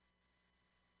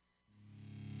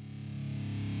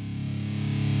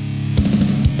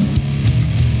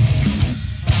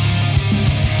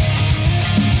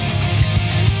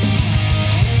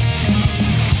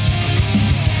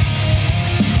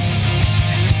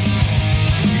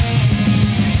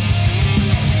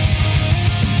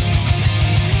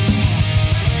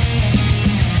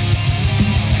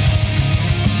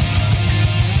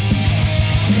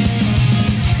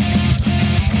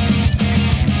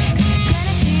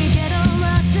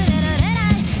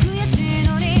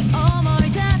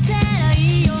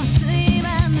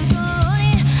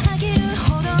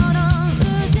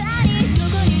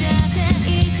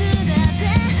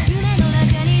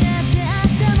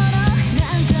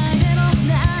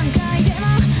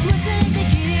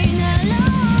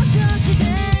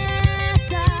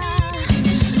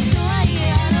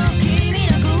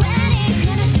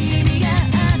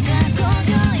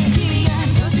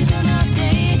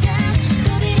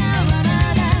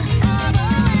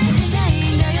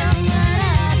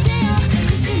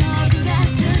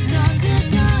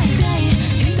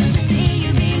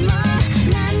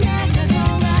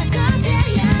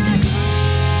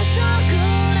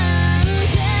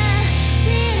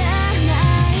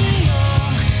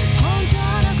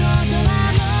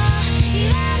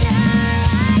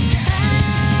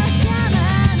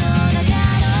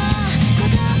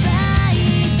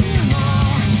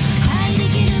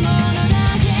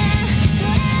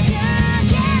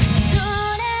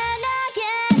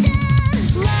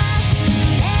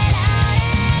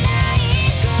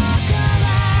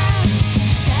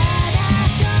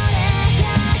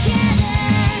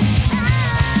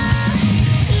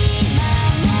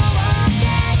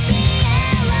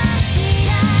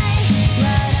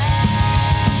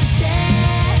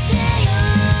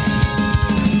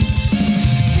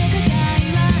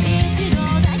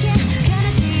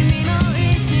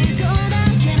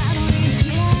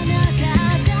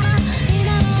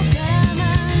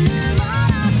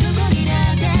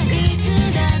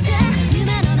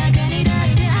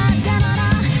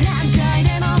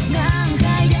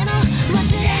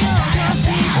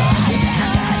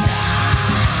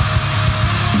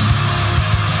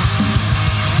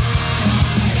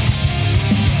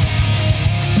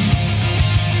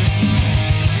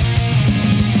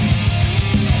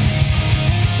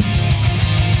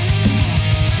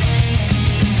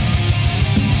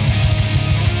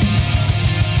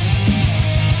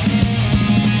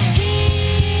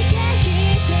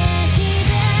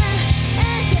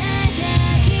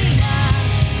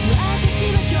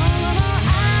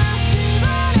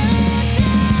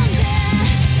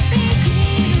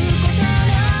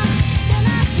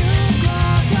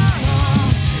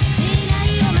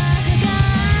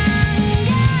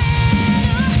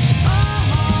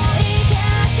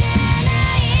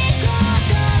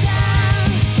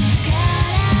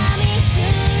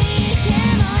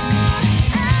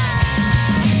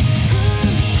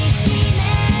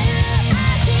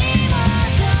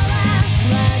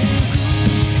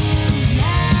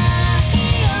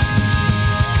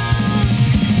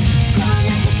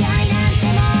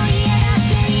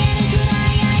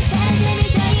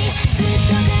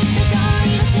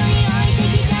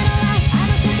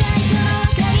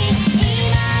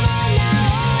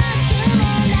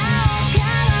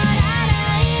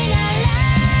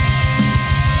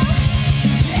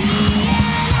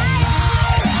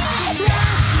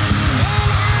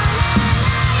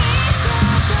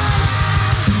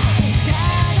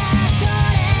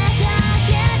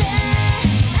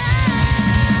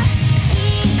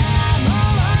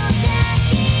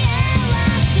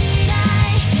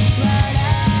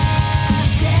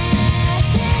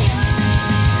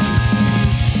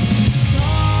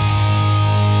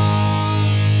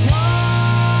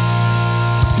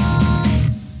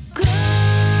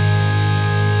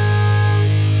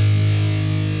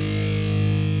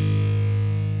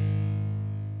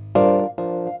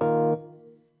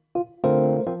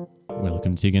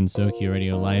to Gensokyo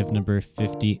Radio Live number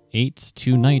 58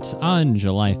 tonight on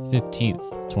July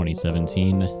 15th,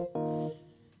 2017.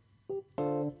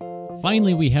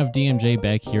 Finally, we have DMJ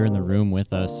back here in the room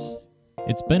with us.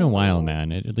 It's been a while,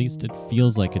 man. At least it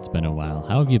feels like it's been a while.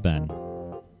 How have you been?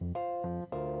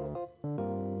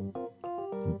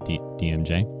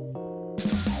 DMJ?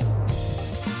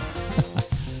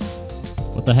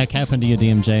 What the heck happened to you,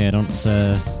 DMJ?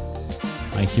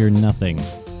 I hear nothing.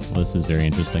 Well, this is very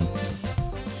interesting.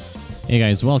 Hey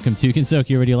guys, welcome to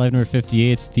Gensokyo Radio Live number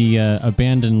 58. It's the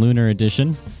Abandoned Lunar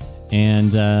Edition.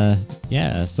 And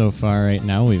yeah, so far right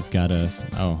now we've got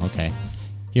oh, okay.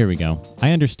 Here we go.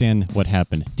 I understand what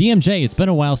happened. DMJ, it's been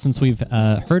a while since we've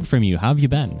heard from you. How have you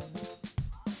been?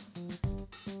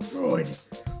 Good.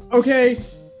 Okay,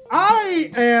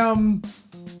 I am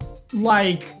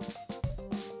like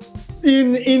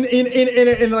in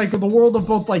like the world of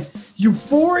both like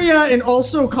euphoria and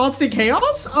also constant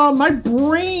chaos. My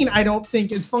brain, I don't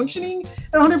think, is functioning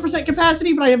at 100%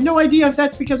 capacity, but I have no idea if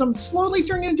that's because I'm slowly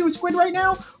turning into a squid right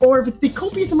now, or if it's the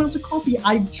copious amounts of coffee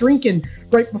I've drinking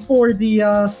right before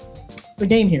the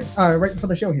game here, right before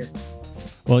the show here.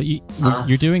 Well,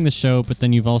 you're doing the show, but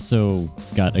then you've also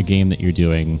got a game that you're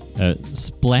doing.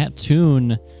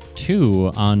 Splatoon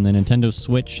 2 on the Nintendo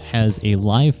Switch has a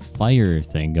live fire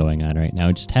thing going on right now.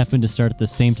 It just happened to start at the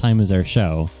same time as our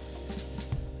show.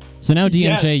 So now,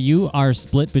 DMJ, yes, you are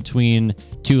split between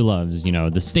two loves, you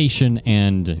know, the station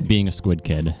and being a squid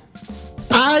kid.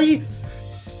 I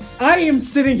am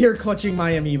sitting here clutching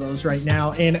my amiibos right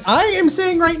now, and I am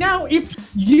saying right now, if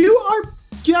you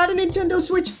got a Nintendo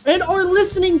Switch and are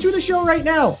listening to the show right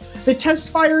now, the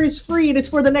test fire is free and it's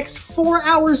for the next 4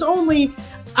 hours only.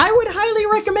 I would highly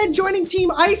recommend joining Team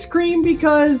Ice Cream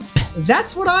because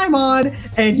that's what I'm on,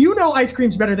 and you know ice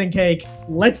cream's better than cake.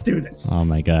 Let's do this. Oh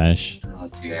my gosh. Oh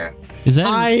dear. Is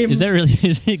that really,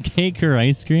 is it cake or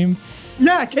ice cream?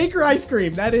 Yeah, cake or ice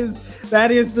cream. That is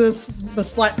the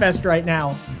Splatfest right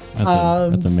now.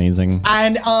 That's amazing.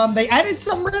 And they added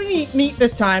something really neat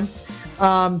this time.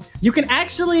 You can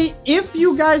actually, if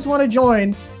you guys want to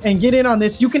join and get in on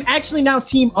this, you can actually now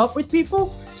team up with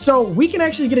people. So we can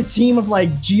actually get a team of like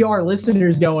GR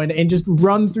listeners going and just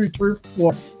run through Turf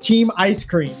for Team Ice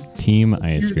Cream. Team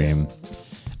Ice Cream.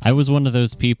 I was one of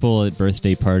those people at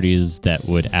birthday parties that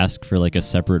would ask for like a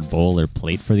separate bowl or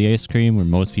plate for the ice cream, where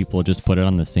most people just put it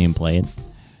on the same plate.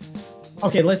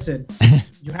 Okay, listen.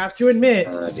 You have to admit,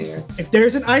 if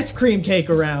there's an ice cream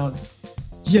cake around,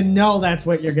 you know that's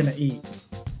what you're gonna eat.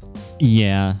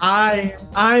 Yeah.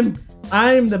 I'm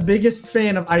the biggest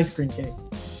fan of ice cream cake.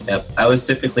 Yep, I was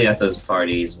typically at those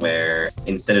parties where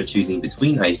instead of choosing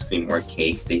between ice cream or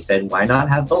cake, they said, why not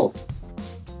have both?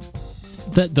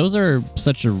 Those are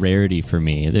such a rarity for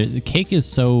me. The cake is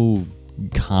so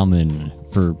common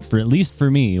for at least for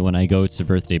me when I go to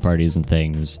birthday parties and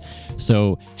things.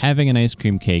 So having an ice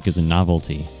cream cake is a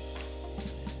novelty.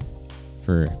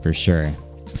 For sure.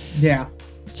 Yeah.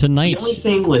 Tonight. The only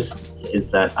thing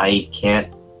is that I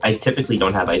typically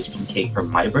don't have ice cream cake for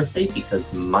my birthday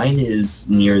because mine is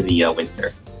near the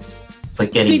winter. It's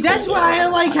like getting. See, that's why I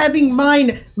like having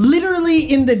mine literally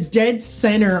in the dead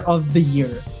center of the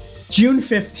year, June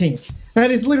 15th.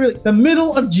 That is literally the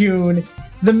middle of June,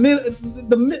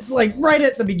 like right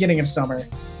at the beginning of summer.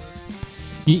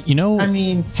 You know, I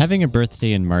mean, having a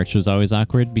birthday in March was always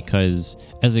awkward because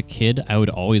as a kid, I would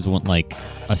always want like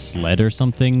a sled or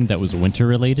something that was winter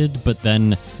related. But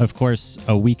then, of course,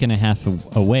 a week and a half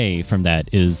away from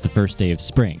that is the first day of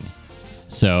spring.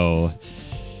 So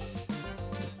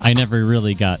I never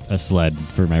really got a sled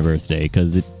for my birthday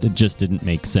because it just didn't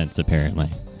make sense, apparently.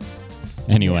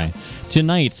 Anyway,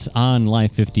 tonight on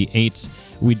Live 58,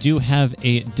 we do have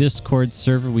a Discord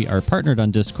server. We are partnered on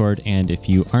Discord, and if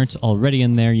you aren't already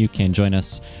in there, you can join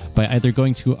us by either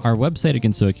going to our website at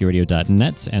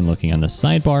gensokyoradio.net and looking on the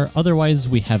sidebar. Otherwise,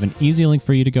 we have an easy link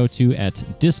for you to go to at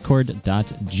discord.gg/gr.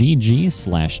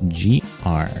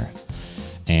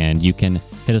 And you can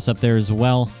hit us up there as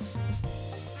well.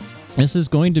 This is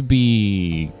going to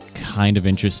be kind of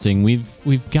interesting.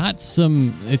 We've got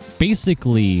some. It's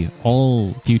basically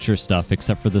all future stuff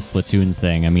except for the Splatoon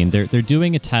thing. I mean, they're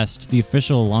doing a test. The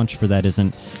official launch for that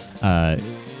isn't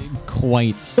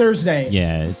quite Thursday.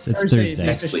 Yeah, it's Thursday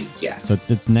next week. Yeah, so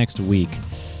it's next week.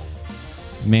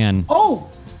 Man. Oh,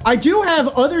 I do have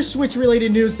other Switch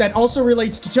related news that also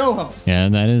relates to Touhou. Yeah,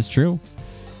 that is true.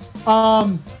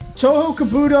 Touhou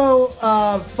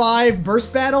Kabuto 5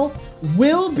 Burst Battle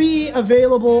will be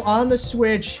available on the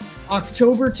Switch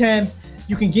October 10th.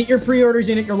 You can get your pre-orders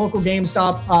in at your local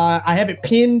GameStop. I have it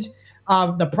pinned,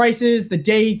 the prices, the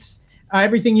dates,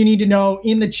 everything you need to know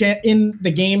in the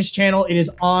games channel. It is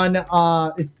on.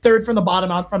 It's third from the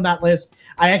bottom out from that list.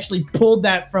 I actually pulled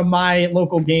that from my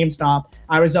local GameStop.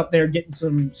 I was up there getting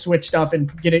some Switch stuff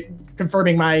and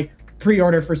confirming my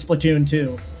pre-order for Splatoon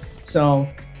 2. So,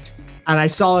 and I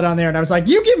saw it on there, and I was like,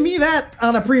 "You give me that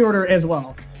on a pre-order as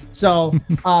well." So,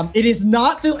 it is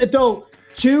not though.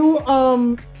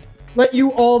 To let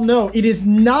you all know, it is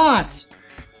not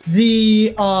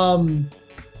the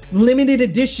limited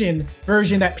edition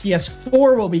version that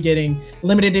PS4 will be getting.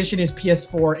 Limited edition is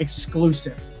PS4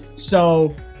 exclusive.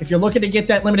 So if you're looking to get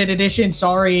that limited edition,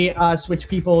 sorry, Switch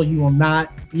people, you will not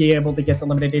be able to get the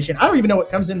limited edition. I don't even know what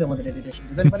comes in the limited edition.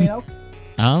 Does anybody know?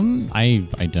 I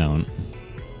don't.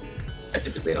 I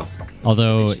typically don't.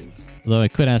 Although I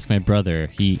could ask my brother.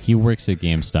 He works at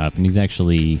GameStop and he's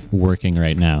actually working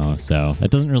right now, so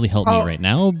that doesn't really help me right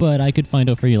now, but I could find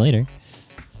out for you later.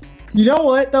 You know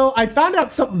what though? I found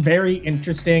out something very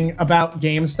interesting about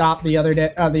GameStop the other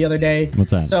day.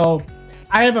 What's that? So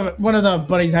I have one of the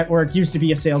buddies at work used to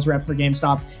be a sales rep for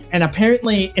GameStop, and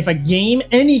apparently if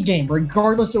any game,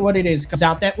 regardless of what it is, comes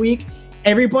out that week,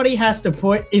 everybody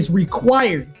is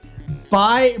required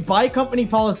by company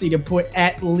policy to put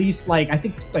at least like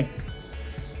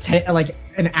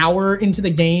an hour into the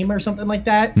game or something like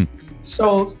that.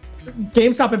 So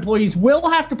GameStop employees will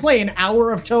have to play an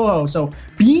hour of Toho. So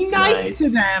be nice to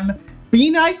them. Be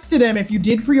nice to them. If you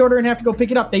did pre-order and have to go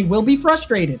pick it up, they will be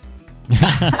frustrated.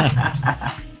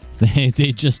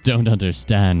 They just don't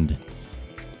understand.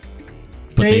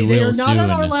 But they are not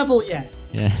on our level yet.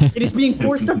 Yeah. It is being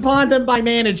forced upon them by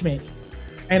management.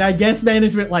 And I guess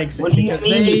management likes it. What do you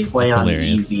mean they play on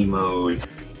easy mode?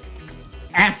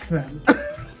 Ask them.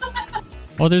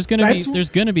 Well, there's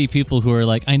gonna be people who are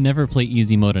like, I never play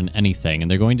easy mode on anything,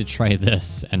 and they're going to try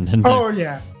this, and then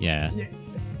yeah,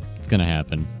 it's gonna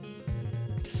happen.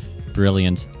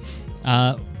 Brilliant.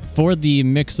 For the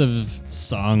mix of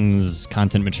songs,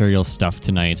 content material stuff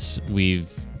tonight,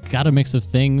 we've got a mix of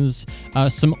things.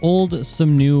 Some old,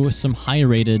 some new, some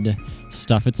high-rated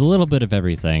stuff. It's a little bit of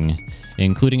everything,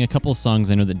 including a couple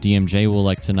songs I know that DMJ will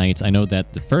like tonight. I know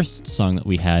that the first song that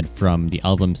we had from the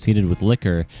album Seated with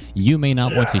Liquor, You May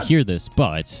Not Want to Hear This,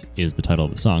 But, is the title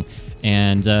of the song.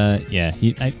 And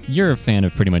you're a fan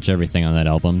of pretty much everything on that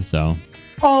album, so...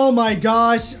 Oh my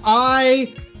gosh,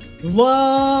 I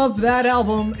love that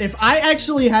album. If I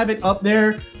actually have it up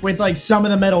there with like some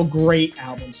of the metal great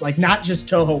albums, like not just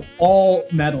Toho, all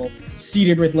metal,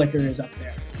 Seated with Liquor is up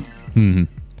there. Mm-hmm.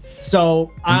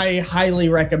 So I highly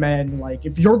recommend, like,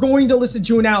 if you're going to listen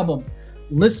to an album,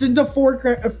 listen to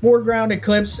Foreground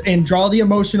Eclipse and Draw the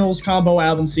Emotionals combo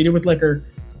album, Seated with Liquor.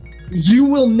 You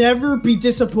will never be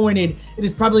disappointed. It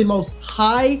is probably the most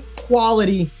high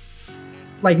quality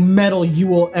like metal you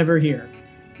will ever hear.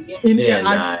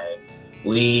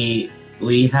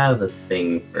 We have a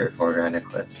thing for Foreground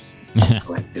Eclipse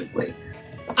collectively.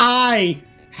 I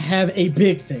have a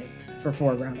big thing for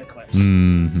Foreground Eclipse.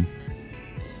 Mm-hmm.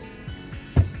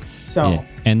 So, yeah.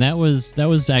 And that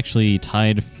was actually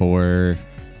tied for,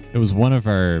 it was one of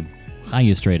our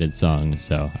highest rated songs.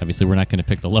 So obviously we're not going to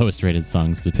pick the lowest rated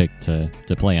songs to pick to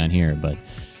play on here, but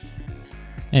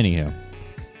anywho.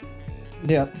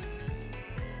 Yeah.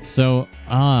 So,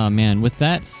 man, with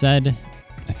that said,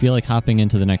 I feel like hopping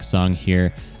into the next song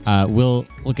here. We'll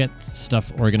get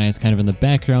stuff organized kind of in the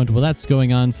background while that's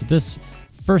going on. So this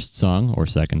first song, or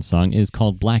second song, is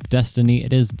called Black Destiny.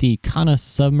 It is the Kana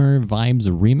Summer Vibes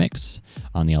remix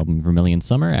on the album Vermilion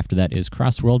Summer. After that is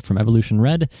Crossworld from Evolution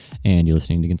Red, and you're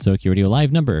listening to Gensokyo Radio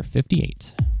Live number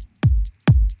 58.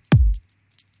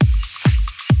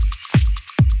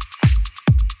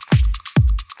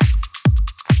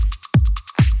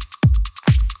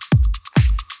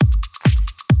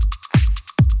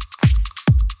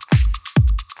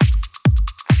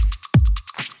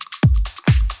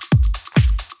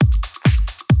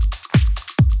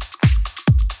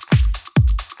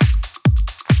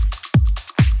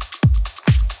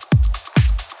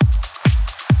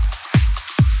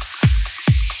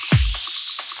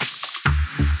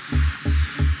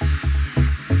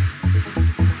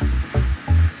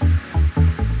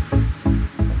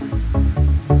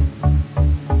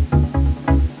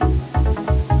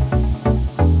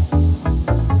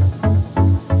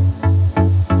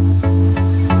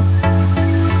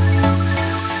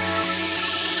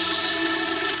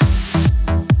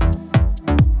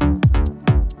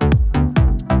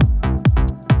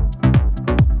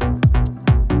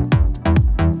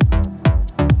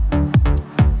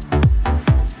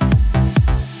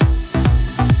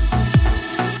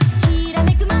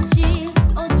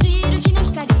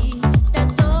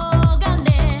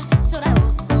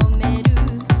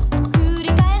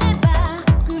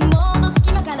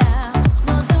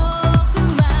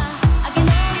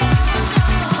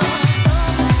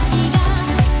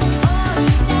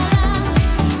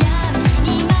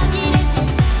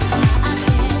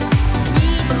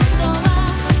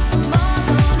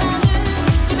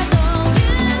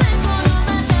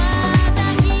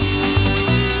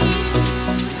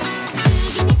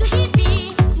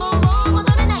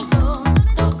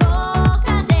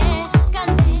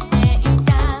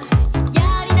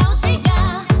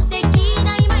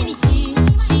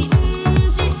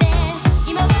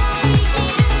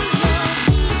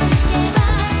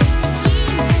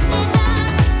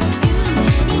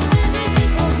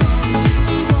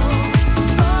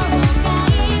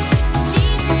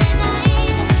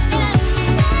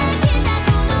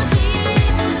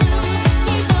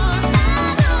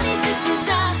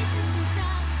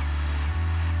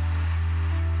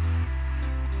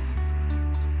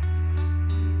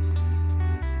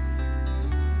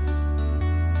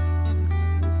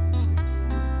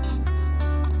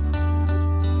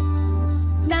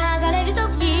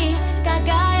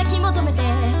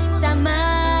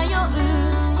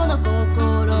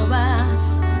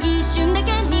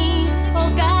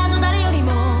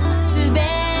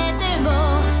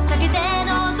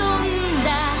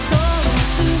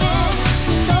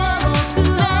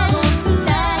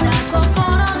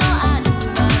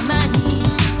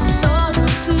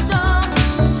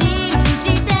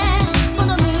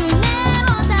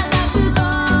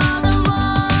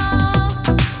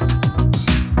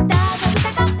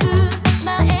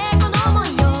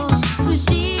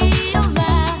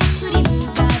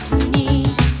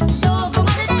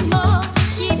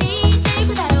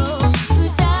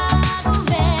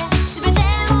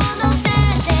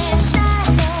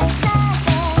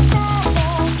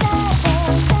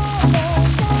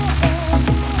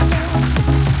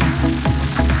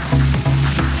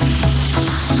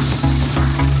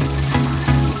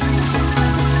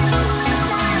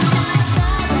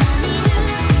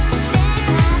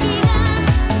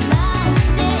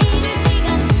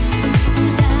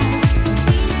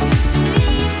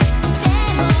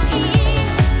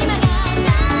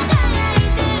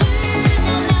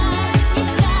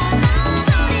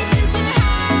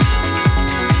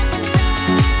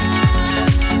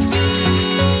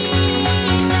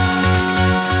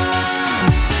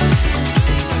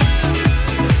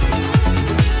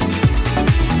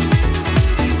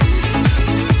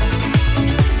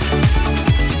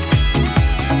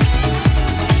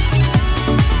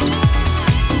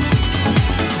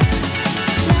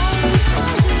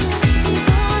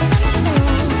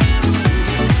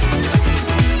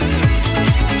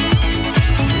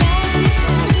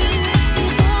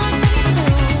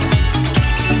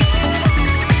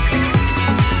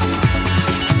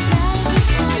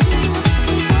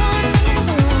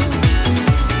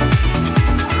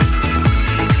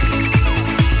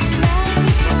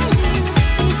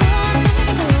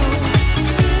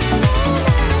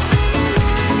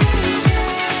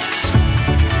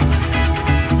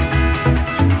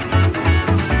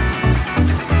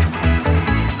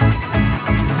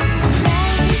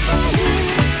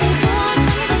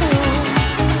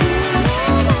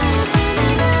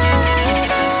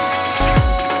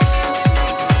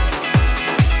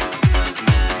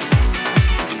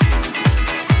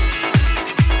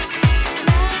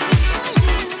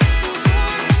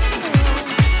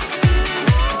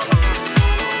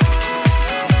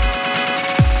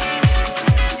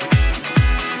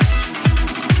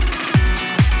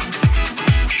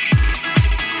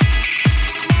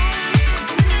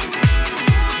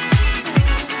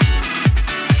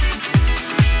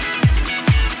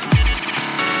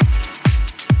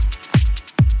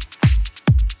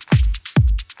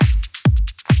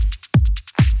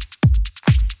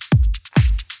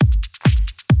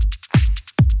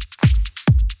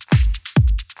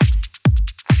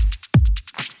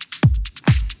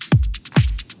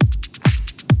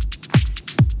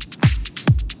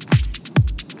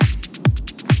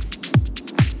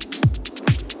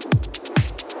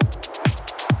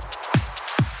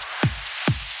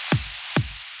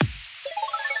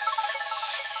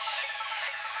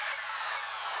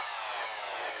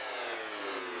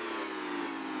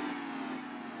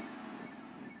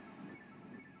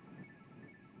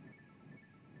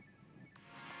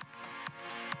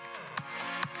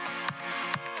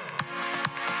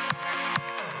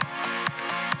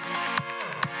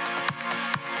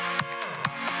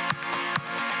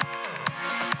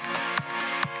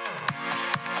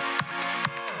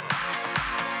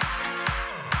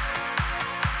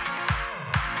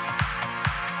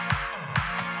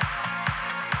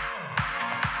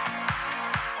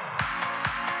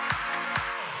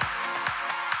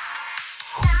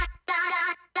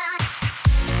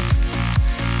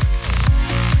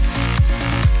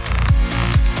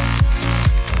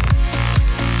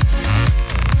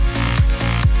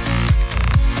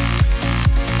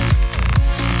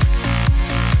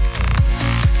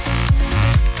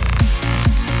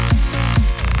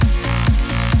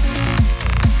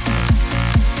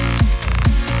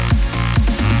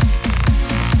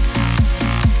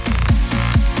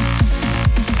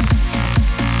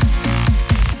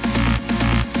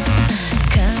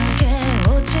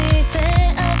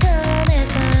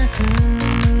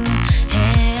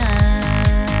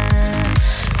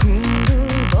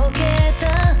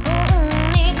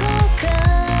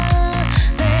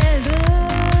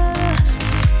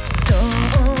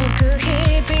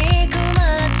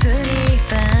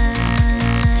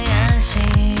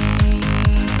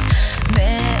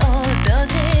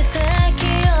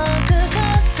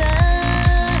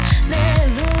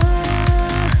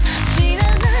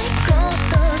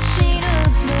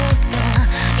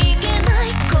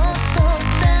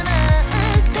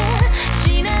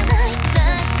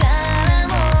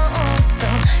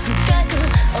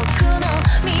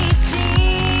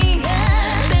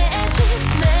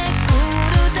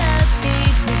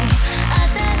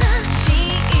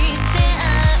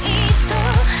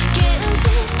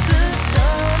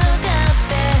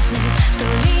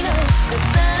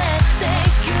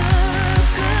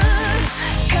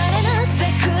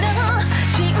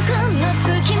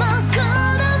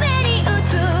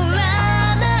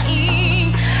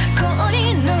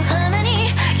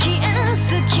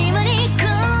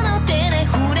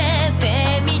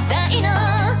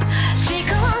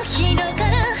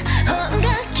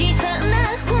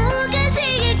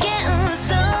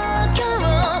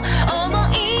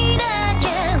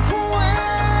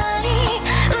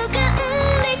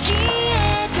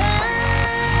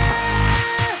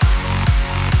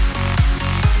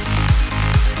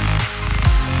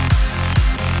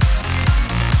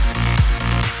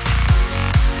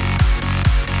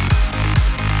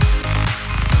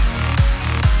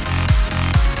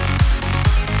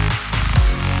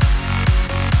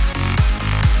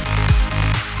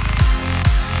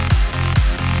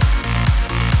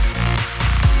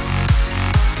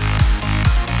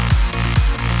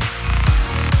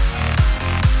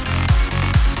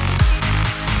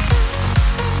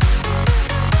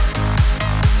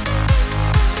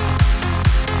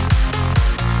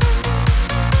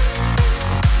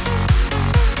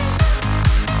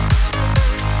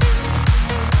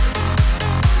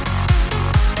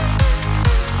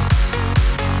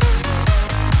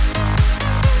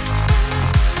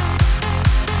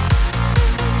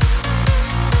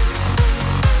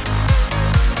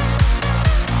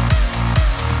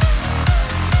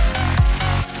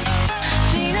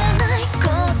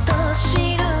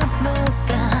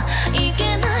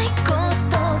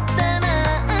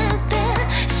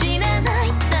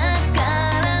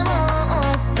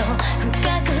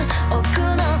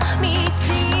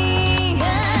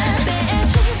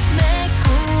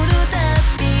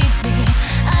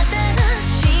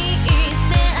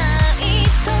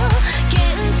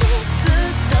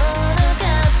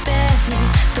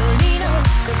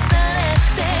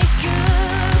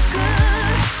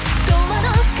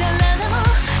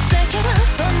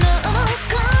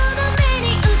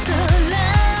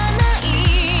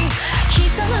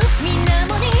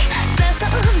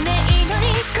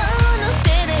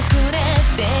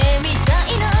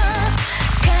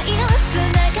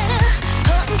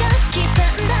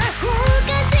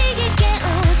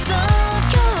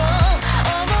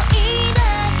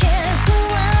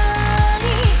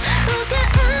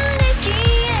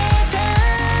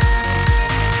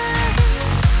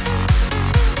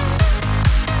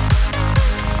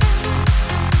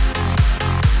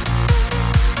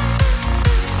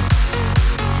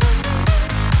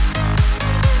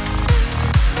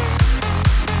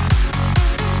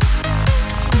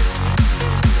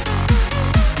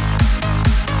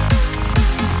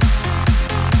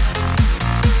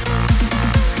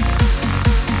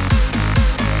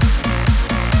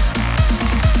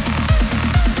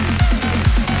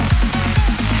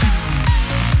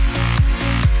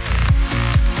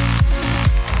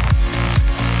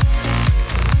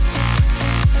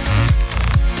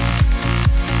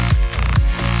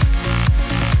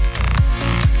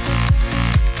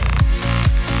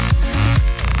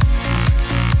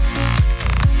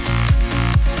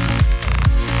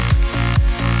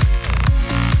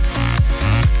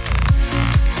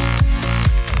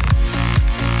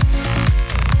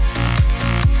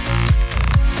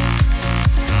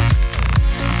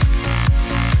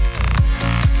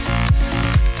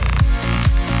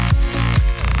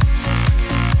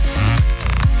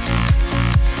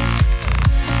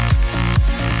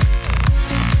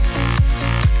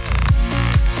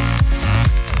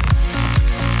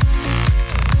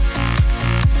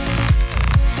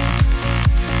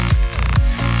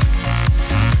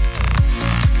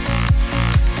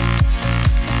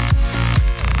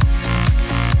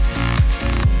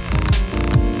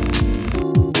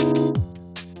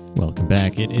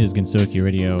 back. It is Gensokyo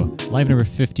Radio, live number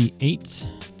 58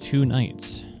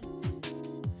 tonight.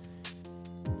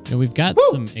 We've got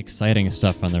some exciting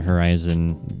stuff on the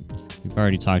horizon. We've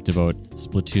already talked about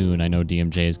Splatoon. I know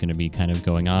DMJ is going to be kind of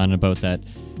going on about that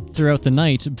throughout the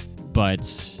night, but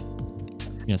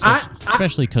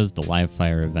especially because the live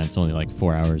fire event's only like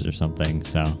 4 hours or something.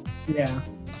 So yeah.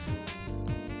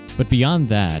 But beyond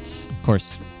that, of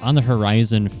course, on the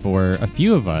horizon for a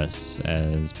few of us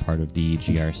as part of the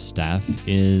GR staff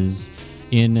is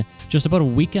in just about a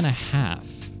week and a half,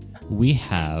 we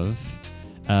have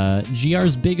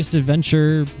GR's biggest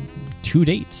adventure to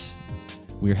date.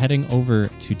 We're heading over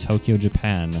to Tokyo,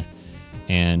 Japan,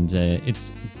 and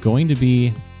it's going to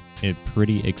be a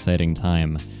pretty exciting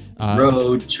time.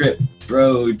 Road trip.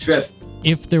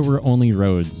 If there were only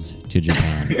roads to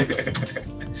Japan.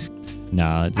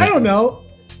 No, I don't know.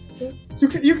 You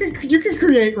can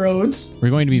create roads. We're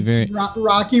going to be very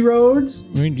rocky roads.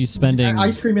 We're going to be spending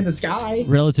ice cream in the sky.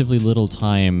 Relatively little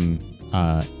time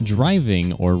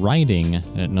driving or riding.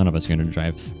 None of us are going to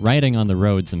drive. Riding on the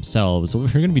roads themselves. We're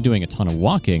going to be doing a ton of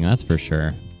walking, that's for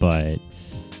sure. But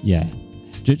yeah,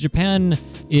 Japan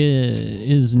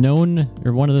is known,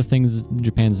 or one of the things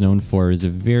Japan's known for is a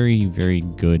very, very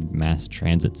good mass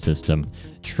transit system.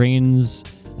 Trains,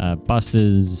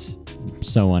 buses,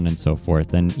 so on and so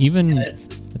forth. And even it's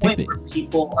the point where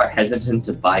people are hesitant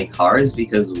to buy cars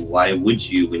because why would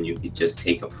you when you could just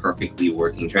take a perfectly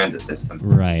working transit system?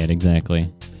 Right,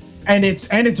 exactly. And it's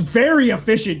very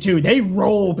efficient too. They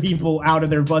roll people out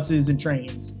of their buses and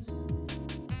trains.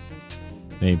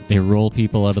 They roll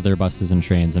people out of their buses and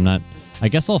trains. I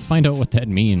guess I'll find out what that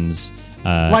means.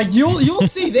 Like you'll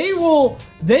see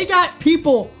they got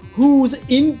people whose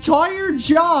entire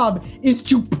job is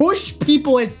to push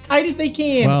people as tight as they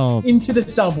can into the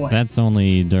subway. That's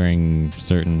only during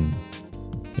certain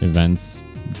events,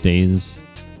 days,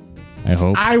 I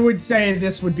hope. I would say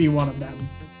this would be one of them.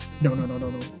 No.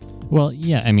 Well,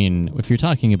 yeah, I mean, if you're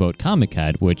talking about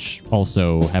Comic-Con, which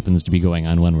also happens to be going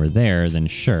on when we're there, then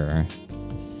sure.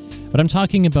 But I'm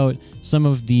talking about some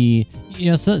of the,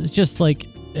 so just like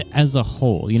as a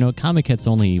whole, Comic-Con's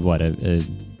only,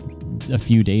 a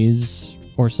few days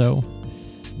or so,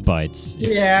 but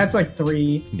it's like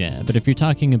 3. Yeah, but if you're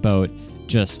talking about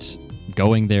just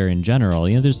going there in general,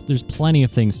 there's plenty of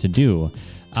things to do.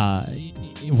 There's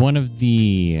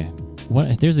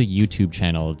a YouTube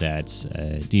channel that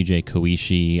DJ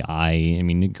Koishi, I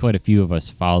mean, quite a few of us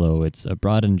follow. It's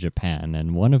Abroad in Japan,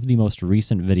 and one of the most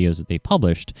recent videos that they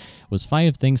published was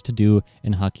 5 things to do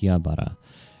in Akihabara,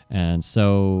 and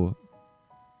so.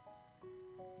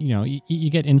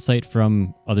 You get insight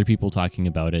from other people talking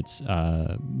about it,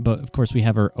 but of course we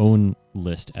have our own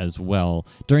list as well.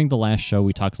 During the last show,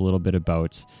 we talked a little bit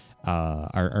about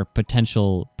our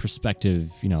potential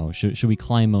perspective. Should we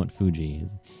climb Mount Fuji?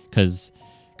 Because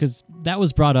that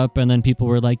was brought up, and then people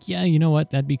were like, yeah, you know what,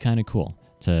 that'd be kind of cool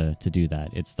to do that.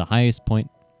 It's the highest point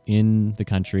in the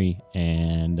country,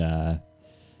 and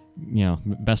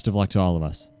best of luck to all of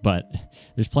us. But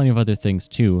there's plenty of other things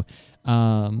too.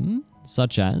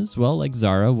 Such as, like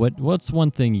Zara, what's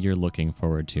one thing you're looking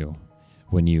forward to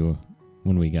when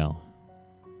we go?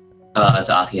 To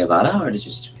Akihabara or to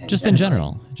just Japan? Just in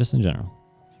general.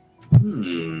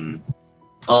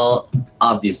 Well,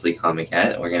 obviously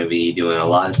Comic-Con. We're going to be doing a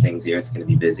lot of things here. It's going to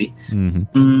be busy.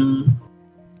 Mm-hmm.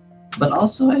 But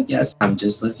also, I guess I'm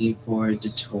just looking forward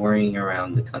to touring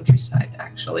around the countryside,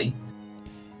 actually.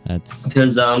 That's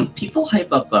because people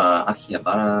hype up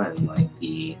Akihabara and like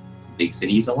the big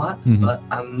cities a lot, but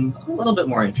I'm a little bit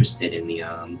more interested in the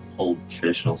old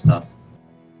traditional stuff,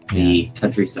 the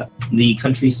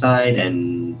countryside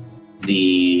and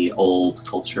the old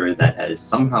culture that has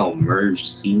somehow merged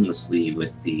seamlessly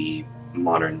with the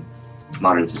modern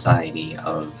society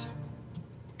of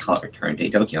current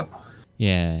day Tokyo.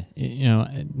 Yeah,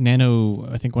 Nano,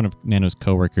 I think one of Nano's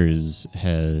coworkers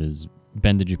has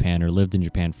been to Japan or lived in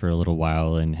Japan for a little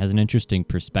while and has an interesting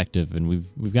perspective, and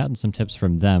we've gotten some tips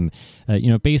from them.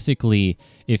 Basically,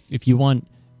 if you want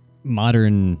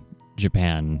modern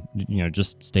Japan,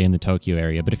 just stay in the Tokyo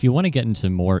area. But if you want to get into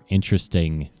more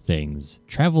interesting things,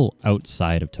 travel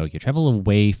outside of Tokyo, travel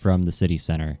away from the city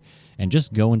center, and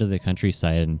just go into the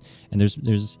countryside. And there's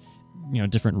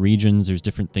different regions, there's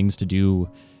different things to do,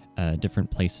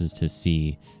 different places to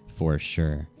see for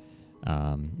sure.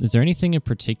 Is there anything in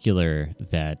particular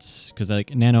because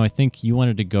like Nano, I think you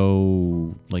wanted to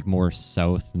go like more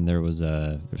south, and there's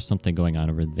something going on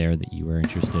over there that you were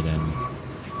interested in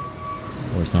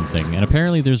or something, and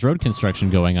apparently there's road construction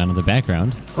going on in the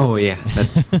background. Oh yeah,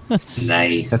 that's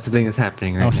nice. That's the thing that's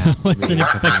happening right now. I wasn't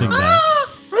expecting that.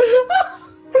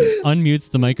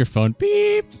 unmutes the microphone.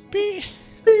 Beep, beep.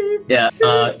 Yeah,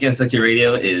 Gensokyo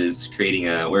Radio is creating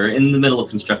we're in the middle of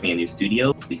constructing a new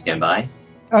studio. Please stand by.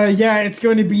 Yeah, it's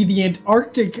going to be the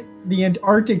Antarctic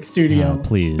studio.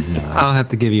 Please, no. I'll have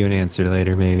to give you an answer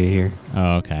later, maybe here.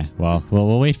 Oh, okay. Well,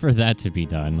 we'll wait for that to be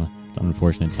done. It's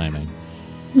unfortunate timing.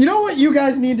 You know what you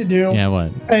guys need to do? Yeah,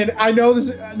 what? And I know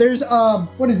this. There's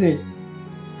what is it?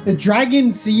 The Dragon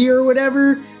Sea or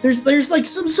whatever. There's like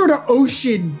some sort of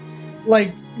ocean,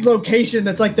 like location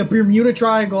that's like the Bermuda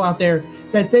Triangle out there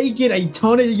that they get a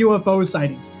ton of UFO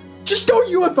sightings. Just go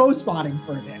UFO spotting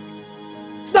for a day.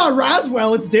 It's not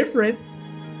Roswell. It's different.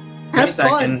 Give me a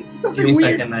second. Give me a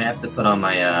second. I have to put on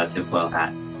my tinfoil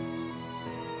hat.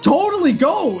 Totally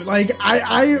go. Like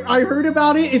I heard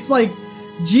about it. It's like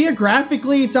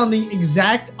geographically, it's on the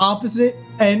exact opposite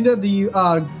end of the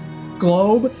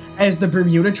globe as the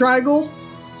Bermuda Triangle.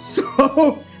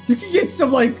 So you can get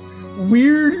some like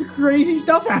weird, crazy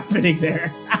stuff happening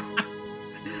there.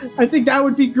 I think that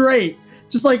would be great.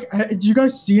 Just like, do you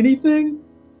guys see anything?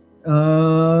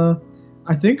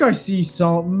 I think I see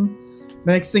something.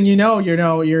 Next thing you know,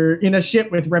 you're in a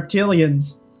ship with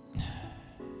reptilians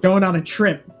going on a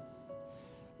trip.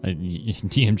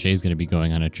 DMJ is going to be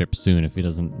going on a trip soon if he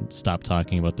doesn't stop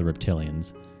talking about the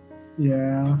reptilians.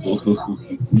 Yeah.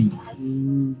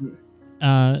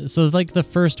 So like the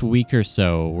first week or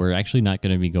so, we're actually not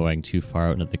going to be going too far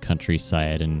out into the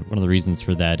countryside, and one of the reasons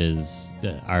for that is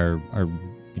our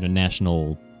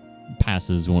national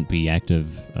passes won't be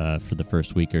active for the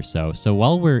first week or so. So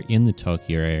while we're in the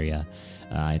Tokyo area,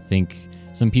 I think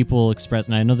some people express,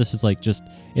 and I know this is like just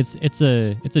it's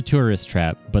a tourist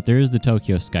trap, but there is the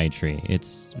Tokyo Skytree.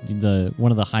 It's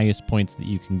one of the highest points that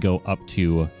you can go up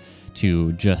to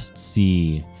just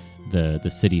see the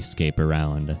cityscape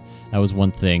around. That was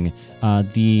one thing.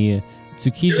 The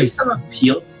Tsukiji. There is some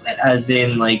appeal, as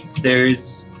in like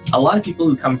there's a lot of people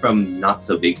who come from not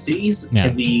so big cities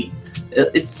can be.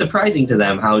 It's surprising to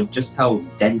them how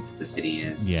dense the city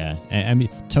is. Yeah, I mean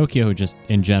Tokyo just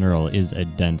in general is a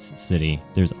dense city.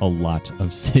 There's a lot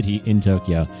of city in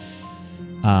Tokyo.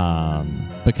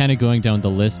 But kind of going down the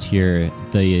list here,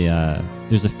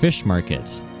 there's a fish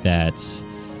market that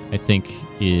I think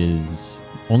is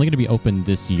only going to be open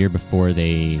this year before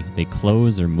they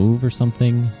close or move or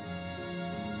something.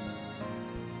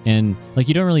 And like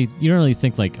you don't really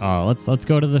think like, oh, let's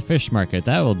go to the fish market.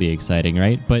 That will be exciting,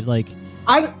 right? But like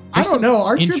I don't know.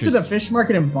 Our trip to the fish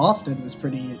market in Boston was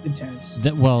pretty intense.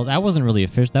 That wasn't really a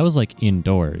fish. That was like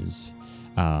indoors.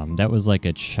 That was like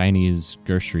a Chinese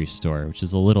grocery store, which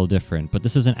is a little different. But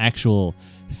this is an actual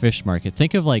fish market.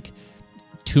 Think of like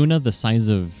tuna the size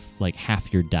of like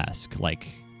half your desk. Like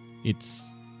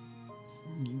it's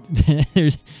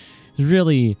there's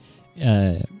really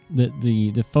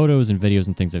the photos and videos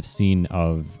and things I've seen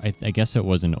of I guess it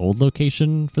was an old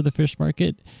location for the fish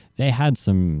market. They had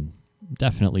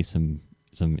definitely some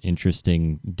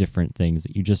interesting different things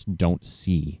that you just don't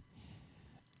see.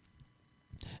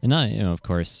 And of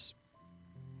course,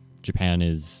 Japan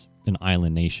is an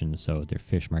island nation, so their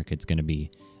fish market's going to be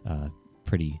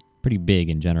pretty big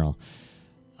in general.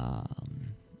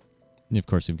 And of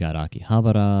course, we've got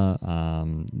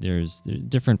Akihabara. There's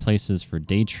different places for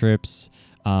day trips.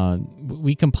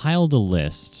 We compiled a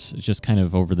list just kind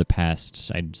of over the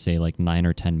past, I'd say like 9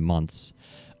 or 10 months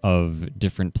of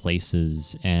different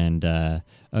places. And,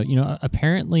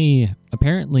 apparently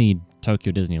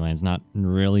Tokyo Disneyland's not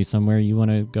really somewhere you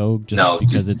want to go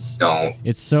because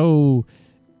it's so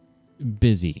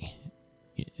busy,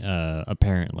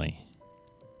 apparently.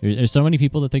 There's so many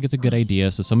people that think it's a good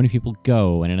idea, so many people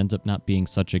go, and it ends up not being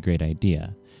such a great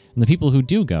idea. And the people who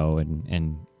do go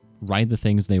and ride the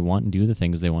things they want and do the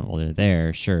things they want while they're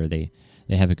there, sure, they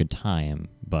have a good time.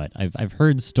 But I've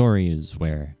heard stories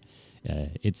where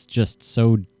it's just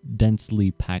so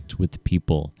densely packed with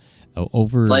people,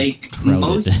 like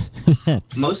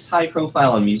most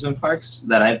high-profile amusement parks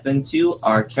that I've been to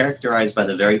are characterized by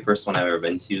the very first one I've ever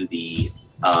been to,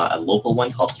 a local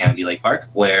one called Canby Lake Park,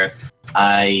 where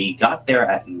I got there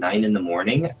at 9 a.m,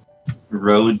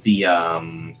 rode the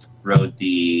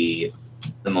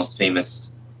most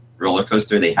famous roller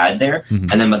coaster they had there,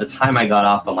 and then by the time I got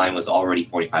off, the line was already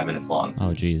 45 minutes long.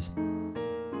 Oh, geez.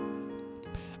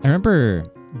 I remember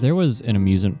there was an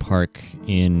amusement park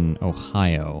in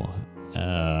Ohio,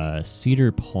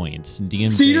 Cedar Point.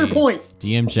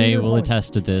 DMJ will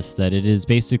attest to this, that it is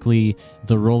basically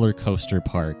the roller coaster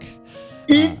park.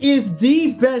 It is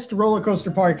the best roller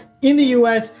coaster park in the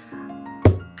U.S.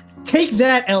 Take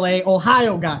that, L.A.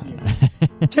 Ohio got you.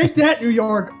 Take that, New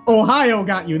York. Ohio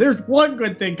got you. There's one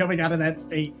good thing coming out of that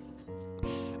state.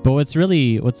 But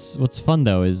what's fun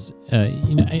though is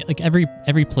like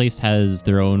every place has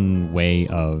their own way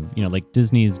of, like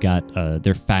Disney's got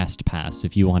their fast pass.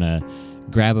 If you want to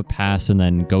grab a pass and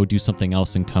then go do something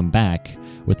else and come back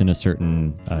within a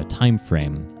certain time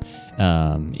frame.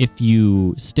 If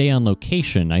you stay on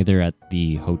location, either at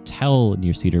the hotel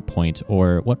near Cedar Point,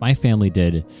 or what my family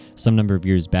did some number of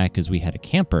years back is we had a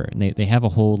camper, and they have a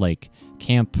whole like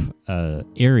camp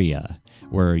area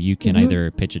where you can either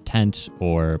pitch a tent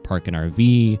or park an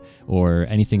RV or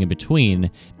anything in between.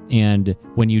 And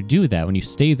when you do that, when you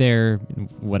stay there, in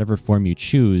whatever form you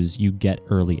choose, you get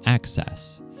early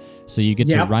access. So you get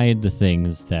to ride the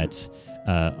things that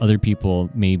other people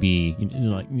maybe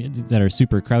that are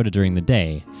super crowded during the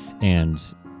day, and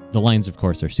the lines, of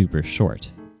course, are super short.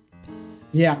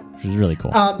 Yeah, which is really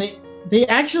cool. They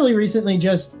actually recently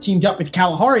just teamed up with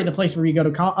Kalahari, the place where you go to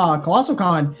Colossal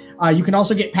Con. You can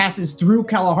also get passes through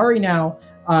Kalahari now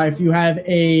if you have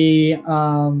a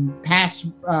pass.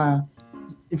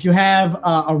 If you have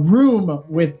a room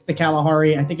with the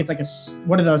Kalahari, I think it's like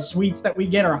one of the suites that we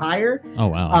get or higher. Oh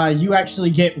wow! You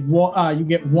actually get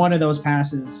one of those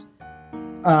passes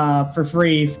for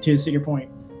free to Cedar Point.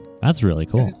 That's really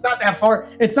cool. It's not that far.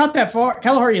 It's not that far.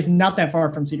 Kalahari is not that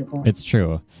far from Cedar Point. It's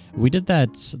true. We did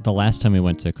that the last time we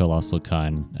went to Colossal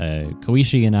Con.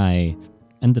 Koichi and I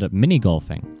ended up mini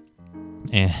golfing,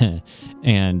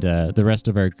 and the rest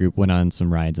of our group went on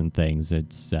some rides and things.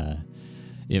 It's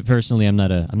personally, I'm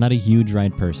not a huge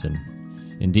ride person,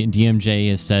 and DMJ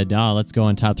has said, "Oh, let's go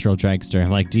on Top Thrill Dragster." I'm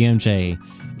like, DMJ,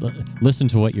 listen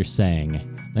to what you're saying,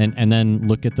 and then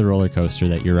look at the roller coaster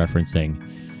that you're referencing.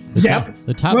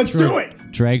 The Top Thrill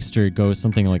Dragster goes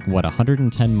something like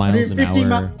 110 miles an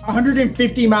hour,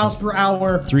 150 miles per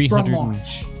hour 300, from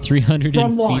launch. 300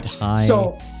 from feet launch. high.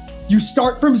 So you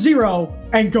start from 0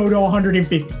 and go to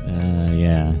 150.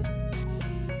 Yeah.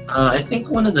 I think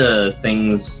one of the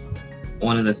things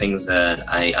that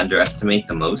I underestimate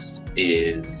the most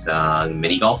is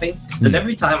mini golfing. Because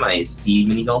every time I see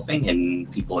mini golfing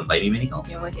and people invite me mini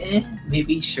golfing, I'm like,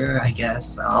 maybe, sure, I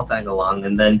guess I'll tag along.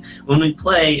 And then when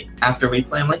after we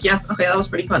play, I'm like, yeah, okay, that was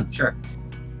pretty fun, sure.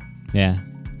 Yeah.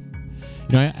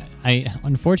 I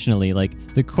unfortunately,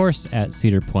 like, the course at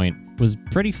Cedar Point was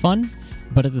pretty fun,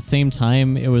 but at the same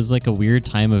time, it was like a weird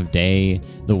time of day.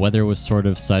 The weather was sort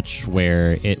of such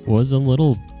where it was a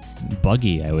little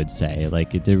buggy, I would say. Like,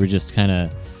 they were just kind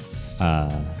of,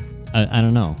 I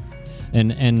don't know.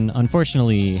 And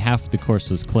unfortunately, half the course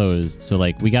was closed. So,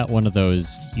 like, we got one of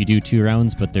those, you do 2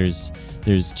 rounds, but there's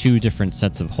 2 different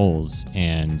sets of holes,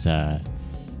 and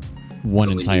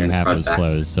one entire half was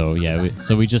closed. So, yeah,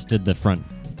 we just did the front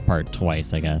part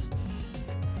twice, I guess.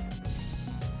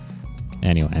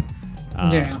 Anyway.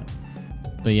 Yeah.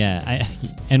 But yeah,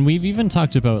 and we've even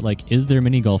talked about, like, is there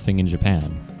mini golfing in Japan?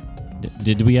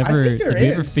 Did we ever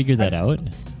figure that out?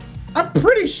 I'm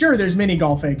pretty sure there's mini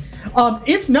golfing.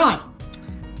 If not,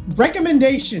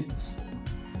 recommendations.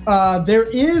 There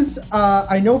is,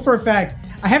 I know for a fact,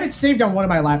 I have it saved on one of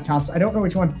my laptops. I don't know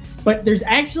which one, but there's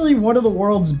actually one of the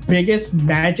world's biggest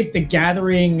Magic the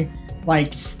Gathering, like,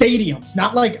 stadiums.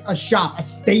 Not like a shop, a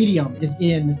stadium is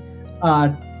in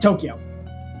Tokyo.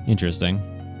 Interesting.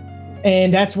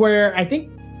 And that's where I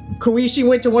think Koichi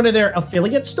went to one of their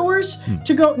affiliate stores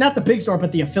to go, not the big store,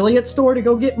 but the affiliate store to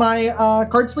go get my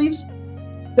card sleeves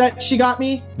that she got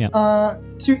me a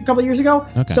couple years ago.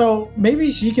 Okay. So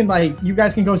maybe she can, like, you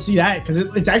guys can go see that, because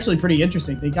it's actually pretty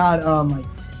interesting. They got like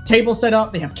tables set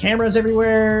up, they have cameras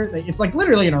everywhere. It's like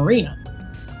literally an arena.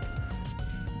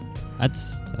 That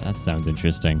sounds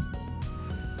interesting.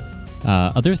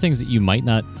 Other things that you might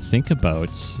not think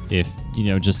about if,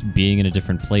 just being in a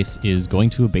different place is going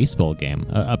to a baseball game.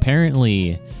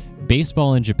 Apparently,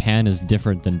 baseball in Japan is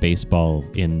different than baseball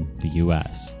in the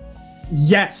U.S.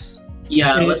 Yes.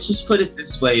 Yeah, let's just put it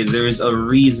this way. There's a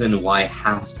reason why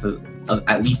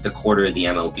at least a quarter of the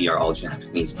MLB are all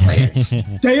Japanese players.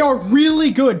 They are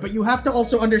really good, but you have to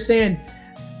also understand,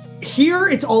 here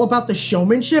it's all about the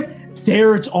showmanship.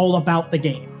 There it's all about the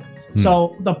game.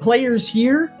 So the players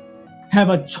here have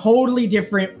a totally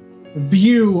different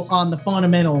view on the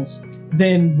fundamentals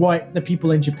than what the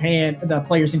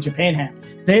players in Japan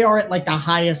have. They are at, like, the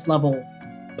highest level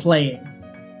playing.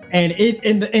 And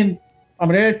I'm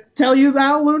going to tell you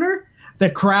now, Lunar, the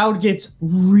crowd gets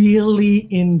really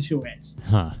into it.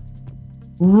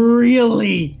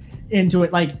 Really into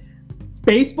it. Like,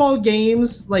 baseball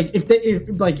games, like,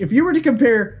 if you were to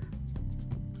compare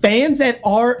fans at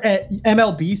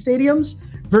MLB stadiums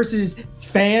versus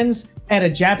fans at a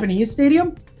Japanese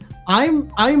stadium,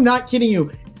 I'm not kidding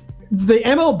you. The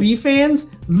MLB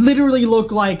fans literally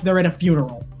look like they're at a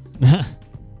funeral.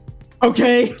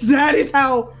 Okay, that is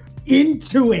how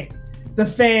into it the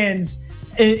fans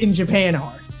in Japan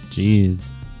are. Jeez.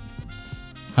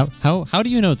 How do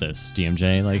you know this,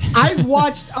 DMJ? Like I've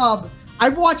watched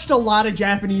a lot of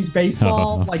Japanese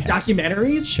baseball okay. like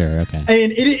documentaries. Sure, okay.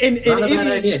 And it Not a bad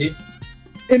idea, dude.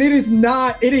 and it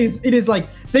is like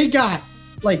they got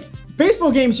like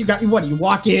baseball games. You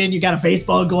walk in, you got a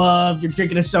baseball glove, you're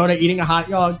drinking a soda, eating a hot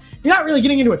dog. You're not really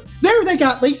getting into it. There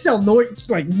they sell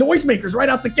noisemakers right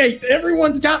out the gate.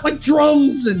 Everyone's got like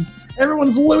drums and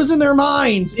everyone's losing their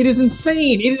minds. It is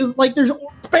insane. It is like there's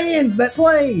bands that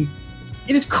play.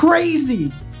 It is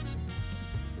crazy.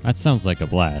 That sounds like a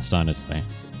blast, honestly.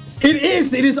 It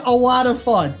is a lot of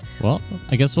fun. Well,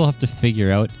 I guess we'll have to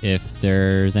figure out if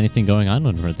there's anything going on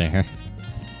when we're there.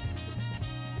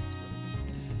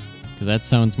 Because that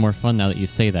sounds more fun now that you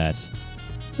say that.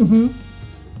 Mm-hmm.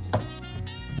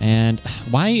 And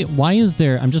why is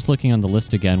there, I'm just looking on the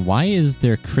list again, why is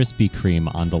there Krispy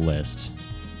Kreme on the list?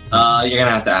 You're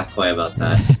gonna have to ask Clay about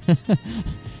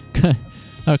that.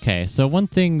 Okay, so one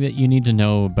thing that you need to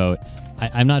know about,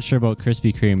 I'm not sure about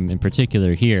Krispy Kreme in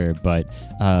particular here, but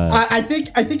I think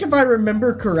if I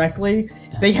remember correctly,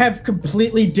 they have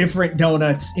completely different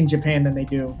donuts in Japan than they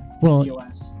do in the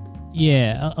US.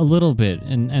 Yeah, a little bit,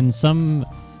 and some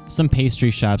pastry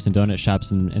shops and donut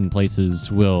shops and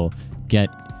places will get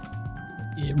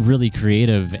really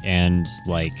creative and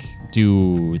like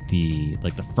do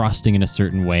the frosting in a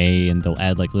certain way, and they'll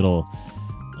add like little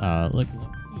I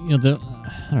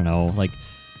don't know, like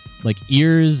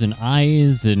ears and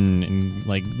eyes and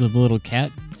like the little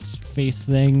cat face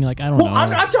thing. Like I don't know.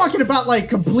 I'm talking about like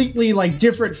completely like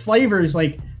different flavors,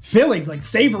 like fillings, like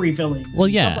savory fillings. Well,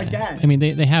 and yeah. stuff like that. I mean,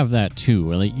 they have that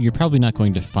too. Like, you're probably not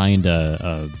going to find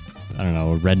a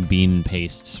red bean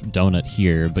paste donut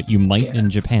here, but you might in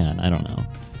Japan. I don't know.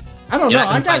 I don't know.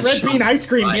 I got find red bean ice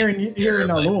cream chocolate here in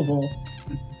but- Louisville.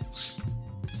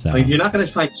 So Like, you're not gonna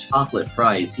find chocolate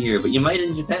fries here, but you might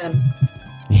in Japan.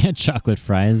 yeah, chocolate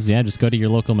fries. Yeah, just go to your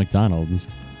local McDonald's.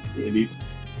 Yeah, dude.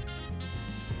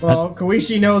 Well,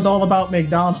 Koichi knows all about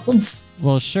McDonald's.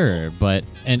 Well, sure, but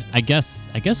I guess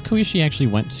Koichi actually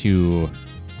went to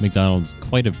McDonald's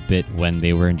quite a bit when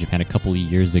they were in Japan a couple of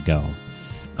years ago.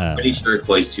 Pretty sure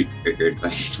Clay's too triggered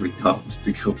by McDonald's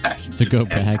to go back.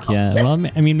 Yeah. Well,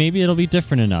 I mean, maybe it'll be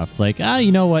different enough. Like,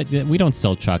 you know what? We don't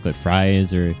sell chocolate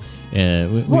fries or.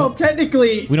 Well,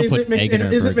 technically, we don't is put egg in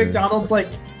our it burger. McDonald's like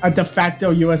a de facto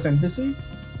U.S. embassy?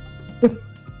 Did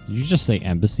you just say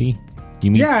embassy? Do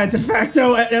you mean? Yeah, a de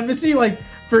facto embassy. Like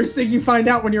first thing you find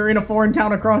out when you're in a foreign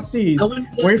town across seas.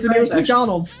 Where's the nearest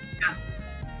McDonald's?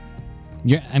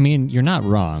 You're not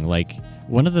wrong. Like,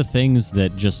 one of the things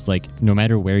that just like no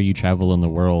matter where you travel in the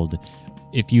world,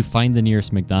 if you find the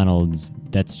nearest McDonald's,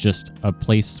 that's just a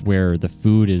place where the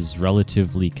food is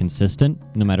relatively consistent,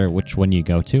 no matter which one you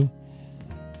go to.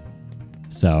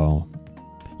 So,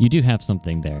 you do have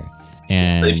something there.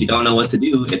 And So if you don't know what to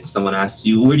do, if someone asks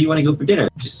you, where do you want to go for dinner?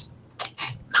 Just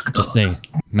say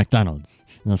McDonald's.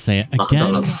 And they'll say, again?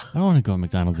 McDonald's. I don't want to go to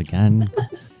McDonald's again.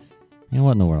 You know,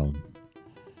 what in the world?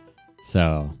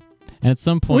 So, and at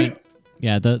some point,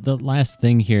 yeah, the last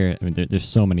thing here, I mean, there's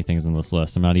so many things on this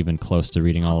list. I'm not even close to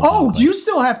reading all of them. Oh, but- you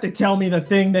still have to tell me the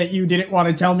thing that you didn't want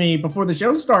to tell me before the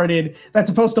show started that's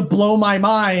supposed to blow my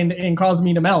mind and cause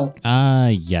me to melt.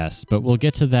 Yes, but we'll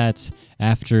get to that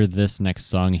after this next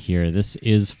song here. This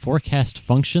is Forecast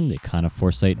Function, the Kana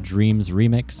Foresight Dreams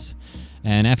remix.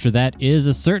 And after that is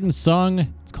a certain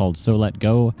song. It's called So Let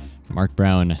Go from Mark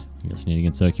Brown. You're listening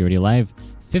to Gensokyo Radio Live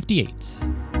 58.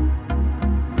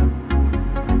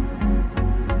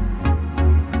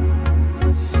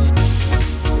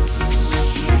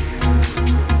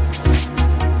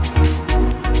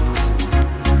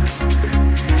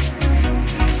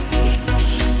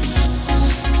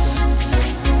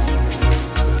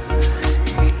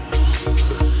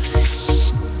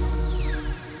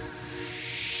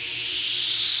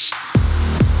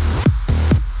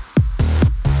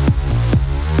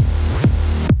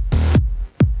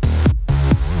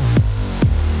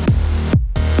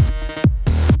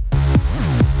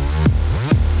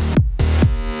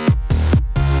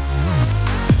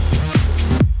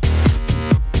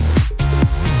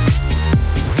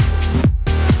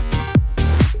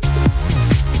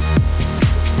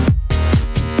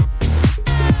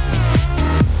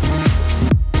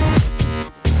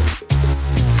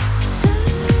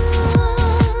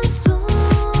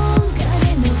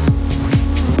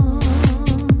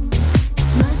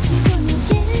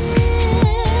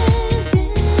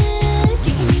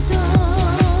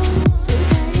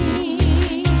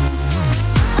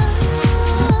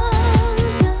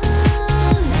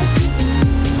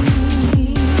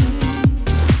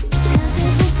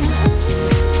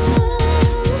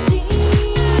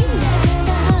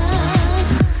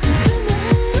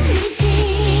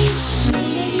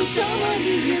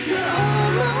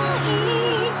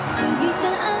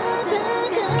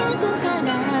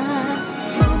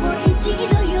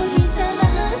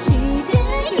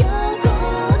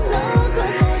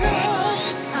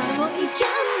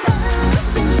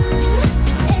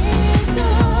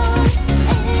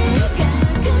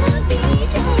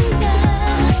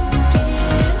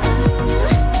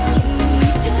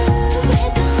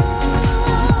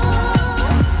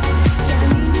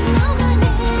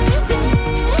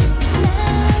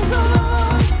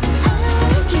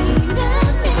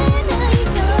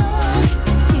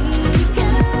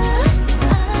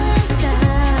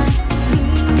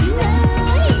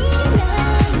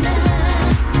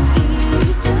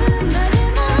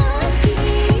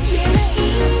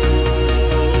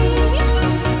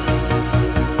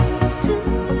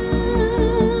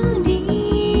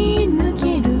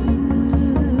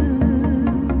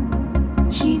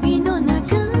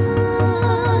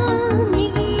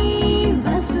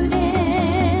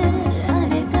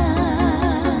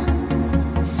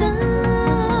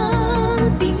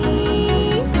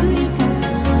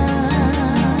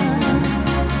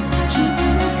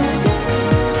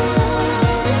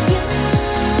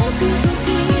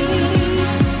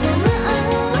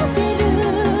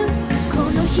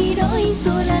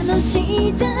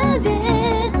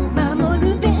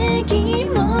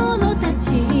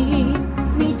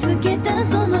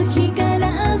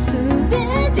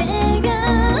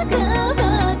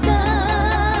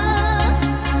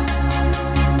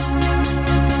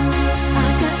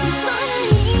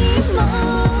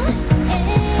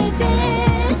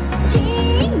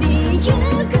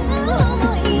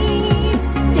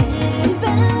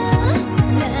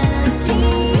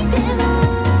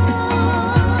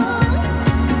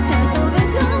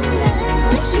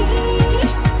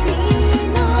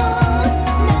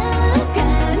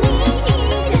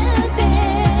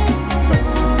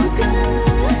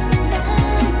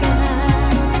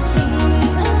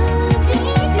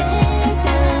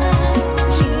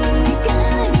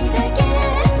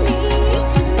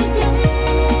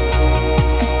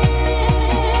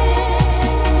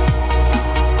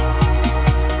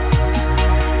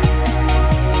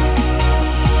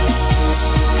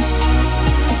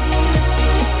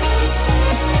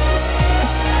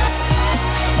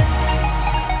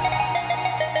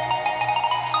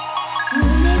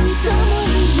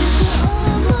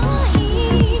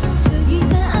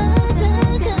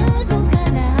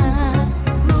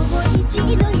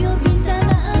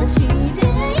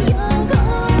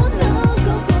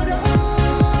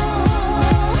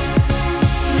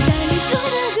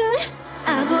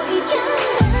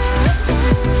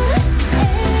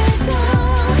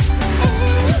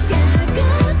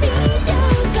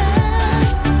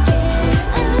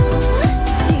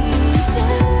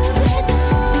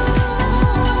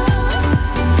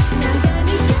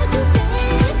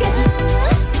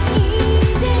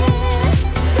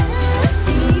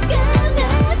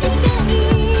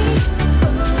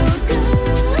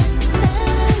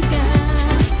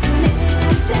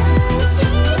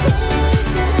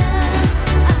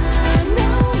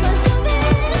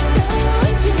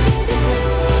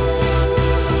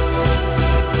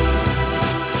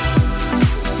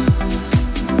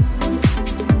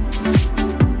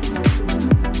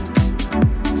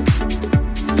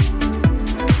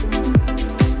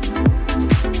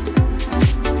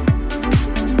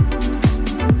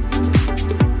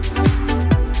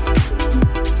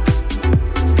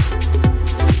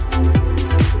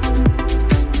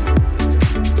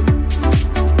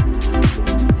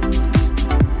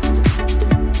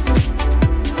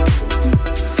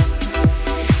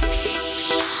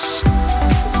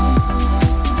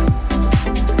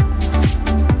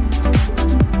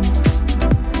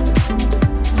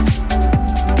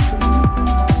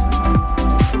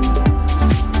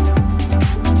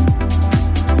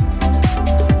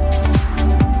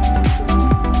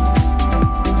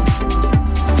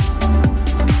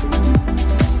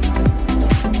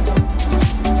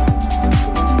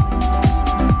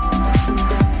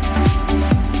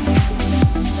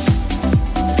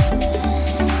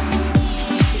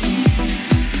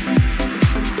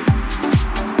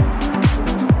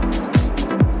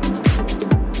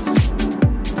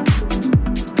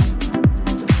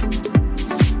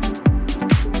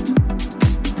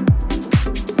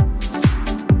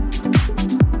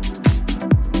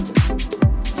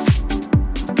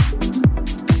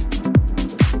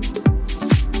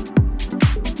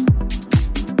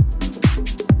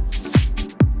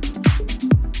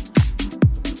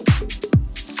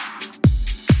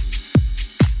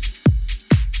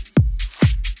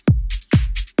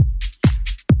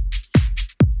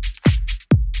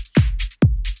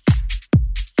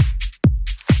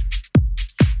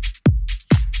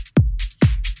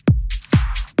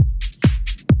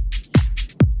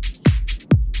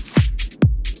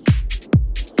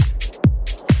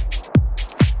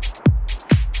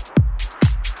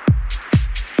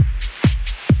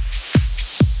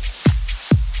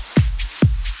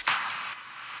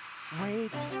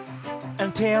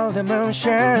 till the moon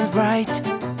shines bright.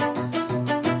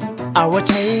 I will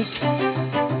take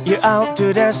you out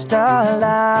to the starlight.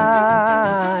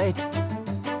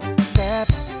 Step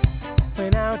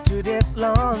out to this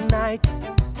long night.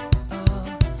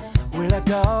 Will I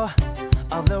go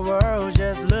of the world,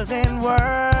 just losing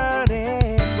what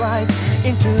is right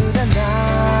into the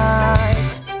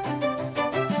night.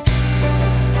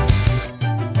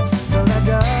 So let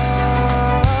go.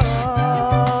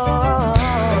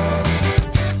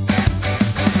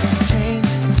 Change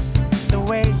the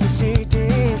way you see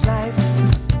this life.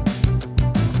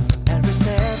 Every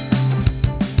step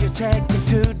you take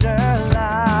into the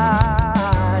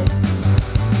light.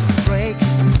 Break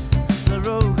the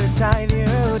rule that tied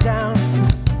you down.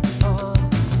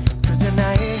 Cause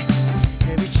tonight,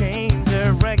 heavy chains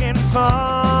are breaking for.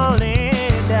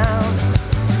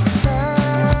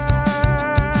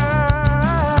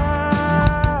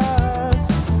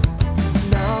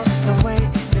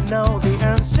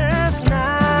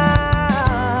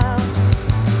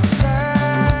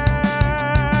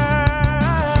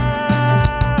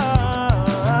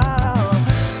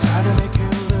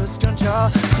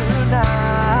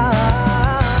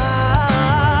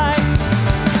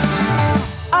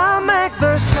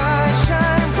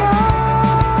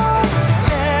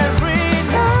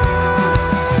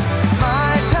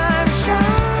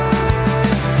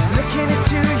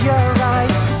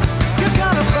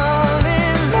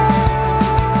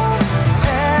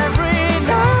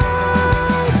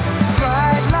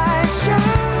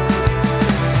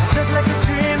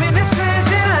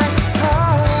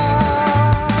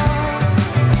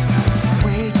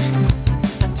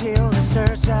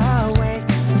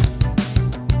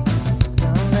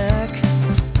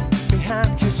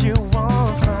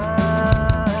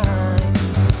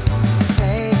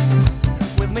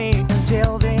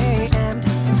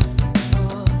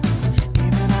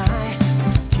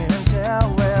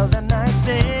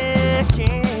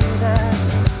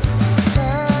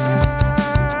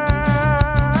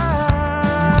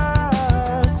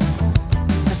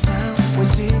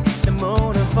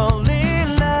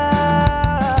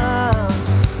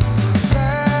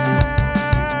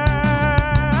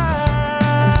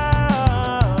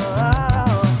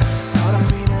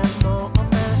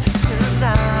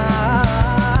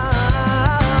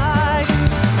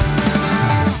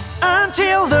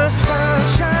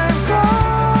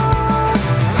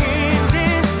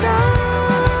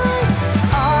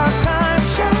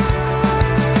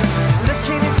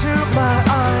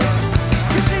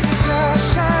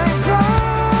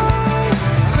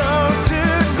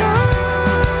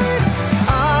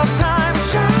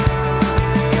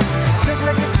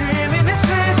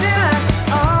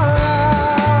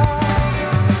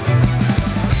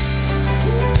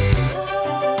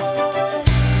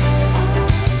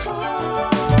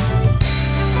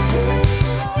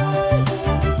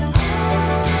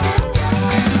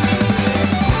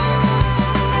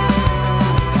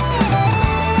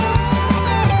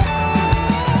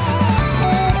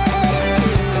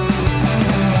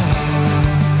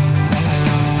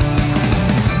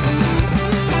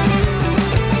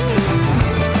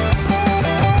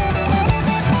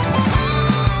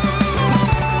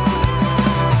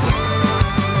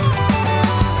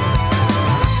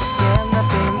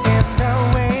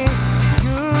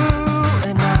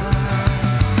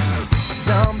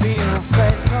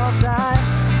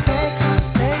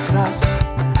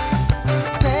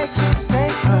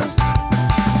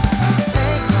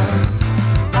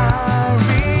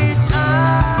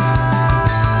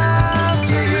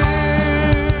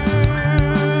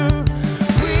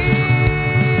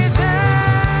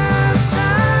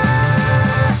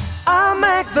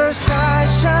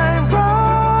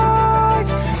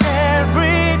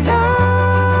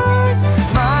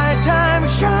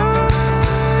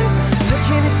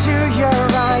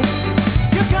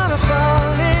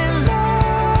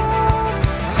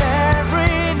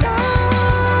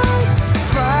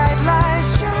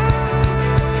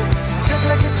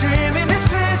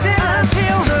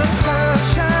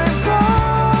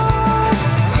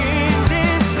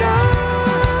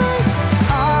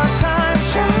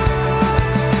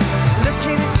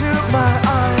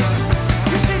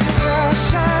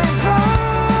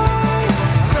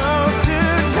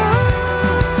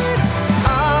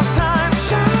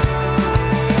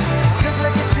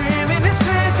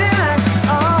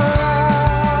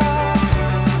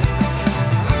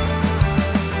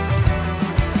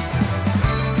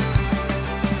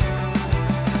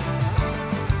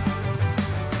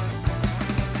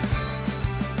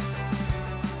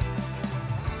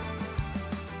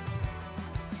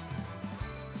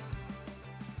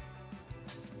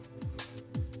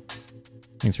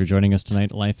 Thanks for joining us tonight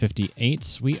at Live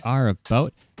 58. We are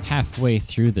about halfway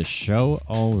through the show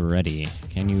already.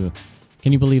 Can you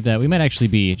believe that? We might actually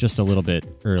be just a little bit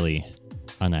early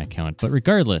on that count. But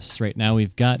regardless, right now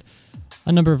we've got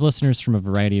a number of listeners from a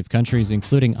variety of countries,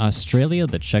 including Australia,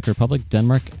 the Czech Republic,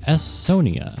 Denmark,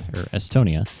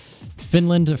 Estonia,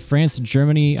 Finland, France,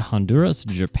 Germany, Honduras,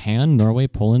 Japan, Norway,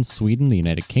 Poland, Sweden, the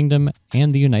United Kingdom,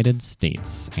 and the United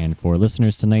States. And for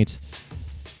listeners tonight,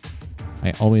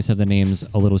 I always have the names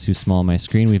a little too small on my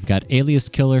screen. We've got Alias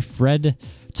Killer, Fred,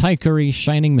 Ty Curry,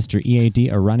 Shining, Mr.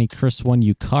 EAD, Arani, Chris1,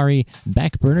 Yukari,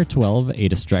 Backburner 12, A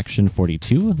Distraction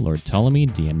 42, Lord Ptolemy,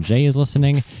 DMJ is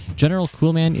listening, General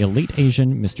Coolman, Elite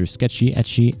Asian, Mr. Sketchy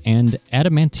Etchy, and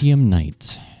Adamantium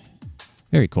Knight.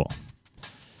 Very cool.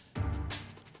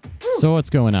 So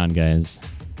what's going on, guys?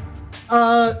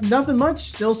 Nothing much.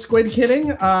 Still squid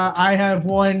kidding. I have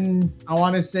won, I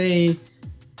want to say,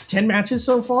 10 matches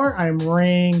so far. I'm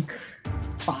rank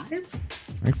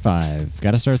 5. Rank 5.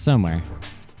 Got to start somewhere.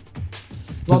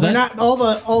 Well, they're not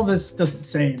all this doesn't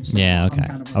save. So yeah, okay.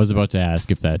 I was about to ask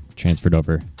if that transferred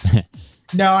over.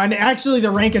 No, and actually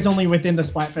the rank is only within the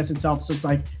Splatfest itself, so it's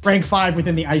like rank 5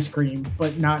 within the ice cream,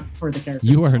 but not for the character.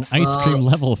 You are an ice cream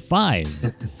level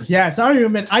 5. Yes, I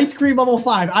am an ice cream level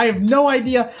 5. I have no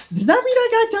idea. Does that mean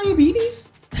I got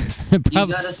diabetes?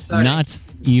 Probably not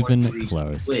even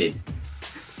close. Squid.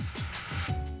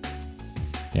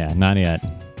 Yeah, not yet.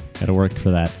 Gotta work for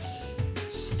that.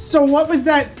 So what was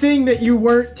that thing that you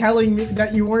weren't telling me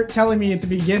at the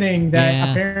beginning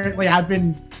that apparently I've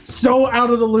been so out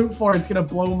of the loop for? It's gonna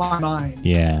blow my mind.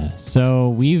 Yeah. So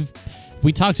we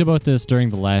talked about this during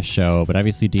the last show, but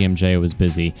obviously DMJ was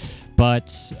busy.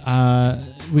 But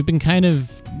we've been kind of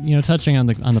touching on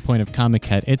the point of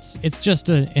Comiket. It's just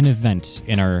an event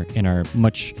in our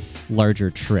much larger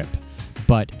trip.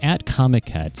 But at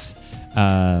Comiket,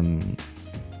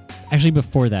 actually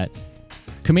before that,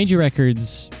 Komeiji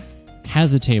Records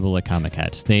has a table at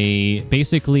Comiket. They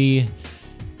basically,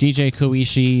 DJ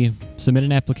Koishi submitted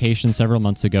an application several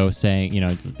months ago saying,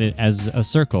 as a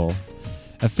circle,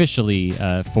 officially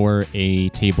for a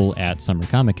table at Summer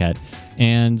Comiket.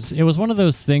 And it was one of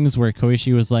those things where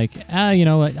Koishi was like,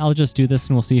 I'll just do this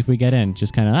and we'll see if we get in.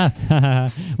 Just kind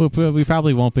of, we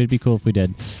probably won't, but it'd be cool if we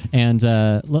did. And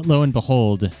lo and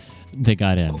behold, they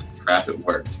got in. Oh, crap, it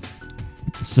worked.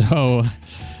 So...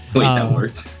 Wait, that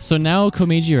worked. So now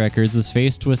Komeiji Records is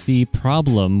faced with the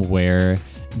problem where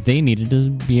they needed to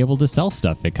be able to sell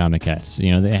stuff at Comiket.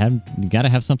 They got to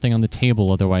have something on the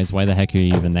table, otherwise why the heck are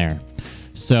you even there?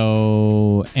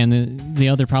 So, and the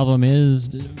other problem is,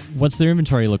 what's their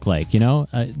inventory look like?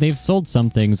 They've sold some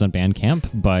things on Bandcamp,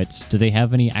 but do they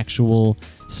have any actual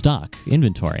stock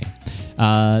inventory?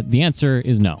 The answer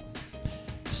is no.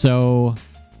 So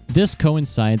this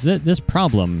coincides, this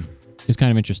problem is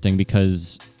kind of interesting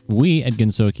because we at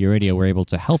Gensoki Radio were able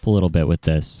to help a little bit with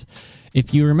this.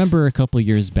 If you remember a couple of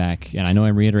years back, and I know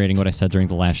I'm reiterating what I said during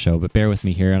the last show, but bear with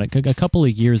me here. A couple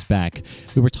of years back,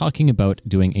 we were talking about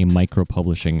doing a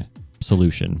micro-publishing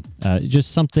solution.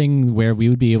 Just something where we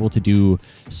would be able to do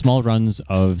small runs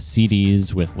of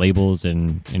CDs with labels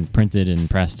and printed and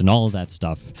pressed and all of that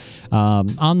stuff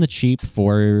on the cheap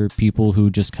for people who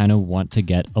just kind of want to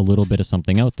get a little bit of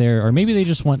something out there, or maybe they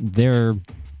just want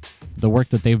the work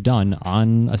that they've done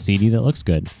on a CD that looks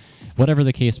good. Whatever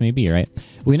the case may be, right?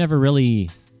 We never really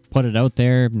put it out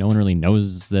there. No one really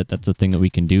knows that that's a thing that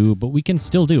we can do, but we can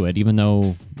still do it, even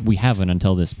though we haven't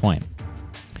until this point.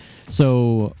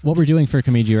 So what we're doing for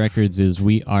Komeiji Records is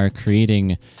we are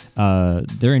creating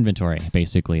their inventory,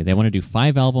 basically. They want to do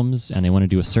 5 albums, and they want to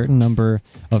do a certain number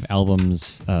of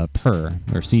albums or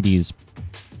CDs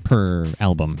per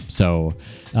album. So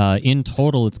in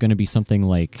total, it's going to be something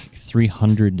like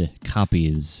 300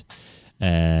 copies.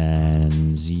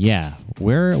 And yeah,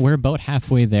 we're about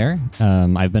halfway there.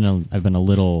 I've been a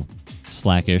little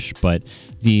slackish, but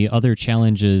the other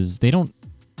challenge is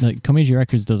Komeiji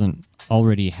Records doesn't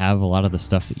already have a lot of the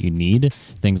stuff that you need.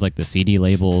 Things like the CD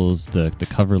labels, the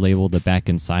cover label, the back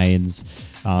and sides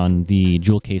on the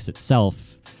jewel case itself.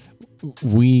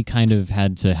 We kind of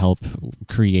had to help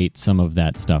create some of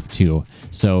that stuff too.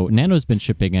 So Nano's been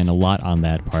chipping in a lot on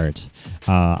that part.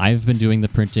 I've been doing the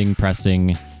printing,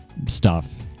 pressing stuff,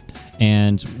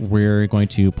 and we're going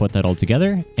to put that all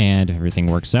together, and if everything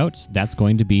works out, that's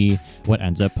going to be what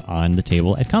ends up on the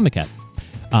table at Comiket.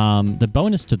 The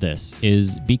bonus to this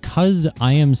is because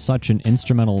I am such an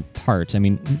instrumental part, I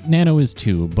mean, Nano is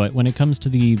too, but when it comes to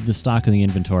the stock and the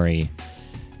inventory,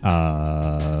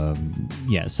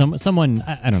 someone,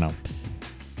 I don't know.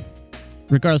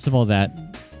 Regardless of all that,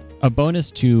 a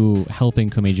bonus to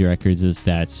helping Komeiji Records is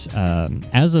that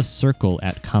as a circle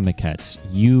at Comiket,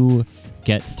 you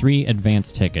get 3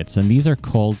 advance tickets, and these are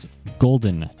called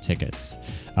golden tickets.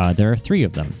 There are 3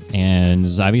 of them, and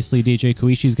obviously DJ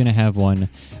Koichi is going to have one.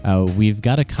 We've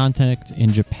got a contact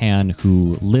in Japan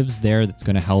who lives there that's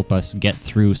going to help us get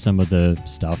through some of the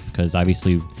stuff, because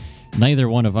obviously neither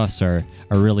one of us are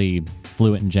really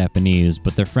fluent in Japanese,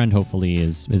 but their friend hopefully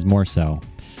is more so.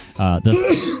 And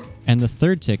the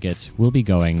 3rd ticket will be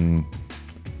going,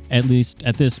 at least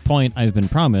at this point I've been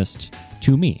promised,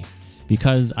 to me,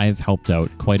 because I've helped out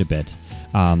quite a bit.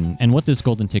 And what this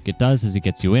golden ticket does is it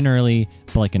gets you in early,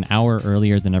 but like an hour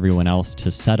earlier than everyone else,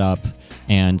 to set up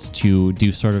and to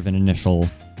do sort of an initial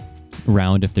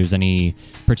round if there's any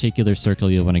particular circle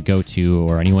you want to go to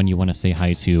or anyone you want to say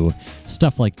hi to,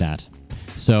 stuff like that.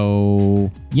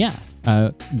 So yeah,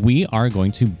 we are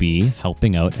going to be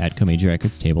helping out at Komeiji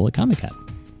Records table at Comic-Con.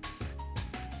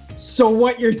 So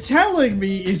what you're telling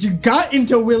me is you got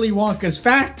into Willy Wonka's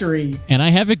factory. And I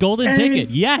have a golden ticket,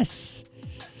 yes!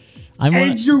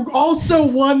 You also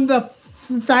won the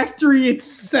factory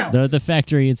itself. The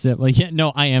factory itself. Well, yeah,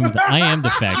 no, I am the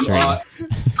factory. I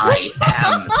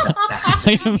am the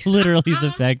factory. I am literally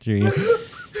the factory.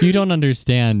 You don't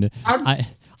understand.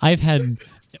 I've had,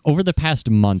 over the past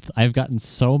month, I've gotten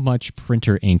so much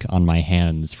printer ink on my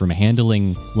hands from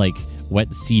handling like wet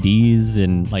CDs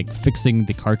and like fixing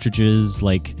the cartridges.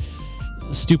 Like,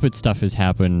 stupid stuff has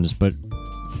happened, but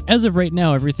as of right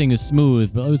now, everything is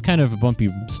smooth, but it was kind of a bumpy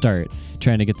start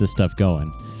trying to get this stuff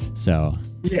going. So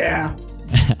yeah,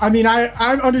 I mean, I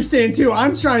understand too.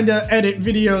 I'm trying to edit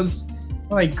videos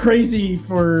like crazy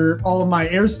for all of my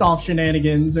Airsoft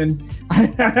shenanigans, and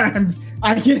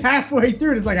I get halfway through,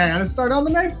 and it's like I gotta start on the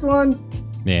next one.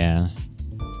 Yeah.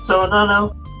 So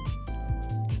no.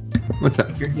 What's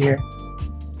up? You're here.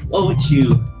 What would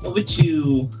you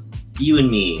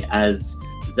and me, as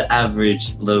the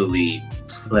average lowly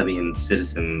plebeian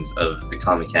citizens of the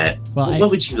Comic-Con, what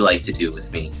would you like to do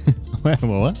with me?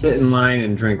 What? Sit in line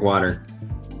and drink water.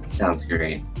 Sounds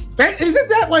great. Isn't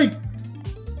that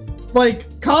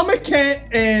like Comic-Con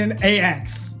and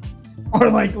AX are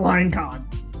like LineCon?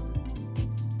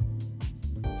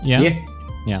 Yeah.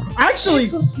 Actually,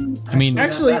 I mean,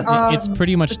 it's um,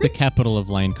 pretty much the capital of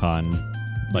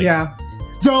LineCon. Like, yeah.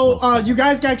 Though you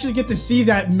guys actually get to see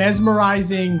that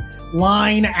mesmerizing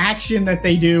line action that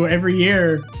they do every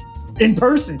year in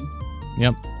person.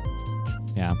 Yep.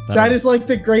 Yeah. That is like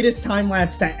the greatest time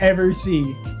lapse to ever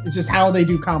see. It's just how they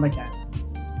do Comic-Con.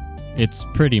 It's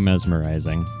pretty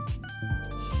mesmerizing.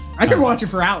 I could watch it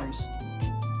for hours.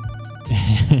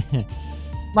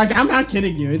 Like, I'm not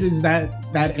kidding you. It is that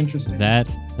interesting. That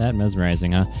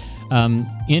mesmerizing, huh?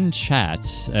 In chat,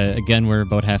 again, we're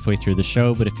about halfway through the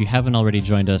show, but if you haven't already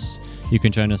joined us, you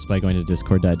can join us by going to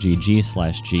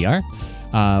discord.gg/gr.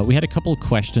 We had a couple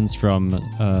questions from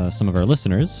some of our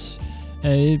listeners.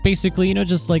 Basically,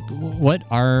 just like what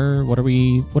are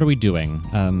we doing?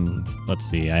 Let's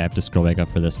see. I have to scroll back up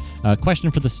for this.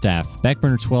 Question for the staff.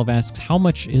 Backburner12 asks, how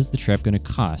much is the trip going to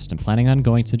cost? I'm planning on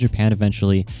going to Japan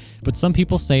eventually, but some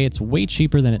people say it's way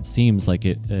cheaper than it seems like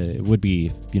it would be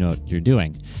if you know what you're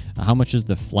doing. How much is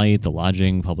the flight, the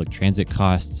lodging, public transit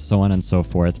costs, so on and so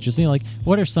forth? Just like,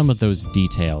 what are some of those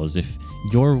details if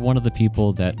you're one of the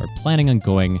people that are planning on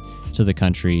going to the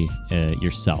country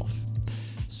yourself?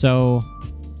 So,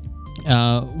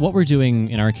 what we're doing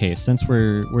in our case, since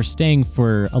we're staying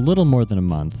for a little more than a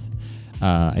month,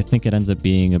 I think it ends up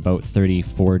being about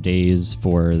 34 days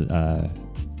for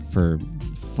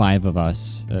 5 of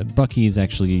us. Bucky's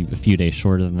actually a few days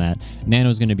shorter than that.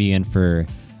 Nano's going to be in for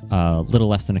a little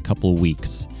less than a couple of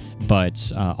weeks,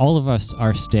 but all of us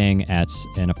are staying at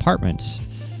an apartment,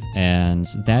 and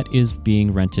that is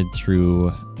being rented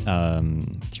through a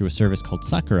service called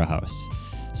Sakura House.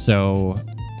 So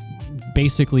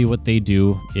basically what they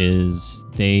do is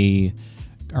they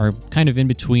are kind of in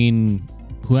between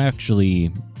who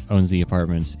actually owns the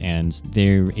apartments, and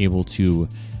they're able to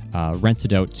rent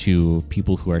it out to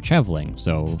people who are traveling,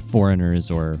 so foreigners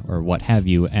or what have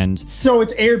you. And so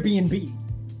it's Airbnb.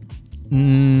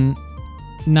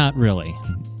 Not really.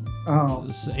 Oh,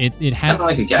 it has kind of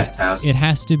like a guest house. It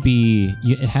has to be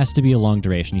a long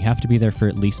duration. You have to be there for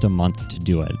at least a month to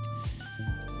do it.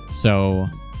 So,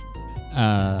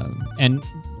 and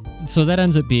so that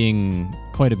ends up being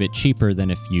quite a bit cheaper than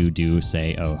if you do,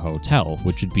 say, a hotel,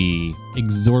 which would be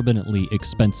exorbitantly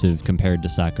expensive compared to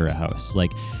Sakura House.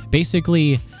 Like,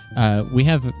 basically, we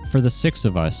have, for the 6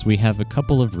 of us, we have a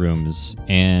couple of rooms,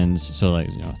 and so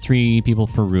 3 people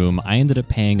per room. I ended up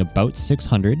paying about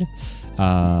 $600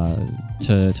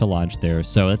 to lodge there.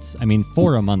 So it's,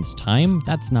 for a month's time,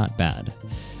 that's not bad,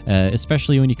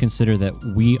 especially when you consider that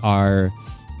we are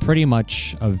pretty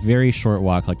much a very short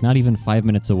walk, like not even 5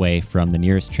 minutes away from the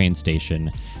nearest train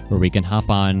station, where we can hop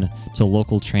on to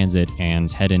local transit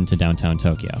and head into downtown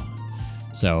Tokyo.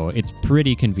 So it's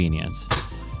pretty convenient.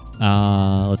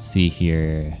 Let's see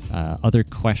here. Other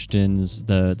questions.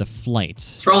 The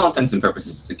flight. For all intents and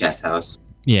purposes, it's a guest house.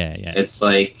 Yeah. It's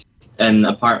like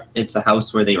it's a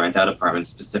house where they rent out apartments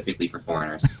specifically for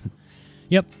foreigners.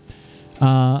 Yep.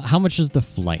 How much is the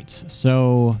flight?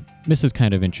 So this is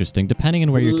kind of interesting, depending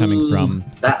on where you're coming from.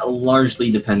 That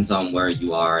largely depends on where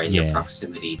you are and your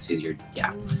proximity to your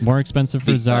More expensive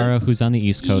for Zara, who's on the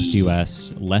East Coast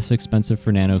US. Less expensive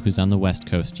for Nano, who's on the West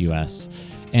Coast US.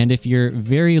 And if you're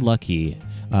very lucky,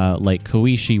 like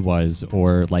Koishi was,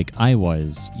 or like I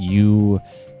was, you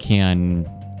can,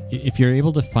 if you're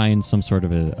able to find some sort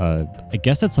of I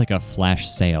guess it's like a flash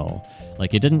sale.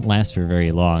 Like it didn't last for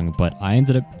very long, but I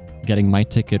ended up getting my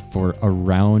ticket for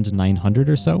around 900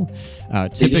 or so.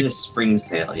 They did a spring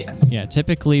sale, yes. Yeah,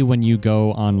 typically when you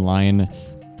go online,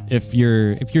 if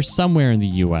you're somewhere in the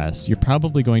US, you're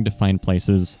probably going to find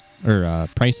places or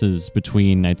prices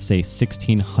between, I'd say,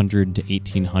 1,600 to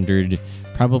 1,800,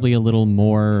 probably a little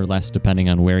more or less depending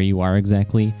on where you are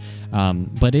exactly.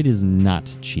 But it is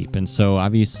not cheap. And so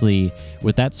obviously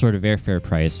with that sort of airfare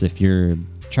price, if you're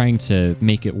trying to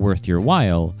make it worth your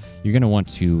while, you're going to want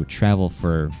to travel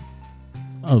for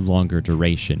a longer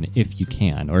duration if you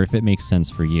can, or if it makes sense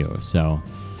for you. So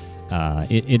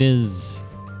it is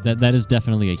that is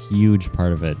definitely a huge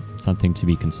part of it, something to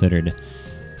be considered.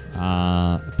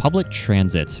 Public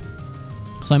transit.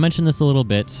 So I mentioned this a little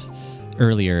bit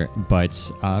earlier, but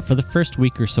for the first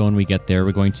week or so when we get there,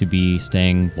 we're going to be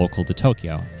staying local to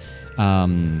Tokyo.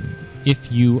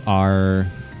 If you're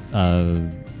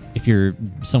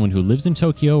someone who lives in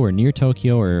Tokyo or near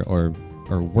Tokyo or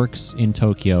works in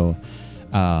Tokyo,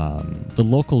 the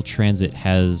local transit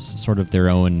has sort of their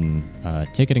own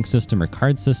ticketing system or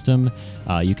card system.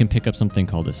 You can pick up something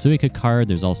called a Suica card.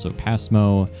 There's also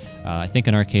Passmo. I think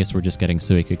in our case, we're just getting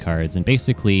Suica cards. And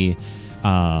basically,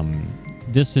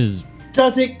 this is...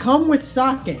 Does it come with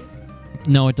sake?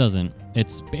 No, it doesn't.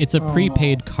 It's a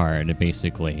prepaid card,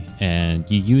 basically. And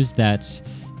you use that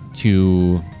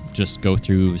to just go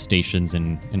through stations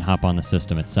and hop on the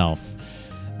system itself.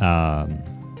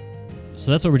 So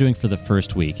that's what we're doing for the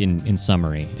first week in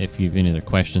summary. If you have any other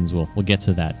questions, we'll get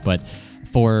to that. But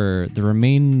for the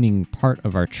remaining part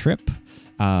of our trip,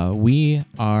 we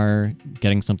are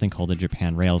getting something called a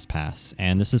Japan Rails Pass.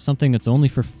 And this is something that's only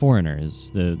for foreigners.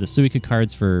 The Suica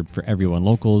card's for everyone,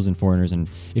 locals and foreigners. And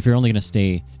if you're only going to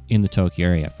stay in the Tokyo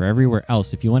area, for everywhere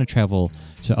else, if you want to travel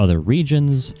to other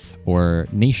regions or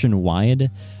nationwide,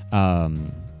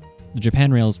 the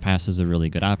Japan Rails Pass is a really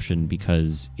good option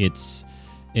because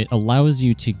it allows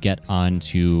you to get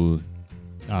onto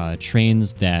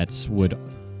trains that would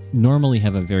normally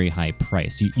have a very high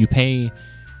price. You pay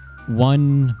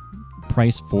one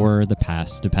price for the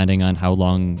pass depending on how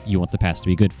long you want the pass to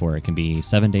be good for. It can be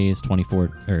 7 days,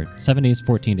 7 days,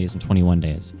 14 days, and 21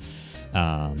 days.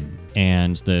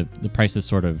 And the price is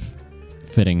sort of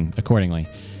fitting accordingly.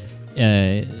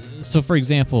 So, for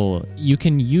example, you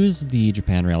can use the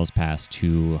Japan Rails Pass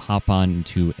to hop on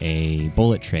to a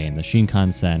bullet train, the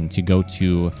Shinkansen, to go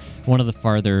to one of the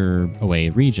farther away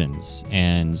regions.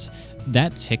 And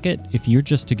that ticket, if you're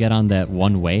just to get on that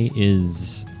one way,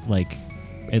 is like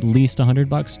at least $100,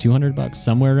 $200,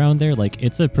 somewhere around there. Like,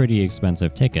 it's a pretty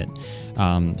expensive ticket.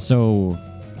 So,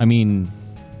 I mean,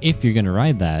 if you're going to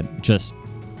ride that, just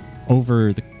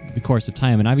over the course of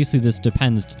time, and obviously this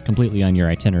depends completely on your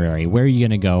itinerary. Where are you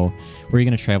going to go? Where are you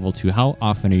going to travel to? How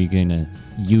often are you going to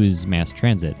use mass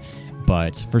transit?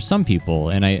 But for some people,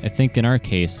 and I think in our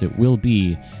case, it will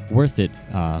be worth it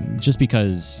just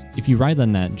because if you ride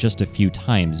on that just a few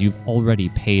times, you've already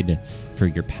paid for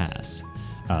your pass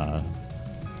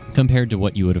compared to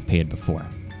what you would have paid before.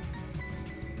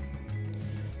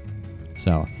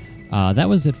 So that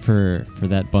was it for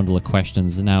that bundle of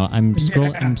questions. Now I'm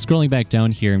scrolling back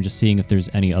down here. I'm just seeing if there's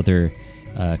any other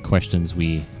questions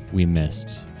we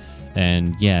missed.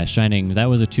 And yeah, Shining, that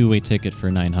was a two-way ticket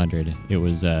for 900. It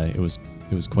was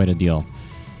quite a deal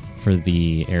for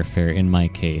the airfare in my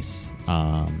case.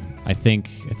 I think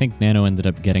Nano ended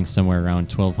up getting somewhere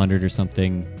around 1,200 or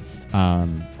something.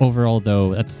 Overall,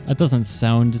 though, that doesn't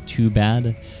sound too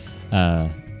bad.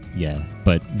 Yeah,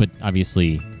 but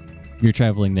obviously, you're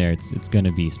traveling there. It's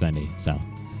gonna be spendy. So,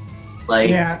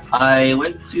 I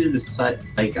went to the site.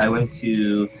 I went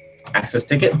to Access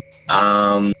Ticket.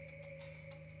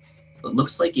 It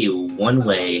looks like a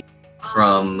one-way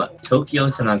from Tokyo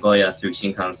to Nagoya through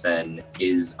Shinkansen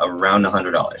is around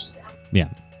 $100. Yeah.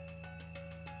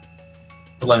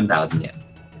 11,000 yen.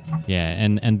 Yeah,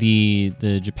 and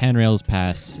the Japan Rails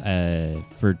Pass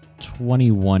for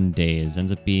 21 days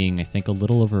ends up being, I think, a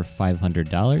little over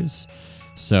 $500.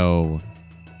 So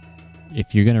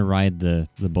if you're gonna ride the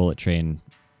bullet train,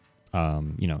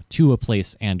 to a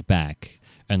place and back,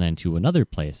 and then to another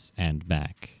place and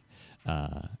back,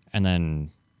 and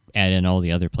then add in all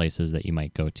the other places that you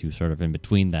might go to sort of in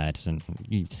between that, and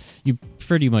you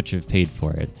pretty much have paid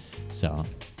for it. So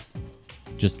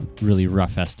just really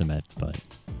rough estimate, but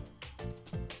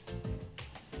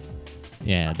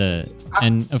yeah,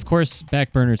 and of course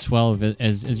Backburner 12,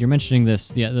 as you're mentioning this,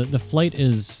 the flight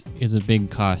is a big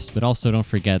cost, but also don't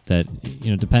forget that,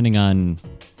 depending on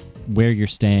where you're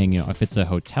staying, if it's a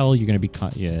hotel, you're going to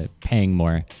be paying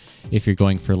more if you're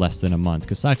going for less than a month,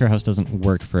 because Sakura House doesn't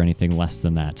work for anything less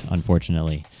than that,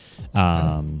 unfortunately.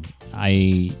 You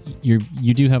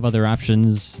do have other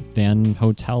options than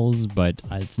hotels, but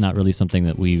it's not really something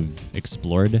that we've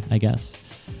explored, I guess.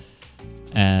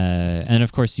 And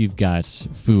of course, you've got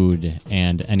food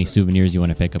and any souvenirs you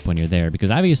want to pick up when you're there,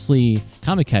 because obviously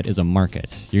Comiket is a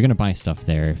market. You're going to buy stuff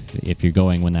there if you're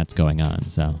going when that's going on.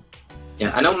 So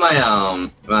yeah, I know my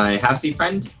Hapsy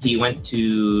friend, he went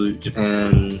to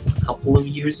Japan a couple of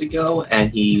years ago,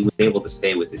 and he was able to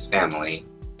stay with his family.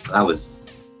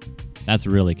 That's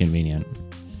really convenient.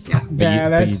 Yeah,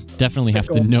 but you definitely have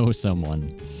to know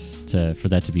someone for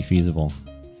that to be feasible.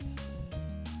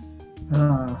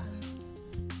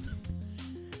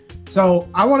 So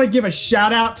I want to give a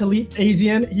shout out to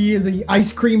Asian. He is an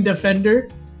ice cream defender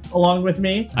along with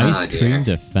me. Ice cream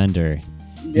defender.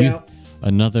 Yeah.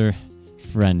 Another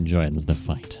friend joins the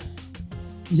fight.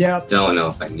 Yeah. Don't know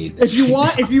if I need this.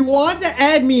 If you want to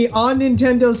add me on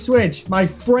Nintendo Switch, my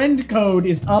friend code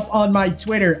is up on my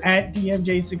Twitter at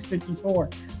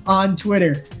DMJ654 on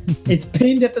Twitter. It's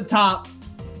pinned at the top.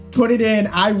 Put it in.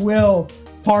 I will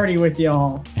party with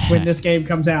y'all when this game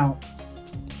comes out.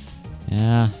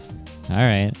 Yeah. All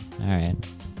right.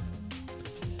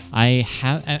 I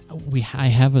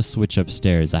have a Switch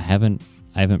upstairs. I haven't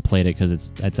played it because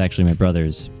it's actually my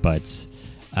brother's, but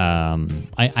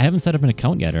I haven't set up an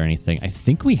account yet or anything. I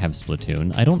think we have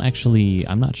Splatoon.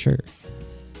 I'm not sure.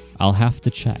 I'll have to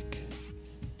check.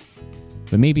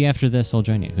 But maybe after this I'll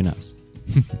join you. Who knows?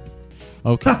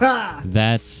 Okay.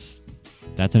 That's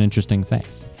an interesting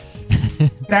face.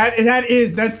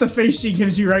 That's the face she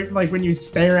gives you, right? Like when you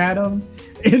stare at him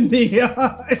in the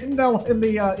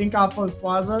Inkopolis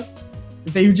Plaza.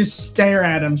 If you just stare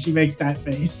at him, she makes that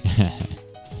face.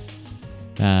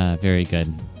 Very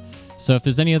good. So if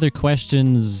there's any other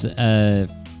questions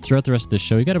throughout the rest of the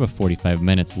show, you got about 45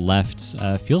 minutes left.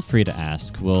 Feel free to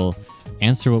ask. We'll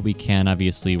answer what we can.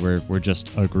 Obviously, we're just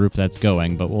a group that's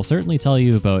going, but we'll certainly tell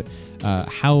you about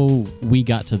how we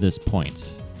got to this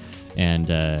point, and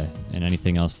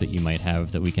anything else that you might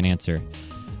have that we can answer.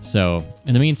 So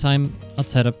in the meantime,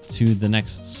 let's head up to the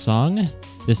next song.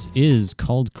 This is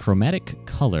called Chromatic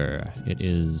Color. It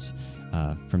is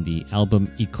from the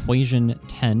album Equation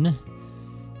 10.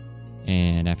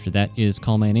 And after that is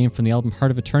Call My Name from the album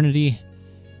Heart of Eternity.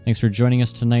 Thanks for joining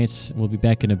us tonight. We'll be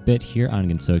back in a bit here on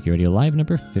Gensokyo Radio Live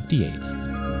number 58.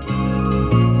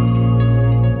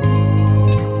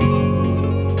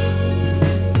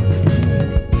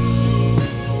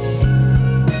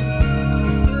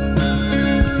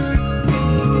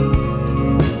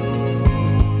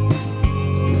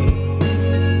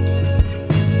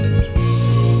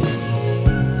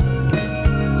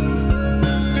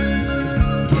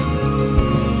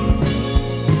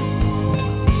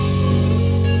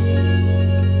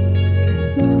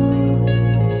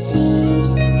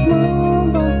 Mo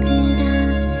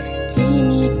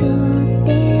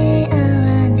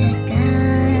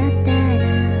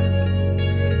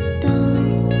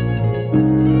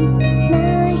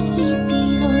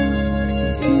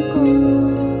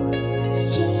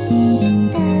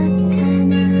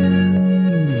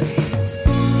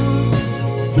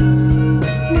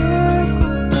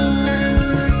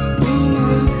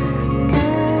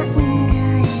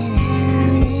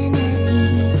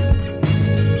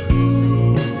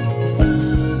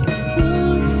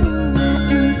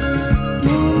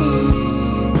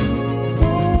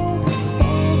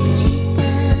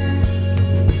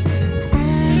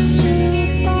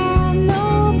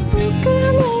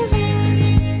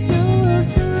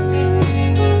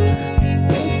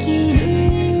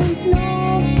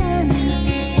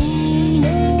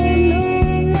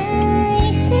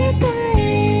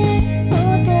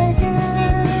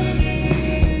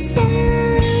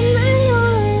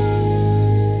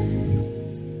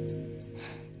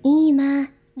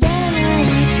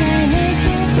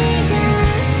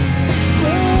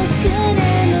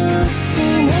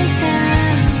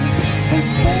「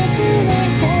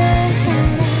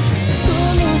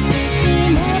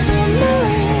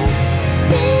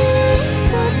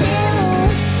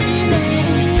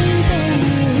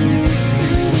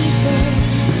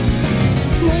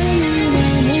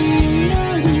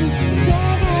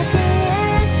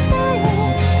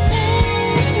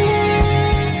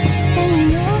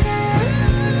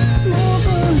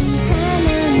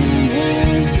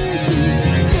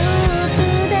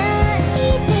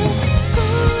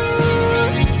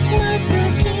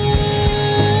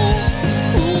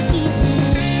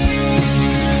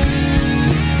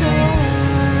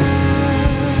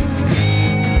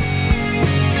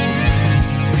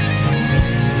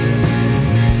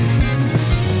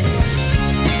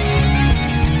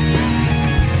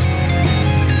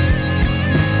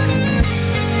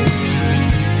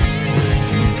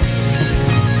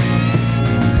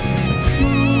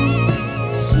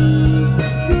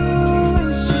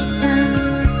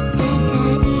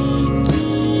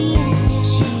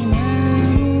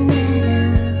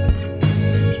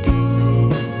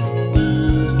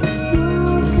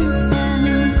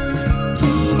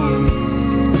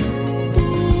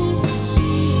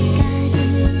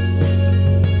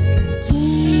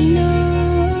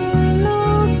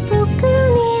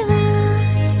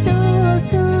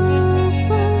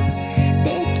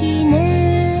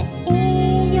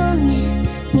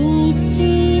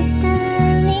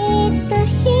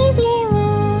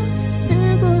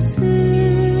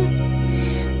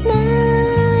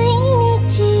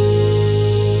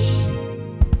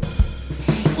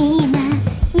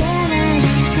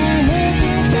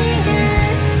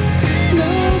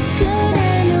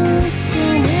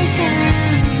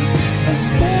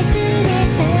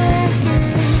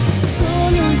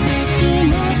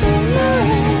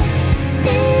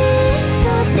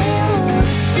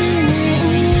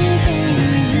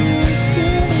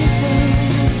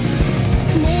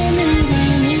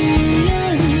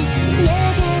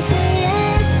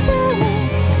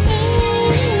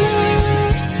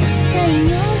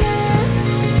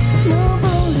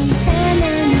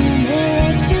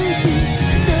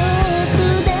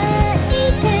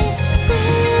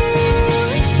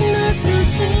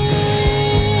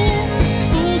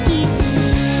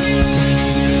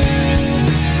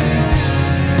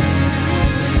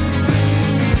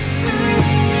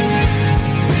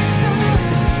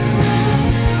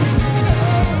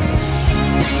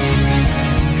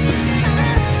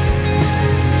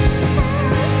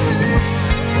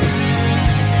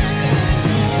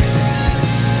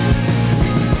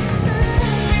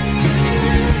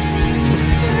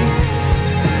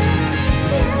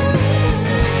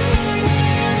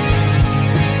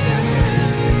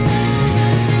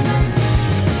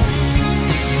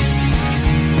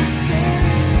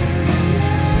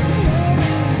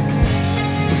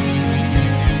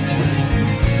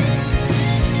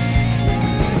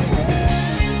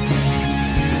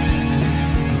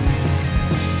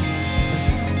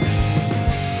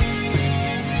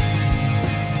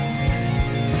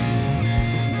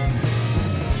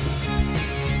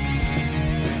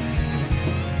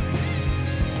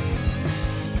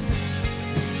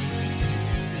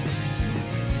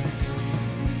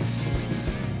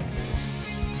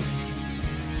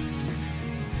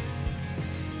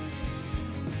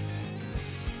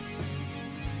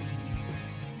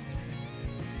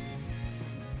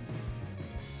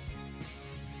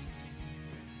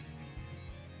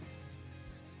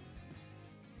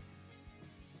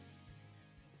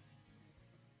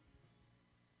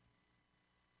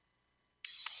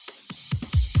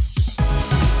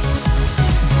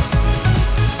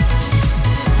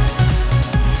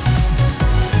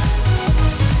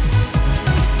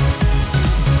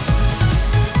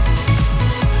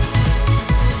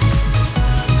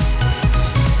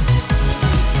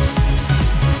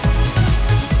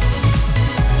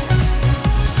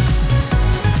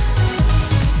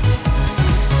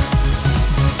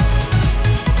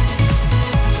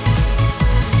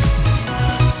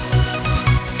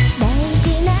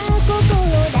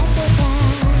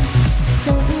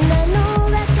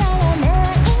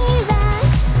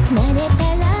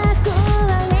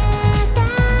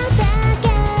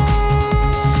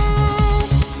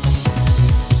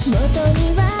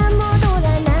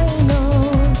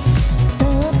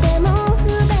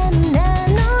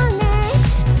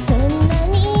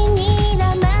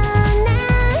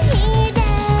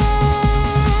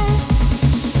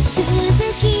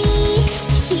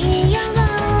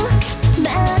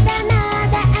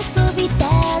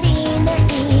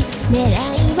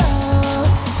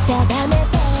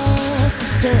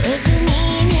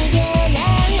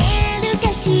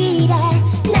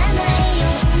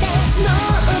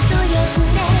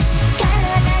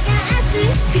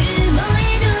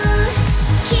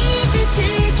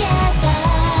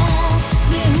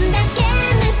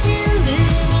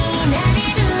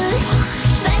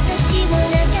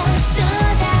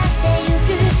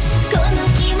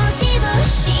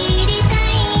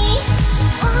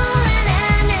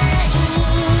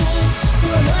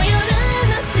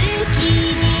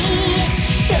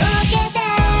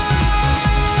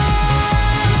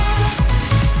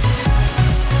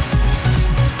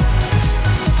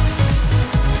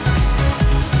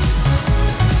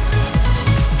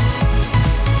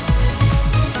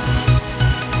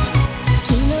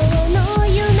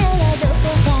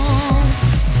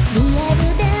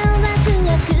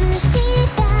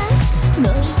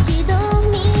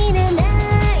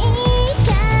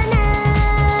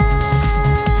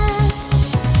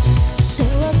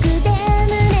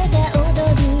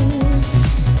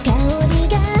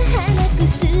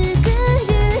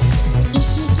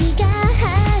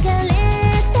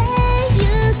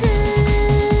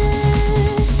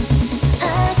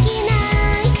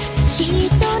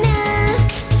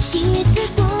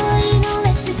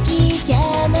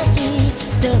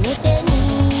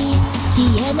消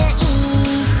えない後を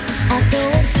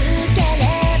つけれ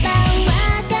ばわ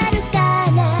かるか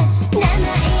ら名前呼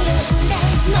んで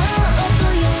もっと呼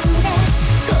んで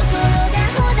心が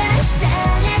ほださ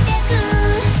れてく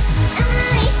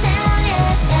愛され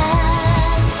た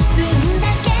分だ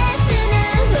け素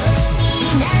直に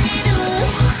なれる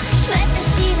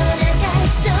私を流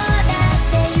そうだっ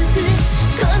てゆく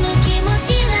この気持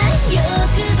ちは欲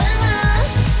望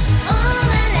終わ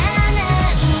らない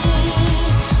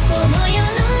この夜の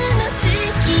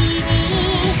月に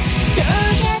溶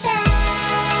けた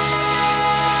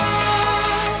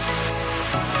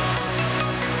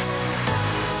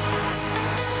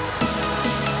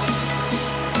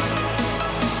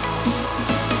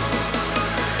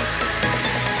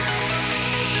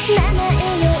名前呼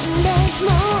んで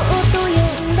もっと呼ん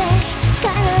で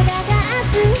体が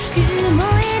熱く燃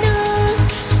える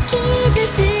傷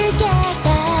つけた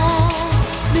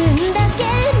分だけ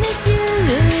夢中に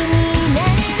なれ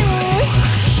る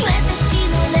私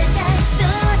の中そう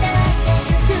だってゆ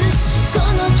くこ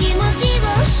の気持ちを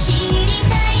知り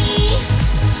たい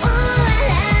終わ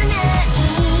らない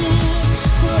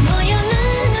この夜の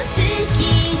月に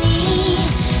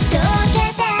溶け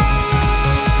た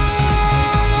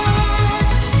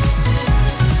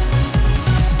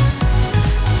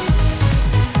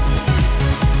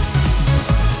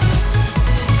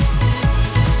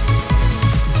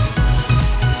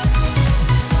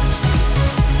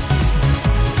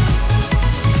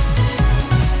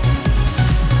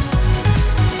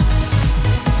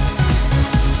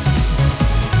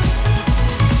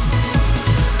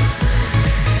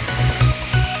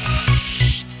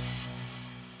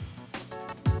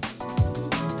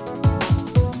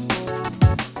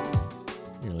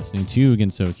You're listening to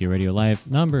Gensokyo Radio Live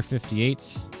number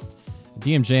 58.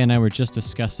 DMJ and I were just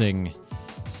discussing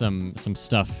some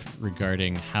stuff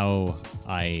regarding how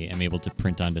I am able to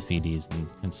print onto CDs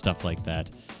and stuff like that.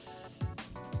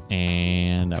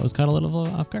 And I was caught a little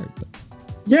off guard. But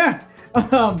Yeah.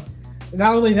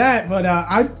 Not only that, but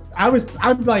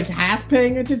I'm like half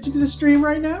paying attention to the stream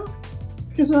right now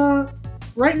because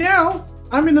right now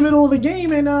I'm in the middle of a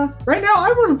game and right now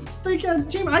I would think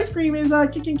Team Ice Cream is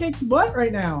kicking Cake's butt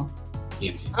right now.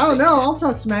 Oh no, I'll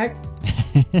talk smack.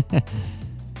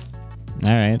 All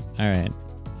right.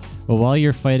 Well, while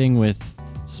you're fighting with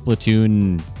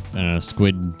Splatoon, I don't know,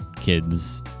 Squid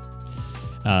Kids,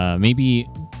 maybe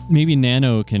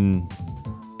Nano can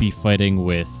be fighting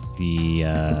with the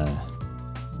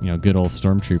good old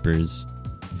Stormtroopers.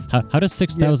 How does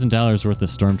 $6,000 worth of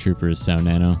Stormtroopers sound,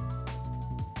 Nano?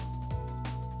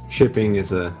 Shipping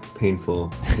is a painful.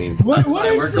 What Why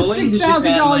is we're the going to Japan,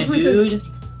 $6,000 my worth dude. of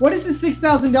what is the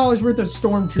 $6,000 worth of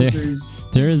Stormtroopers?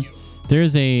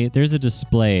 There's a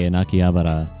display in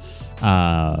Akihabara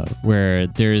where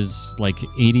there's like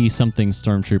 80 something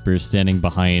Stormtroopers standing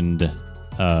behind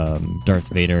Darth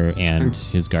Vader and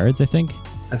his guards, I think.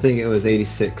 I think it was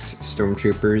 86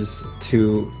 stormtroopers,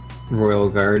 2 royal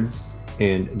guards,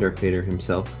 and Darth Vader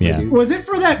himself. Yeah. my dude. Was it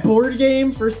for that board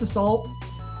game, First Assault?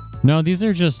 No, these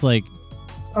are just like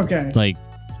Okay.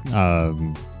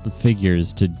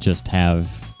 figures to just have.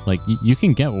 Like you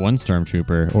can get one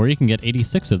Stormtrooper, or you can get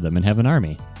 86 of them and have an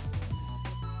army.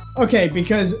 Okay,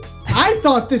 because I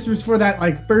thought this was for that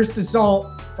like First Assault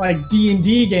like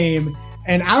D&D game,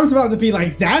 and I was about to be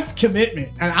like, that's commitment,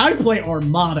 and I play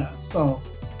Armada, so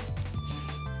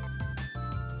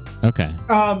Okay.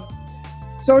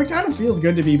 so it kind of feels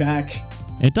good to be back.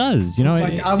 It does,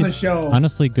 Like, on the it's show.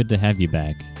 honestly good to have you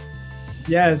back.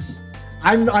 Yes,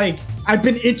 I've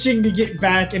been itching to get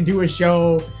back and do a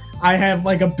show. I have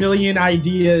like a billion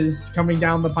ideas coming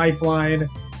down the pipeline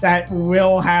that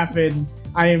will happen.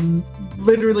 I am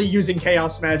literally using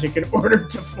chaos magic in order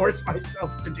to force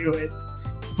myself to do it.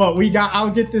 But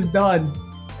I'll get this done,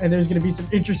 and there's going to be some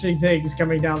interesting things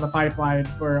coming down the pipeline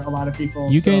for a lot of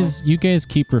people. You guys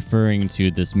keep referring to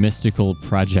this mystical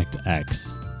Project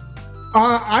X.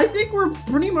 I think we're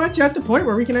pretty much at the point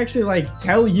where we can actually like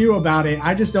tell you about it.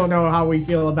 I just don't know how we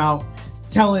feel about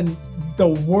telling the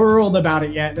world about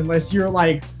it yet, unless you're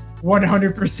like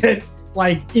 100%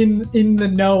 like in the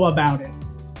know about it.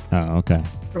 Oh, okay.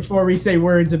 Before we say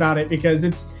words about it, because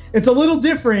it's a little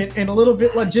different and a little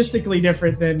bit logistically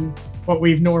different than what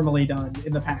we've normally done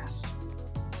in the past.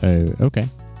 Oh, okay.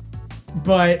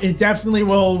 But it definitely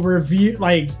will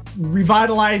revitalize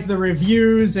the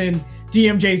reviews and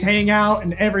DMJ's hangout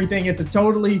and everything. It's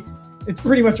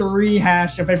pretty much a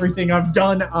rehash of everything I've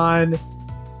done on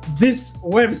this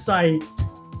website,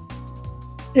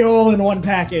 all in one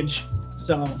package.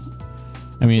 So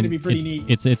I mean, gonna be pretty neat.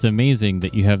 It's amazing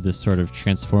that you have this sort of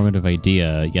transformative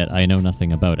idea, yet I know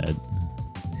nothing about it.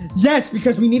 Yes,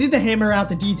 because we needed to hammer out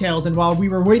the details, and while we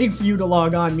were waiting for you to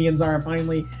log on, me and Zara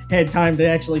finally had time to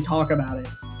actually talk about it.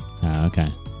 Oh, okay.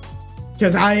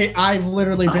 Because I've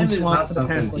literally Time been is swamped not for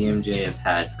the something past. DMJ has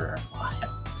had for a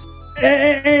while.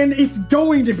 And it's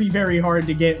going to be very hard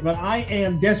to get, but I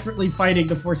am desperately fighting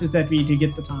the forces that be to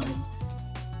get the time,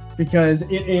 because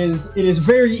it is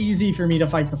very easy for me to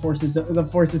fight the forces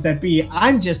that be.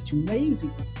 I'm just too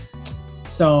lazy.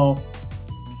 So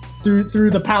through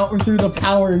the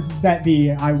powers that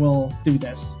be, I will do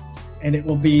this, and it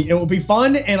will be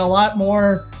fun and a lot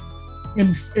more.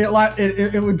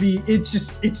 It's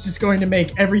just going to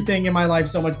make everything in my life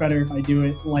so much better if I do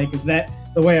it like that,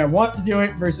 the way I want to do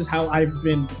it versus how I've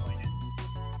been doing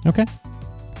it. Okay.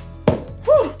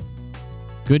 Whew.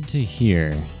 Good to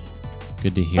hear.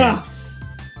 Good to hear. Ah.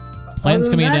 Plans Other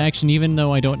than coming into that- action, even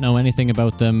though I don't know anything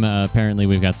about them. Apparently,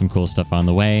 we've got some cool stuff on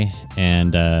the way,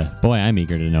 and boy, I'm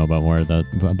eager to know about more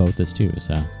about this too.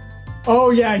 So, Oh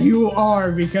yeah, you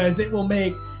are, because it will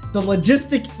make the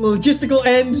logistical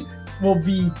end will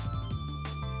be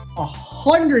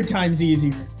 100 times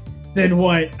easier than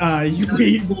what you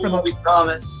need for the. We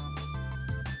promise.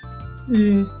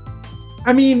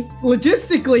 I mean,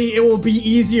 logistically, it will be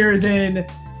easier than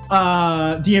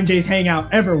DMJ's Hangout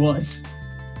ever was,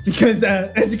 because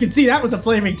as you can see, that was a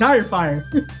flaming tire fire.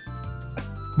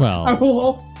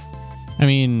 well, I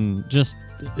mean, just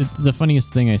the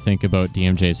funniest thing I think about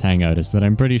DMJ's Hangout is that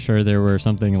I'm pretty sure there were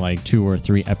something like 2 or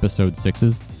 3 episode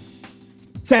 6s.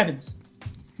 7s.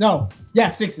 No. Yeah,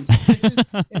 6s.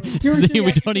 6s. It was 2 or 3 See,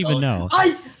 we don't episodes. even know.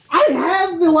 I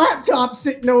have the laptop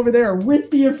sitting over there with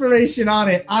the information on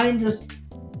it. I'm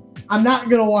not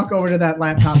gonna walk over to that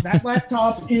laptop. That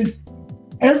laptop is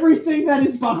everything that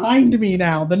is behind me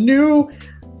now. The new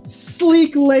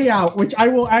sleek layout, which I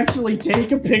will actually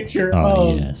take a picture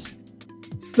Oh, of, yes.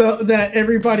 so that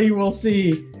everybody will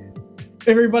see.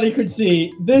 Everybody could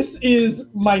see. This is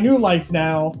my new life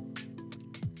now.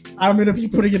 I'm gonna be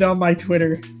putting it on my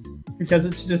Twitter, because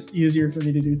it's just easier for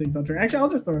me to do things on Twitter. Actually, I'll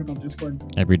just throw it up on Discord.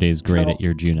 Every day's great Oh. at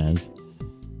your Junez.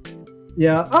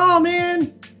 Yeah. Oh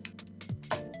man.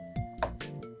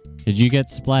 Did you get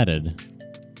splatted?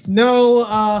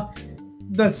 No.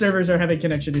 The servers are having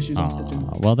connection issues. on Twitch.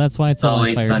 Well, that's why it's a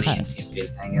Always fire sunny in test. DMJ's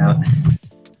Hangout.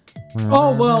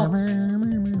 Oh well.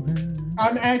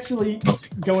 I'm actually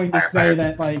going to say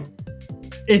that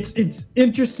it's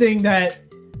interesting that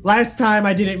last time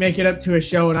I didn't make it up to a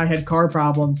show and I had car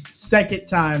problems. Second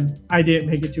time I didn't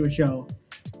make it to a show.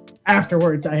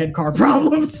 Afterwards, I had car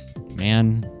problems.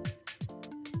 Man.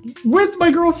 With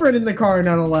my girlfriend in the car,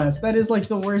 nonetheless. That is like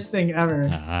the worst thing ever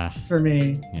for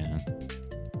me. Yeah.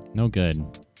 No good.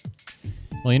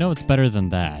 Well, you know what's better than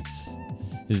that?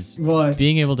 Is What?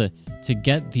 being able to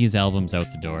get these albums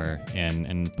out the door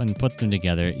and put them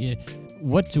together.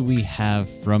 What do we have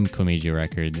from Komeiji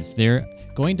Records? They're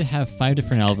going to have 5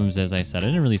 different albums, as I said. I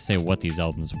didn't really say what these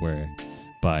albums were,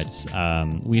 but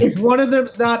If one of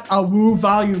them's not a Woo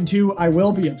Volume 2, I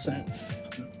will be upset.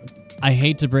 I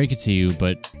hate to break it to you,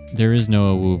 but there is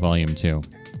no Woo Volume 2.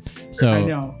 So I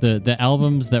know. the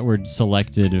albums that were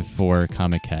selected for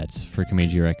Comiket for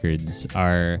Komeiji Records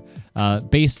are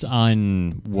based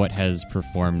on what has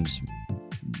performed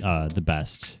the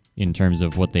best in terms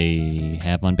of what they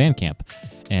have on Bandcamp.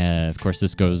 And of course,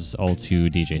 this goes all to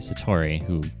DJ Satori,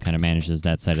 who kind of manages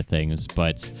that side of things.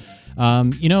 But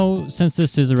since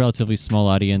this is a relatively small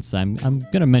audience, I'm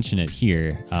gonna mention it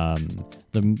here.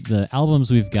 The albums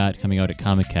we've got coming out at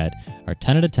Comiket are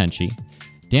Teneta Tenchi,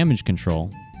 Damage Control,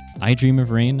 I Dream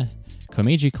of Rain,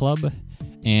 Komeiji Club,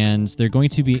 and they're going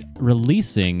to be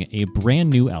releasing a brand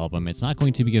new album. It's not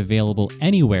going to be available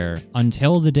anywhere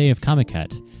until the day of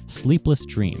Comiket, Sleepless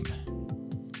Dream.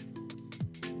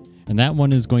 And that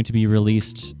one is going to be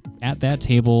released at that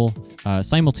table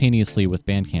simultaneously with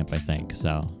Bandcamp, I think.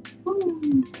 So,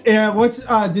 Yeah, what's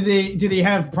do they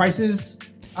have prices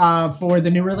for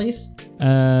the new release?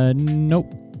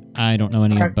 Nope. I don't know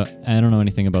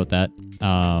anything about that.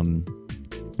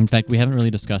 In fact, we haven't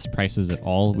really discussed prices at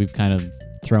all. We've kind of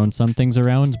thrown some things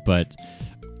around, but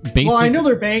basically, Well, I know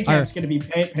their Bandcamp's going to be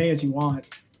pay as you want.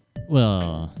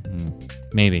 Well,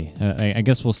 maybe. I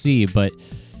guess we'll see. But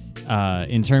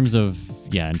in terms of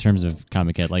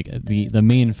Comiket, like the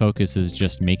main focus is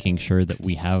just making sure that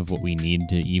we have what we need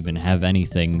to even have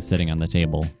anything sitting on the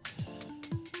table.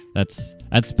 That's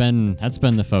been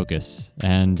the focus,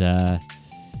 and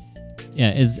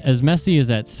as messy as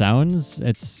that sounds,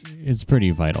 it's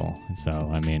pretty vital. So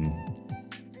I mean,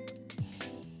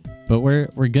 but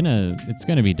it's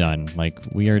gonna be done. Like,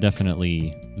 we are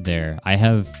definitely there. I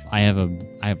have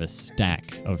a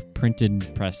stack of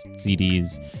printed pressed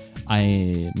CDs.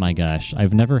 My gosh,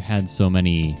 I've never had so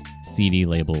many CD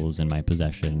labels in my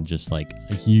possession, just like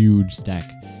a huge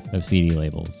stack of CD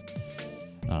labels.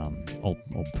 All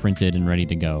printed and ready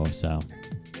to go, so.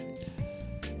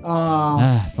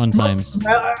 Fun times.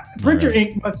 Printer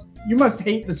ink you must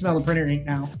hate the smell of printer ink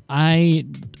now. I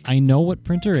know what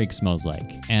printer ink smells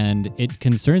like, and it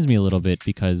concerns me a little bit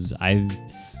because I've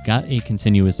got a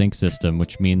continuous ink system,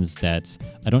 which means that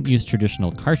I don't use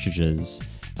traditional cartridges.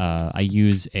 I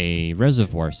use a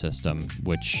reservoir system,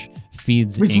 which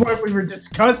feeds Which ink. is what we were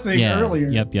discussing earlier.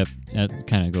 Yep. It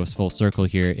kind of goes full circle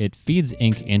here. It feeds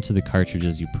ink into the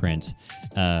cartridges you print.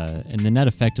 And the net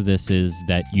effect of this is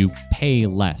that you pay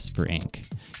less for ink.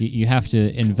 You have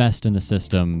to invest in the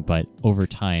system, but over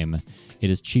time,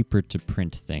 it is cheaper to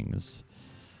print things.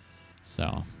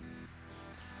 So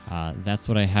that's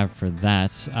what I have for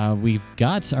that. We've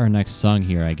got our next song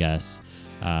here, I guess.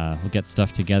 We'll get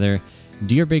stuff together.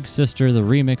 Dear Big Sister, the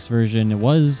remix version,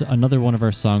 was another one of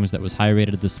our songs that was high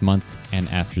rated this month, and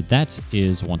after that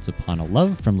is Once Upon a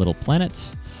Love from Little Planet.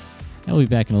 And we'll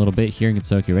be back in a little bit here in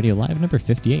Gensokyo Radio Live, number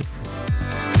 58.「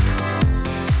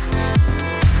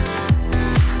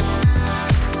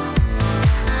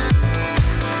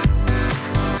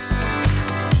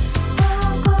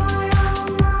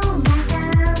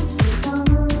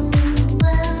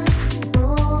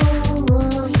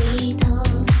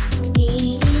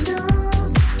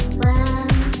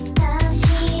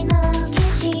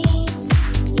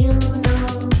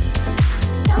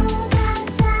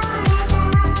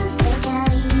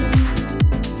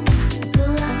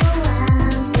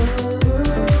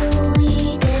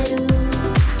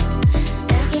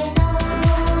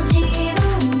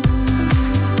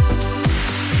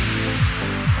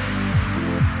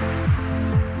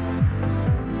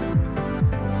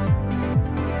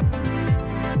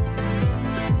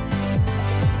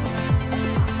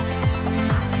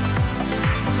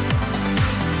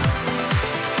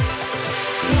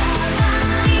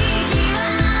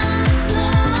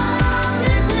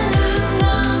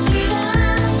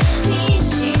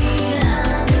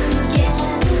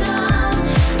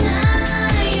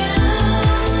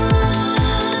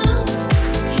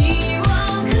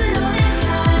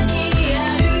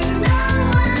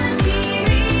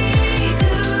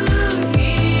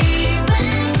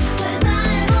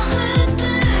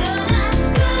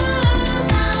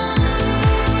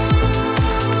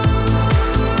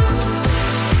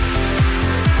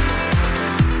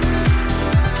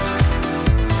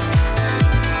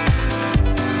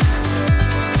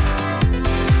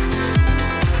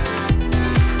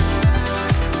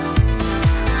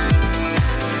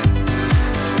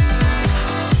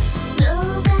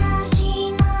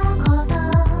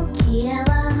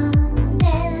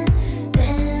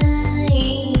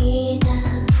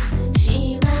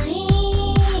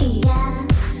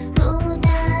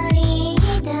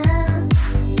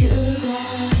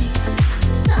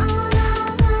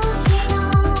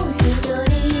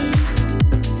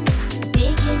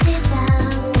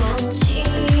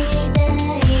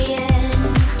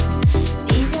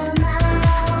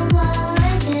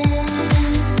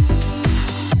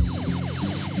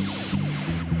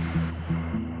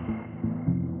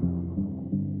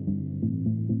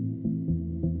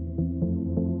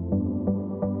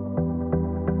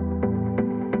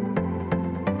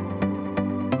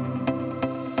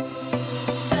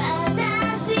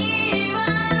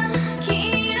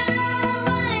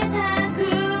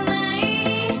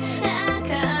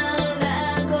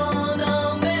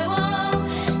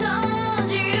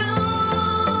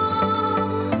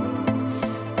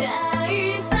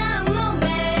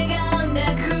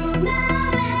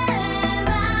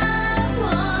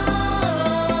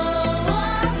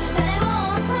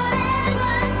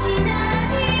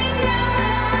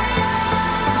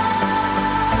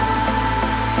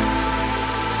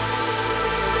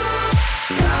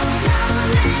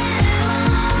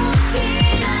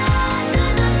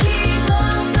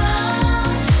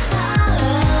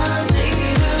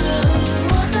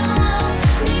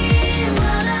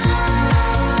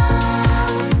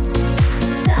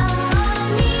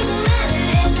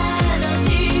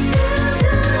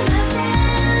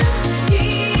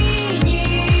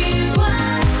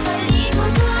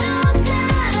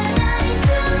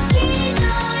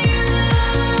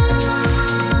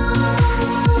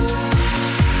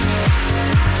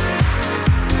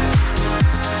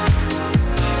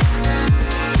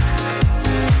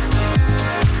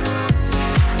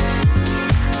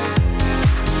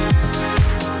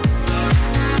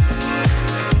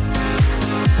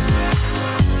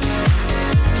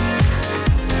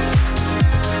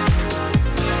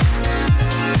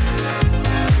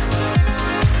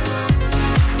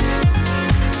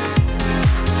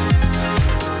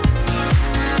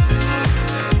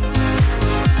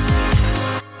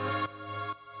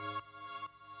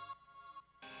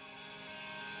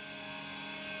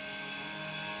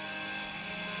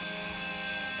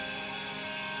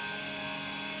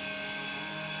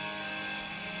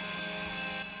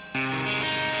We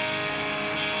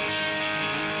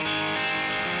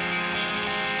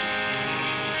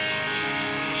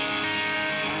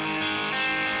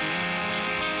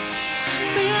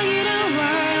are in a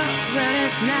world where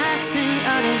there's nothing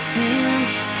other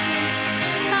seems.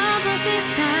 Our breath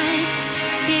inside,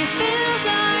 it feels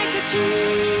like a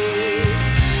dream.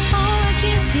 All I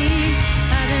can see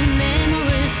are the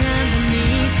memories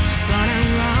underneath. What I'm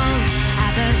wrong,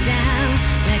 up or down,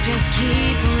 let's just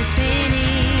keep on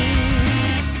spinning.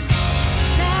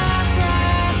 The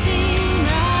rising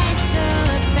light to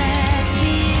the best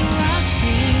we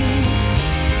rushing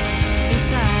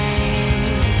inside.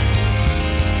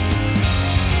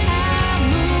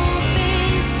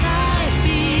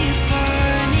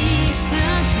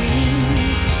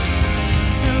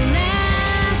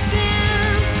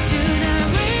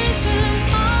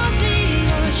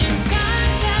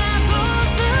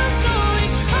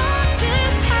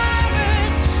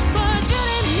 What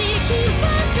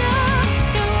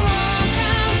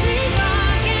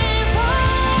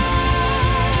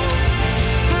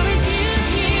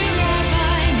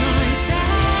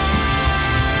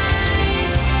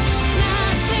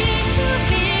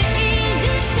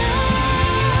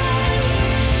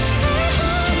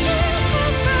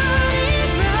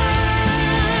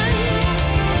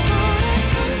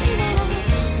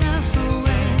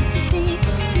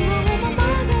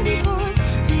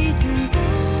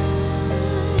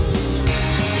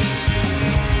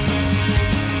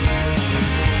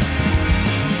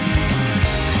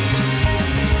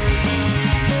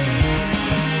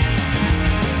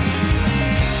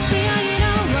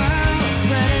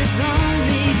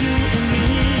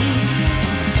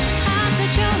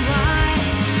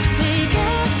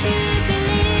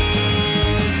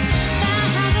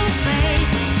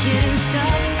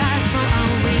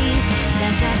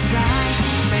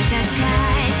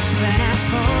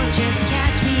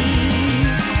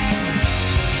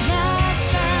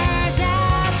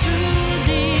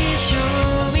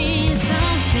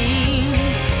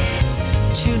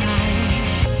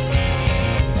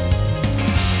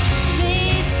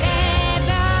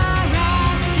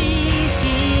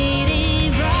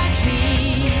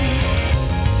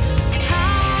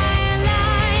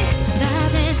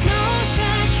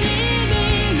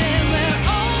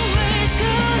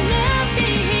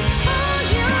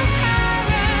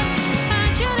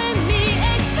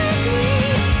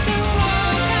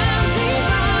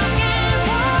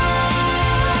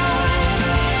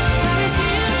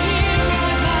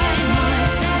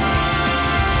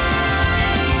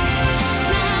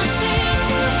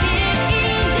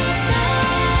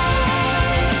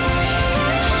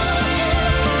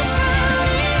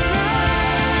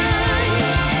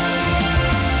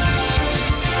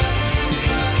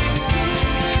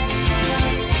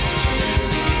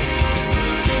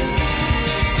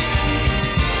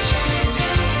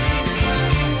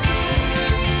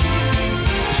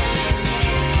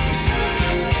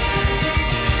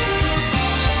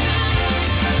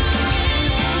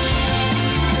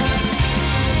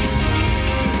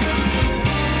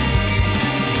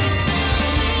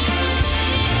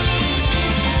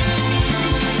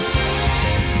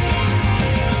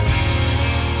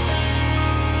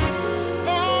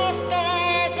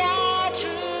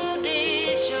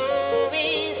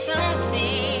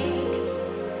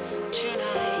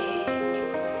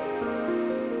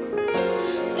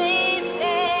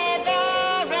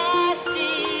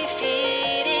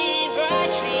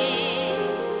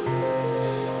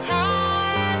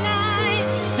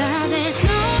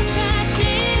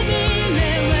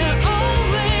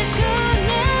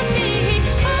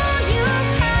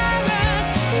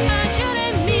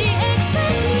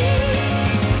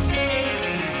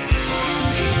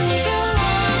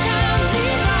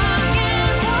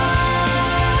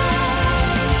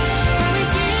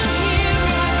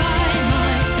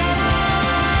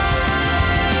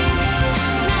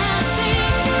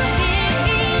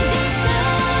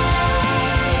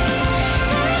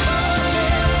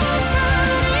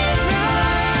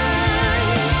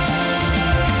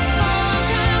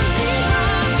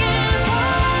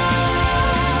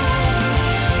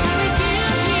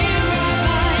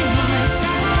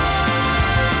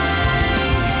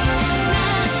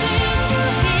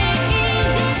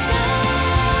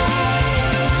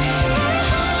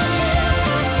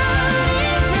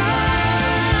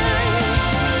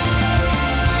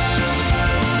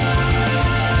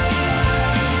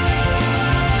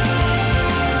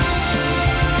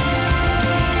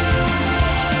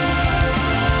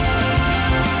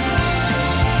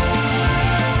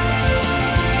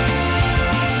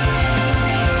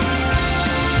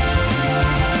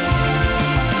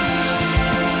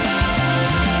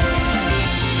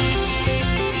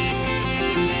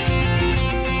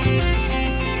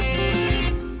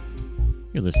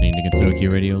You're listening to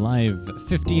Gensokyo Radio Live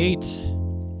 58.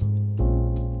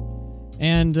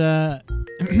 And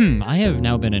I have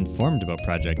now been informed about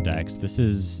Project X. This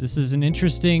is an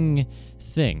interesting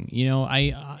thing. You know,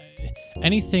 I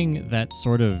anything that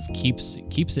sort of keeps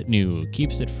it new,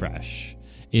 keeps it fresh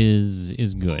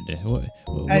is good.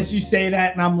 As you say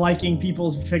that, and I'm liking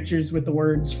people's pictures with the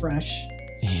words fresh.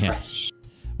 Yeah.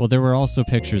 Well, there were also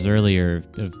pictures earlier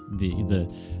of the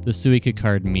Suika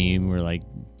card meme where like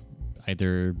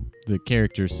either the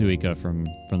character Suika from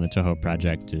the Touhou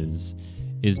project is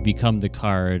become the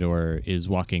card or is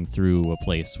walking through a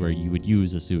place where you would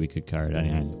use a Suika card.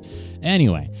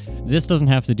 Anyway, this doesn't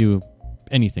have to do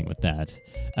anything with that.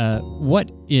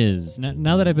 What is,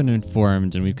 now that I've been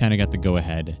informed and we've kind of got the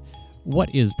go-ahead,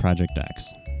 what is Project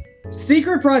X?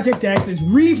 Secret Project X is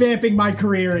revamping my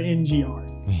career in GR.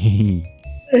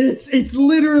 It's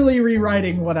literally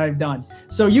rewriting what I've done.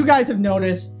 So you guys have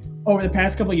noticed over the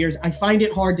past couple of years, I find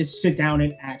it hard to sit down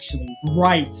and actually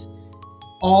write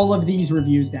all of these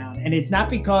reviews down. And it's not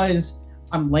because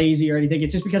I'm lazy or anything.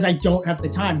 It's just because I don't have the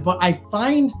time. But I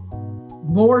find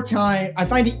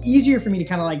it easier for me to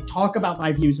kind of like talk about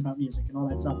my views about music and all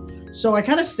that stuff. So I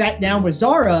kind of sat down with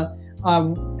Zara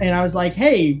and I was like,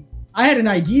 hey, I had an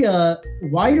idea.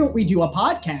 Why don't we do a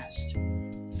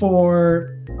podcast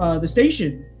for the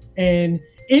station and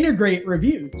integrate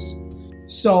reviews?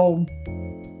 So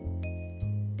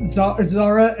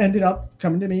Zara ended up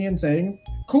coming to me and saying,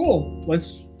 cool,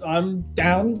 I'm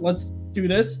down. Let's do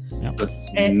this. Yep.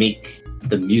 Let's make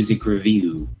the music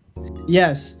review.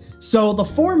 Yes. So the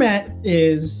format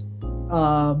is,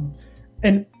 let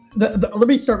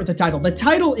me start with the title. The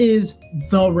title is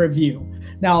The Review.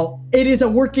 Now, it is a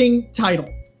working title.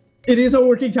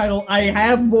 I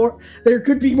have more. There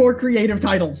could be more creative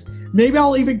titles. Maybe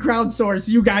I'll even crowdsource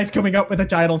you guys coming up with a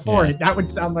title for it. That would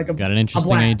sound like got an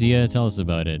interesting idea. Tell us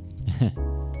about it.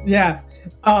 Yeah.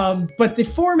 But the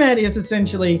format is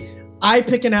essentially I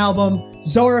pick an album,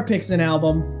 Zara picks an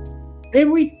album,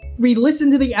 and we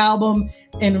listen to the album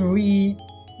and we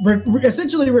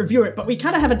essentially review it, but we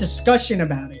kind of have a discussion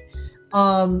about it.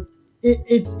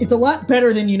 It's a lot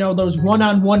better than, those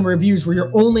one-on-one reviews where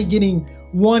you're only getting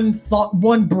one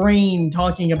brain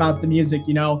talking about the music,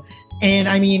 And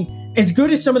I mean, as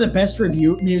good as some of the best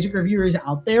music reviewers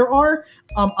out there are,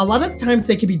 a lot of the times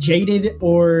they could be jaded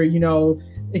or,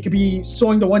 it could be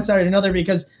swung to one side or another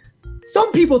because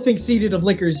some people think Seeded of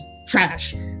Liquor's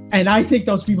trash, and I think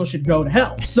those people should go to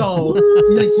hell. So,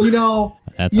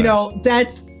 that's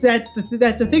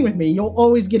the thing with me. You'll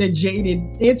always get a jaded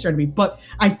answer out of me. But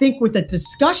I think with a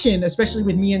discussion, especially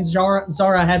with me and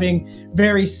Zara having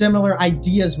very similar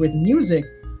ideas with music,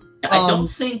 I don't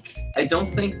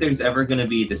think there's ever going to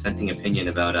be a dissenting opinion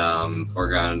about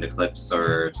Foreground Eclipse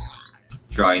or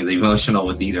Drawing the Emotional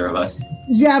with either of us.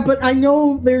 Yeah, but I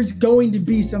know there's going to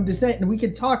be some dissent, and we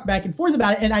can talk back and forth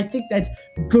about it. And I think that's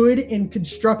good and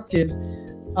constructive,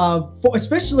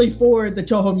 especially for the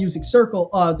Touhou Music Circle,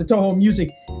 the Touhou Music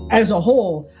as a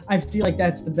whole. I feel like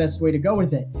that's the best way to go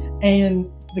with it. And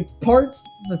the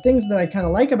things that I kind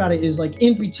of like about it is like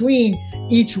in between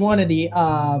each one of the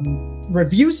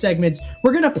review segments,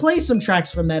 we're going to play some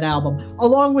tracks from that album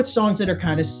along with songs that are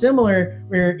kind of similar,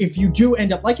 where if you do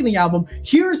end up liking the album,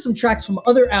 here are some tracks from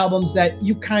other albums that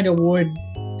you kind of would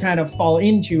kind of fall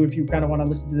into if you kind of want to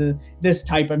listen to this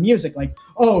type of music. Like,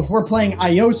 if we're playing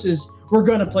Iosis, we're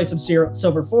going to play some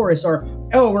Silver Forest, or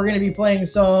we're going to be playing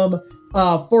some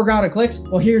Foreground Eclipse.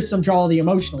 Well, here's some Draw the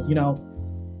Emotional.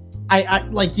 I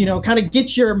like, kind of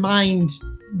get your mind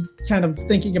kind of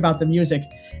thinking about the music.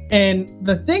 And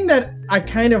the thing that I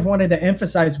kind of wanted to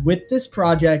emphasize with this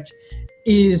project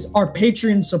is our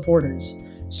Patreon supporters.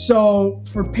 So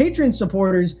for Patreon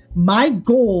supporters, my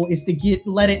goal is to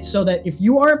let it so that if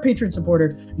you are a Patreon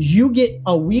supporter, you get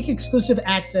a week exclusive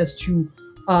access to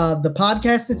the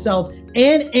podcast itself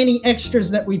and any extras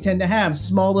that we tend to have,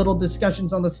 small little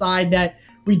discussions on the side that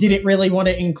we didn't really want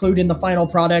to include in the final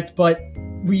product, but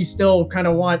we still kind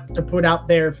of want to put out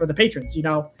there for the patrons,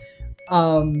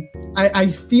 I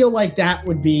feel like that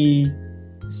would be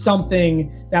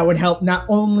something that would help not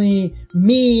only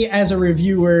me as a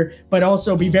reviewer, but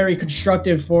also be very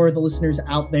constructive for the listeners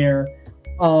out there,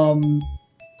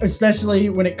 especially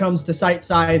when it comes to Sight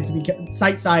Side,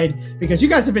 because you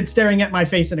guys have been staring at my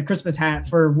face in a Christmas hat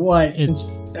for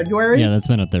since February? Yeah, that's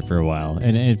been up there for a while.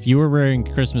 And if you were wearing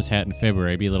a Christmas hat in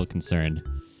February, I'd be a little concerned.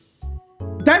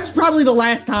 That's probably the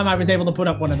last time I was able to put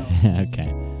up one of those.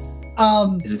 Okay.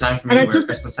 Is it time for me to wear a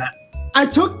Christmas hat? I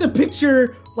took the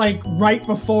picture like right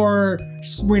before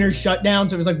winter shutdown,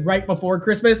 so it was like right before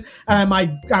Christmas, and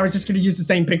I was just going to use the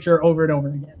same picture over and over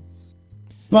again.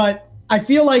 But I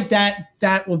feel like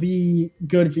that will be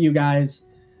good for you guys,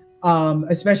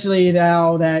 especially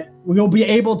now that we'll be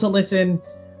able to listen,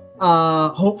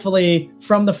 hopefully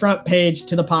from the front page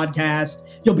to the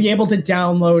podcast. You'll be able to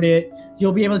download it.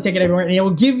 You'll be able to take it everywhere, and it will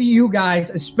give you guys,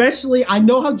 especially, I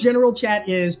know how general chat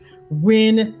is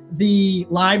when the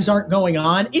lives aren't going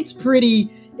on. It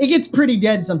gets pretty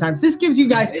dead sometimes. This gives you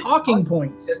guys talking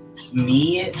points. Just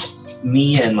me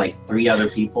and like 3 other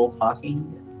people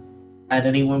talking at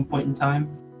any one point in time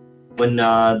when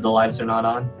the lives are not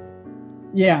on.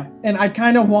 Yeah, and I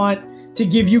kind of want to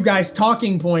give you guys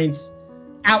talking points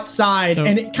outside,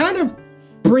 and it kind of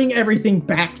bring everything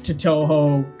back to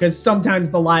Toho, because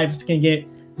sometimes the lives can get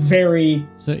very.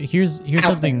 So here's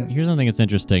something that's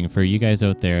interesting for you guys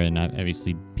out there, and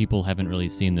obviously people haven't really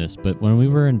seen this, but when we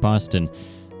were in Boston,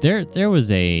 there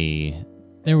was a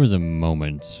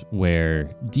moment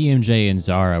where DMJ and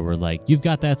Zara were like, "You've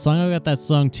got that song, I got that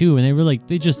song too," and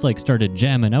they just started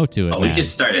jamming out to it. We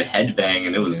just started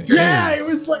headbanging. It was great. Yeah, it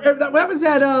was like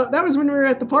that was when we were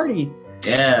at the party.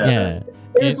 Yeah.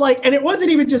 It was like, and it wasn't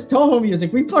even just Toho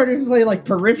music. We started to play like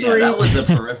Periphery. Yeah, that was a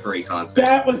Periphery concert.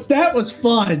 that was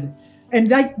fun, and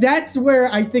that's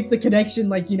where I think the connection,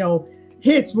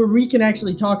 hits, where we can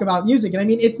actually talk about music. And I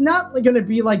mean, it's not going to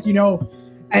be like,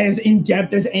 as in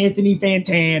depth as Anthony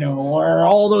Fantano or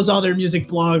all those other music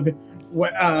blog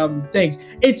things.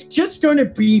 It's just going to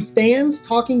be fans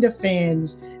talking to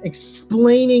fans,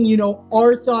 explaining,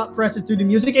 our thought process through the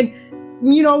music, and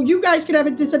you guys can have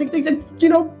interesting things, and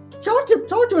talk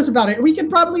to us about it. We can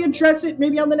probably address it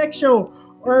maybe on the next show,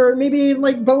 or maybe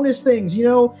like bonus things,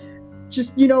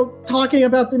 just talking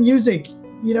about the music,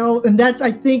 and that's,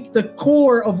 I think, the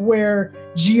core of where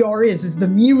GR is the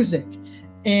music.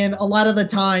 And a lot of the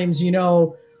times,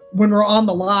 when we're on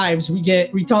the lives,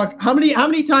 we talk. How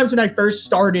many times when I first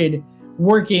started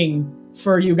working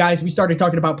for you guys, we started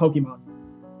talking about Pokemon.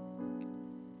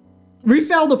 We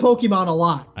fell to Pokemon a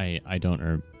lot. I don't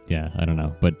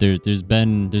know, but there's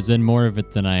been more of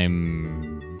it than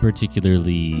I'm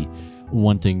particularly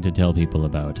wanting to tell people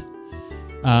about.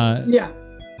 The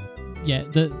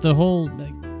whole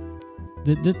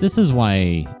this is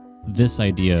why this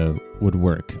idea would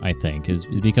work, I think, is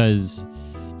because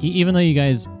even though you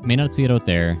guys may not see it out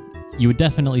there, you would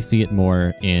definitely see it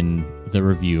more in the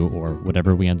review or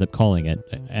whatever we end up calling it.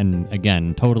 And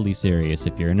again, totally serious.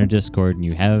 If you're in a Discord and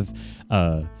you have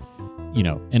an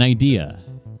idea,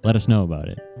 let us know about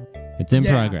it. It's in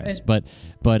progress. But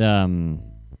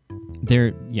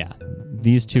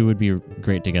these two would be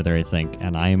great together, I think,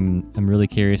 and I'm really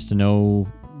curious to know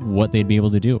what they'd be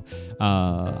able to do.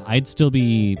 I'd still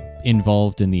be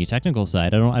involved in the technical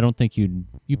side. I don't think you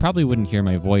probably wouldn't hear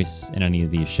my voice in any of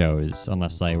these shows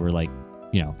unless I were like,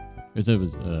 it was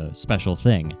a special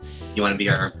thing. You want to be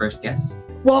our first guest?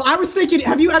 Well, I was thinking,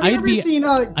 have you ever seen?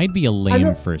 I'd be a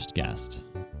lame first guest.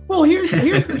 Well, here's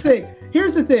the thing.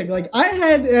 Here's the thing. Like, I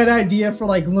had an idea for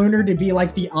like Lunar to be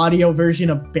like the audio version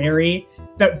of Barry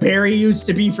that Barry used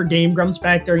to be for Game Grumps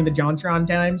back during the JonTron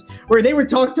times, where they would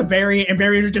talk to Barry and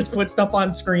Barry would just put stuff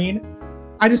on screen.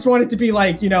 I just want it to be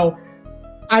like,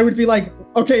 I would be like,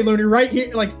 okay, Lunar, right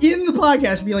here, like in the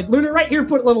podcast, be like, Lunar, right here,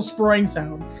 put a little sproing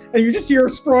sound. And you just hear a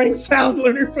sproing sound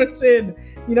Lunar puts in,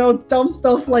 dumb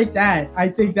stuff like that. I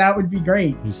think that would be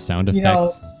great. Use sound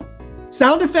effects.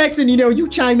 Sound effects, and you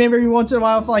chime in every once in a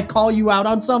while if I like call you out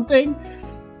on something.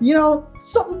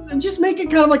 Something, just make it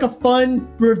kind of like a fun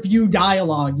review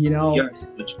dialogue, Your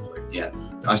switchboard, yeah.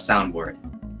 Our soundboard.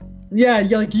 Yeah,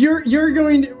 you're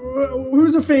going to,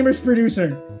 who's a famous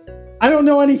producer? I don't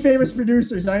know any famous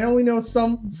producers. I only know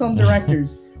some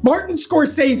directors. Martin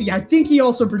Scorsese, I think he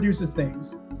also produces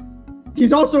things.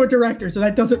 He's also a director, so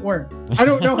that doesn't work. I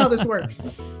don't know how this works.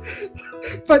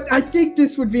 But I think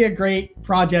this would be a great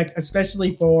project,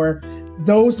 especially for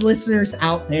those listeners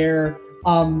out there.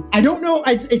 I don't know.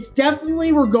 It's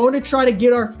definitely, we're going to try to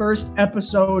get our first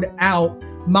episode out.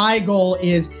 My goal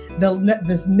is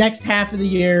this next half of the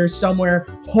year somewhere.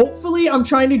 Hopefully, I'm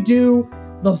trying to do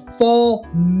the fall,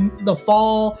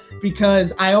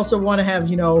 because I also want to have,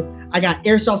 I got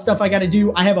airsoft stuff I got to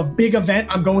do. I have a big event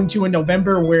I'm going to in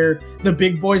November where the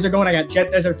big boys are going. I got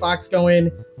Jet Desert Fox going,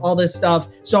 all this stuff.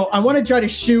 So I want to try to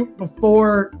shoot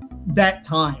before that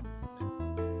time.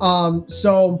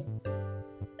 So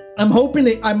I'm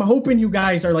hoping you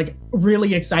guys are like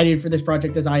really excited for this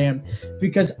project as I am,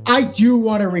 because I do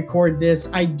want to record this.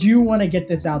 I do want to get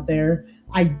this out there.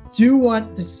 I do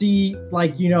want to see,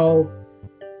 like,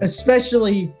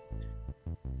 especially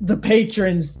the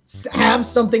patrons have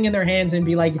something in their hands and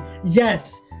be like,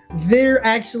 yes, they're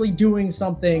actually doing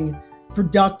something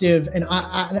productive, and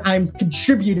I'm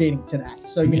contributing to that.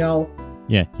 So,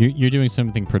 Yeah, you're doing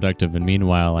something productive, and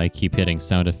meanwhile, I keep hitting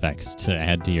sound effects to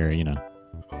add to your,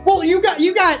 Well, you got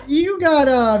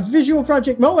Visual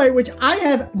Project Moe, which I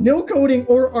have no coding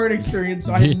or art experience,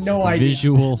 so I have no idea.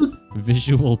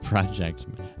 Visual Project.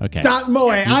 Okay. Moe.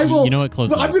 I will. You know what?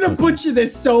 Close. I'm gonna butcher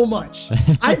this so much.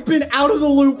 I've been out of the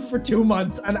loop for 2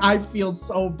 months, and I feel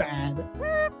so bad.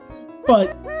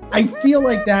 But I feel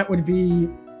like that would be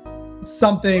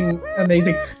something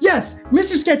amazing. Yes,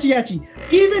 Mr. Sketchy,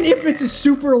 even if it's a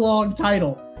super long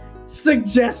title,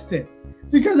 suggest it.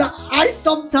 Because I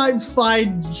sometimes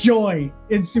find joy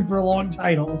in super long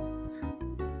titles.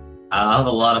 I'll have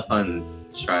a lot of fun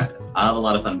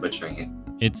butchering it.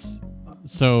 It's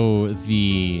so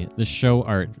the show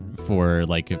art for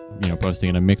posting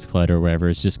in a Mixcloud or wherever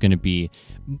is just going to be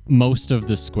most of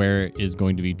the square is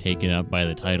going to be taken up by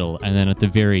the title, and then at the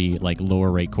very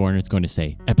lower right corner it's going to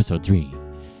say episode 3.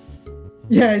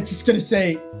 Yeah, it's just going to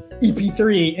say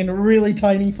EP3 in a really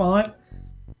tiny font.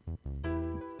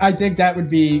 I think that would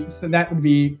be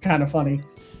kind of funny.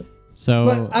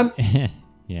 So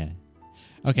yeah,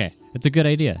 okay, it's a good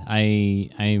idea.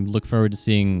 I look forward to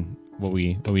seeing what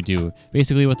we do.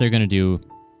 Basically, what they're gonna do,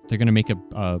 they're gonna make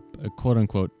a quote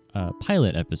unquote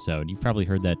pilot episode. You've probably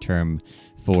heard that term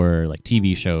for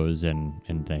TV shows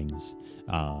and things.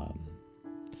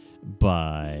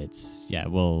 But yeah,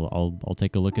 I'll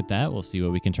take a look at that. We'll see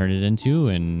what we can turn it into,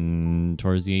 and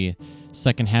towards the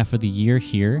second half of the year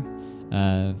here.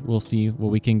 We'll see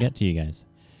what we can get to you guys.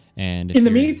 And in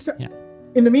the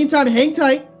meantime, hang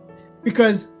tight,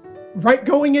 because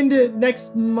going into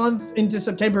next month into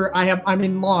September, I'm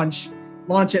in launch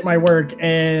at my work,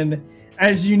 and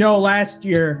as you know, last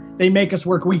year they make us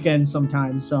work weekends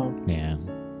sometimes. So yeah,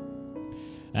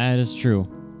 that is true.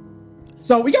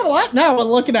 So we got a lot now. And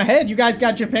looking ahead, you guys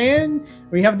got Japan.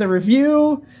 We have the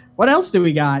review. What else do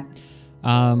we got?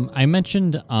 I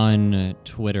mentioned on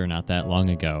Twitter not that long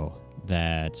ago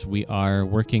that we are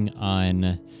working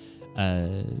on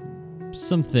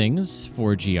some things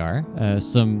for GR,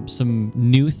 some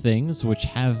new things which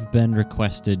have been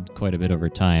requested quite a bit over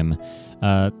time.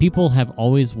 People have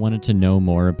always wanted to know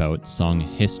more about song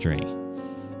history,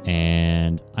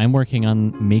 and I'm working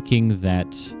on making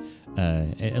that,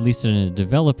 at least in a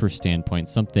developer standpoint,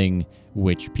 something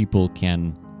which people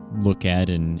can look at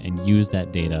and use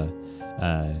that data.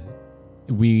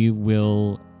 We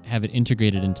will have it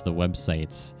integrated into the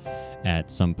website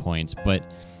at some point, but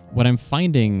what I'm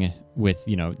finding with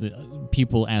the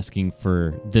people asking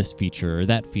for this feature or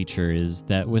that feature is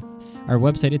that with our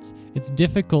website it's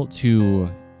difficult to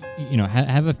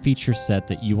have a feature set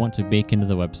that you want to bake into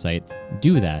the website,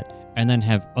 do that, and then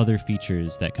have other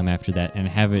features that come after that and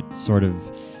have it sort of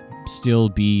still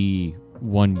be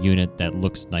one unit that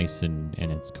looks nice and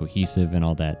it's cohesive and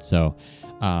all that. So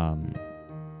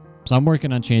I'm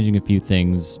working on changing a few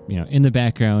things, in the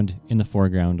background, in the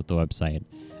foreground of the website.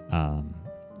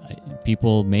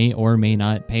 People may or may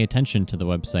not pay attention to the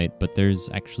website, but there's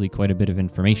actually quite a bit of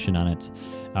information on it.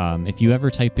 If you ever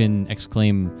type in !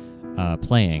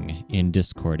 Playing in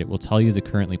Discord, it will tell you the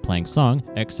currently playing song,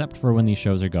 except for when these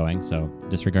shows are going, so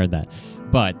disregard that.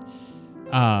 But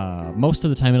most of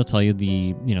the time it'll tell you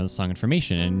the song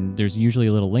information, and there's usually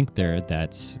a little link there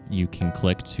that you can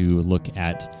click to look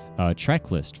at a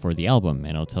track list for the album,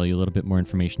 and it'll tell you a little bit more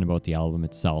information about the album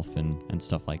itself and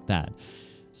stuff like that.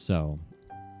 So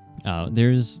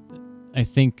there's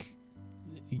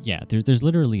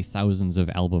literally thousands of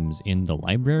albums in the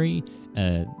library.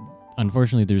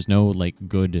 Unfortunately, there's no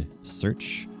good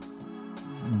search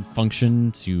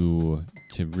function to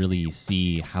really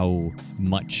see how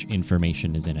much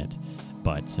information is in it,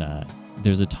 but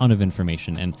there's a ton of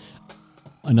information. And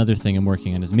another thing I'm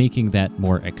working on is making that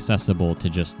more accessible to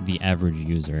just the average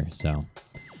user. So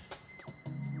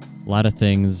a lot of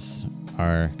things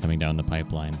are coming down the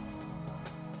pipeline.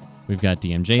 We've got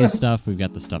DMJ's stuff. We've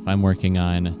got the stuff I'm working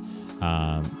on.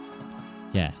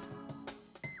 Yeah.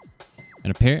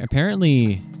 And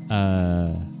apparently,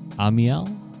 Amiel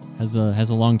has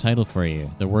a long title for you.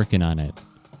 They're working on it.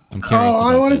 I'm curious. Oh,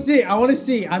 I want to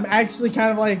see. I'm actually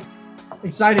kind of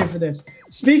excited for this.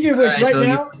 Speaking of which,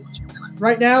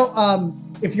 right now,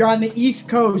 if you're on the East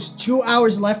Coast, 2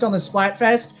 hours left on the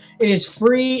Splatfest. It is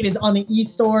free. It is on the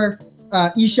eStore,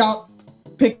 eShop.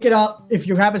 Pick it up if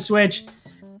you have a Switch.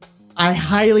 I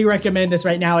highly recommend this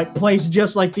right now. It plays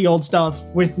just like the old stuff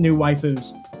with new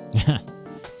waifus.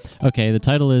 Okay, the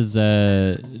title is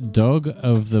Dog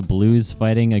of the Blues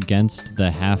fighting against the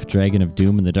half-dragon of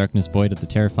doom in the darkness void at the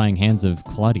terrifying hands of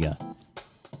Claudia.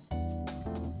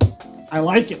 I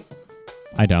like it.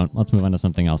 I don't. Let's move on to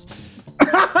something else.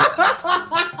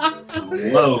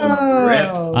 Whoa,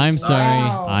 rip. I'm sorry.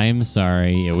 Wow. I'm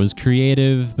sorry. It was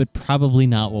creative, but probably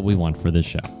not what we want for this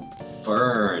show.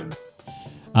 Burn.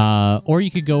 Or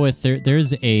you could go with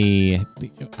there's a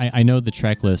I know the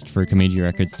track list for Kameji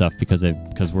Records stuff because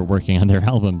we're working on their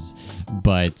albums,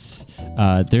 but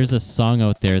there's a song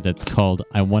out there that's called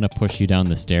 "I Want to Push You Down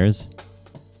the Stairs."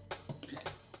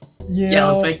 Yeah,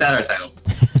 let's make that our title.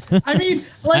 I mean,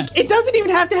 like, it doesn't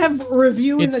even have to have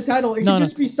review in the It's- title. It no, could no.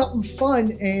 just be something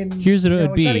fun and. Here's what it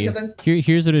would exciting, be. 'cause I'm-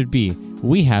 Here's what it'd be.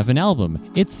 We have an album.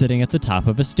 It's sitting at the top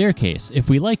of a staircase. If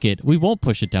we like it, we won't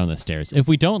push it down the stairs. If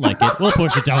we don't like it, we'll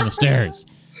push it down the stairs.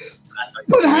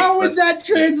 But how would that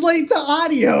translate to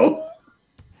audio?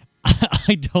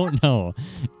 I don't know.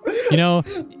 You know,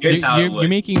 Here's how it you're would.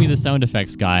 making me the sound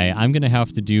effects guy. I'm gonna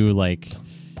have to do like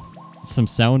some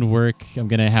sound work. I'm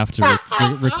gonna have to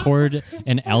record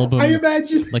an album, I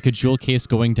imagine. like a jewel case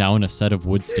going down a set of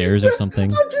wood stairs or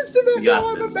something. I'm just You got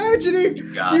I'm this. imagining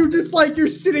You got you just like you're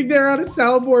sitting there on a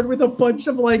soundboard with a bunch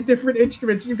of like different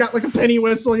instruments. You've got like a penny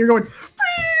whistle. And you're going,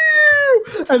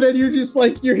 "Pew!" And then you're just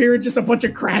like you're hearing just a bunch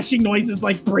of crashing noises,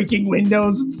 like breaking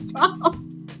windows and stuff.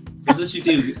 Here's what you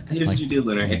do. Here's what you do,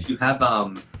 Lunar. If you have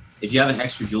an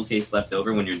extra jewel case left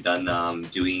over when you're done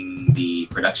doing the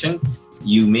production,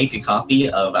 you make a copy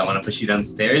of "I Want to Push You Down the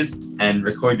Stairs" and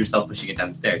record yourself pushing it down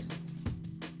the stairs.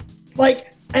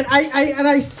 Like, and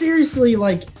I seriously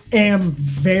like am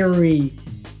very,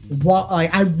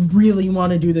 like I really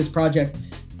want to do this project,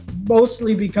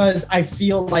 mostly because I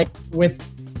feel like with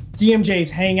DMJ's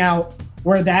Hangout,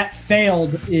 where that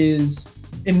failed is,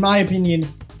 in my opinion,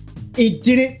 it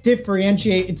didn't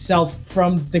differentiate itself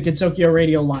from the Gensokyo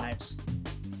Radio Lives.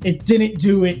 It didn't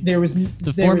do it. There was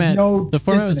The there format, was no the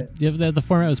format was dissonance. the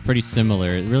format was pretty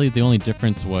similar. Really, the only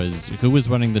difference was who was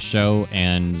running the show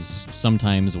and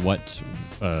sometimes what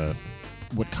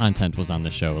content was on the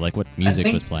show, like what music I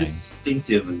think was playing.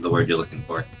 distinctive is the word you're looking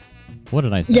for. What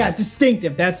did I say? Yeah,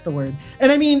 distinctive. That's the word.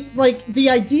 And I mean, like the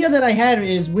idea that I had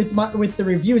is with the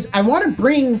reviews, I want to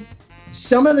bring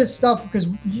some of this stuff because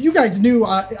you guys knew.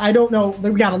 I don't know.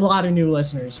 We got a lot of new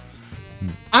listeners.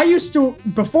 I used to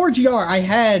before GR. I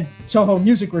had Toho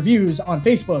Music Reviews on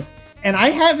Facebook, and I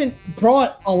haven't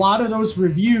brought a lot of those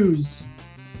reviews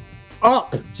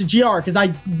up to GR because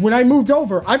when I moved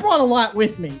over, I brought a lot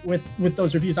with me with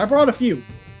those reviews. I brought a few.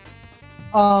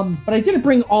 But I didn't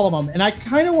bring all of them, and I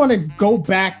kind of want to go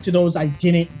back to those I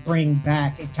didn't bring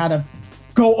back and kind of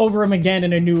go over them again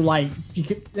in a new light.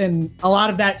 And a lot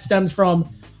of that stems from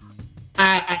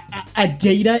a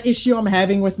data issue I'm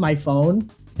having with my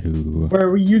phone, Ooh.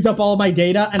 where we use up all my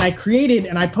data. And I created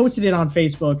and I posted it on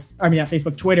Facebook. I mean, not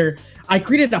Facebook, Twitter. I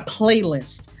created a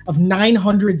playlist of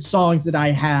 900 songs that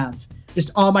I have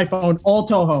just on my phone, all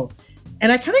Toho.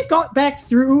 And I kind of got back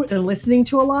through and listening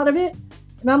to a lot of it,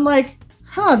 and I'm like,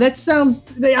 that sounds.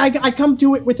 I come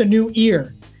to it with a new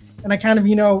ear, and I kind of,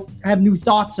 have new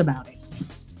thoughts about it.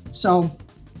 So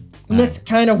that's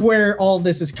kind of where all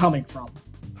this is coming from.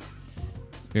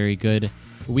 Very good.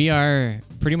 We are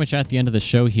pretty much at the end of the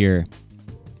show here.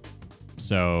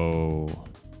 So,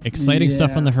 exciting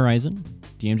stuff on the horizon.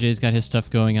 DMJ's got his stuff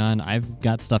going on. I've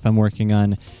got stuff I'm working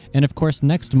on. And of course,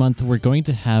 next month, we're going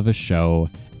to have a show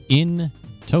in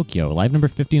Tokyo. Live number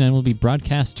 59 will be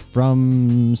broadcast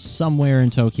from somewhere in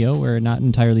Tokyo. We're not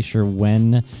entirely sure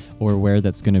when or where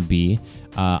that's going to be.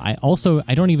 I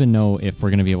don't even know if we're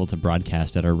going to be able to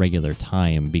broadcast at our regular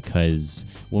time, because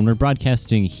when we're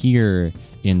broadcasting here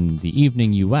in the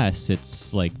evening US,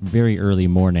 it's like very early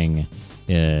morning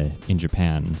in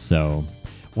Japan. So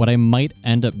what I might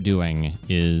end up doing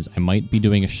is I might be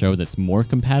doing a show that's more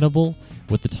compatible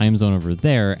with the time zone over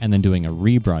there, and then doing a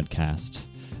rebroadcast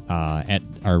at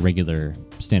our regular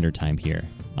standard time here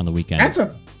on the weekend. That's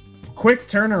a quick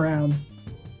turnaround.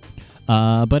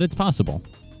 But it's possible.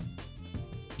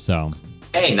 So,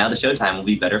 Hey, now the showtime will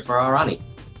be better for Arani.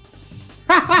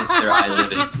 Mr. I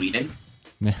live in Sweden.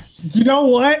 You know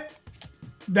what?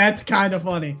 That's kind of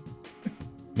funny.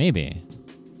 maybe.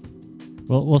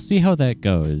 Well, we'll see how that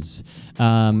goes.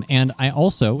 And I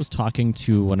also was talking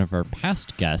to one of our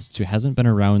past guests who hasn't been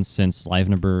around since live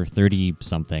number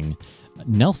 30-something.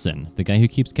 Nelson, the guy who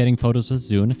keeps getting photos with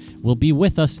Zune, will be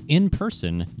with us in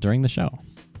person during the show.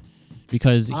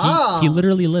 Because he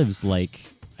literally lives like,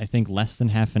 I think, less than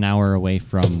half an hour away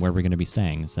from where we're going to be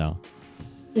staying. So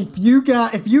If you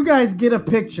guys get a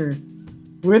picture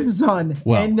with Zun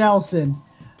and Nelson,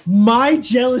 my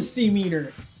jealousy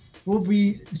meter will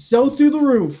be so through the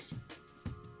roof.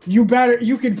 You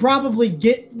could probably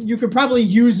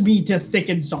use me to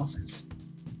thicken sauces.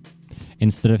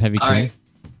 instead of heavy All cream. right.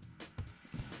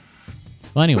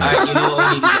 Well, anyway. All right,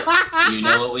 you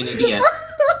know what we need to get.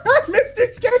 Mr.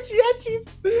 Sketchy Etchy's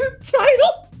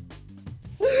title.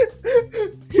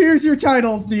 Here's your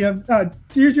title,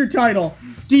 here's your title.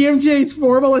 DMJ's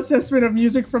formal assessment of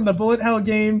music from the bullet hell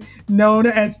game known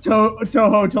as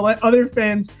Touhou to let other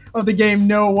fans of the game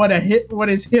know what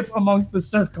is hip among the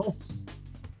circles.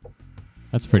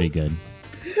 That's pretty good.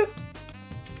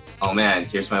 Oh man,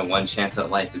 here's my one chance at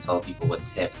life to tell people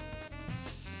what's hip.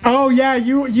 Oh yeah,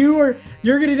 you're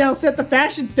gonna now set the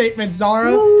fashion statement,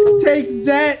 Zara. Take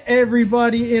that,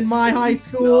 everybody in my high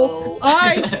school. No.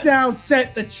 I now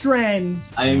set the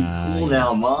trends. I'm cool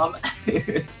now, Mom.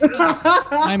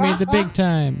 I made the big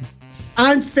time.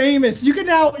 I'm famous. You can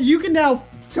now you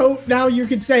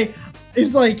can say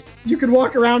it's like you can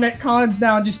walk around at cons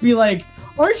now and just be like,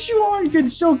 aren't you on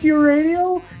Gensokyo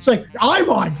Radio? It's like, I'm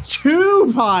on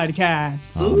 2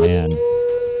 podcasts. Oh man.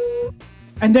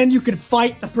 And then you can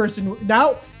fight the person.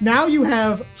 Now you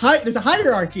have there's a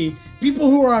hierarchy. People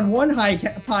who are on one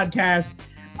podcast,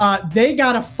 they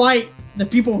gotta fight the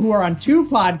people who are on 2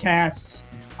 podcasts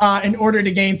in order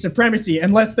to gain supremacy,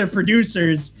 unless they're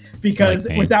producers, because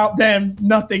without them,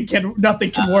 nothing can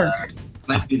work.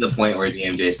 Might be the point where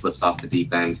DMJ slips off the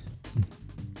deep end.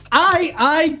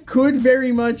 I could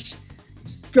very much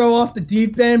go off the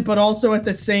deep end, but also at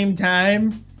the same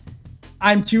time,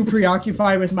 I'm too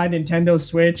preoccupied with my Nintendo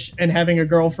Switch and having a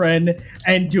girlfriend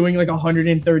and doing like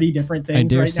 130 different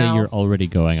things I dare right say now. you're already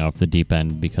going off the deep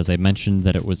end because I mentioned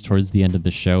that it was towards the end of the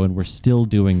show and we're still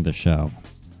doing the show.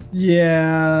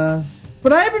 Yeah.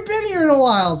 But I haven't been here in a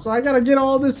while, so I gotta get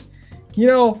all this,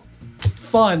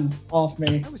 fun off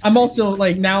me. I'm also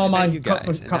like, now I'm on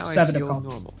cup 7 of coffee.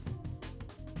 All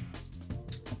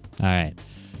right.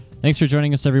 Thanks for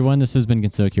joining us, everyone. This has been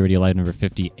Gensokyo Radio Live number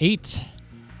 58.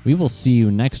 We will see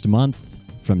you next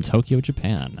month from Tokyo,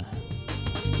 Japan.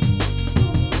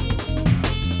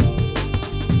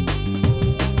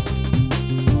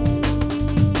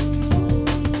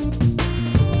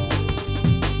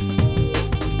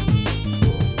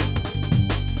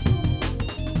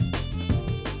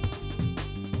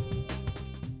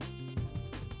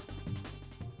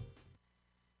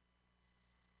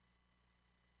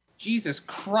 Jesus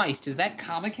Christ, is that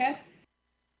Comic-Cat?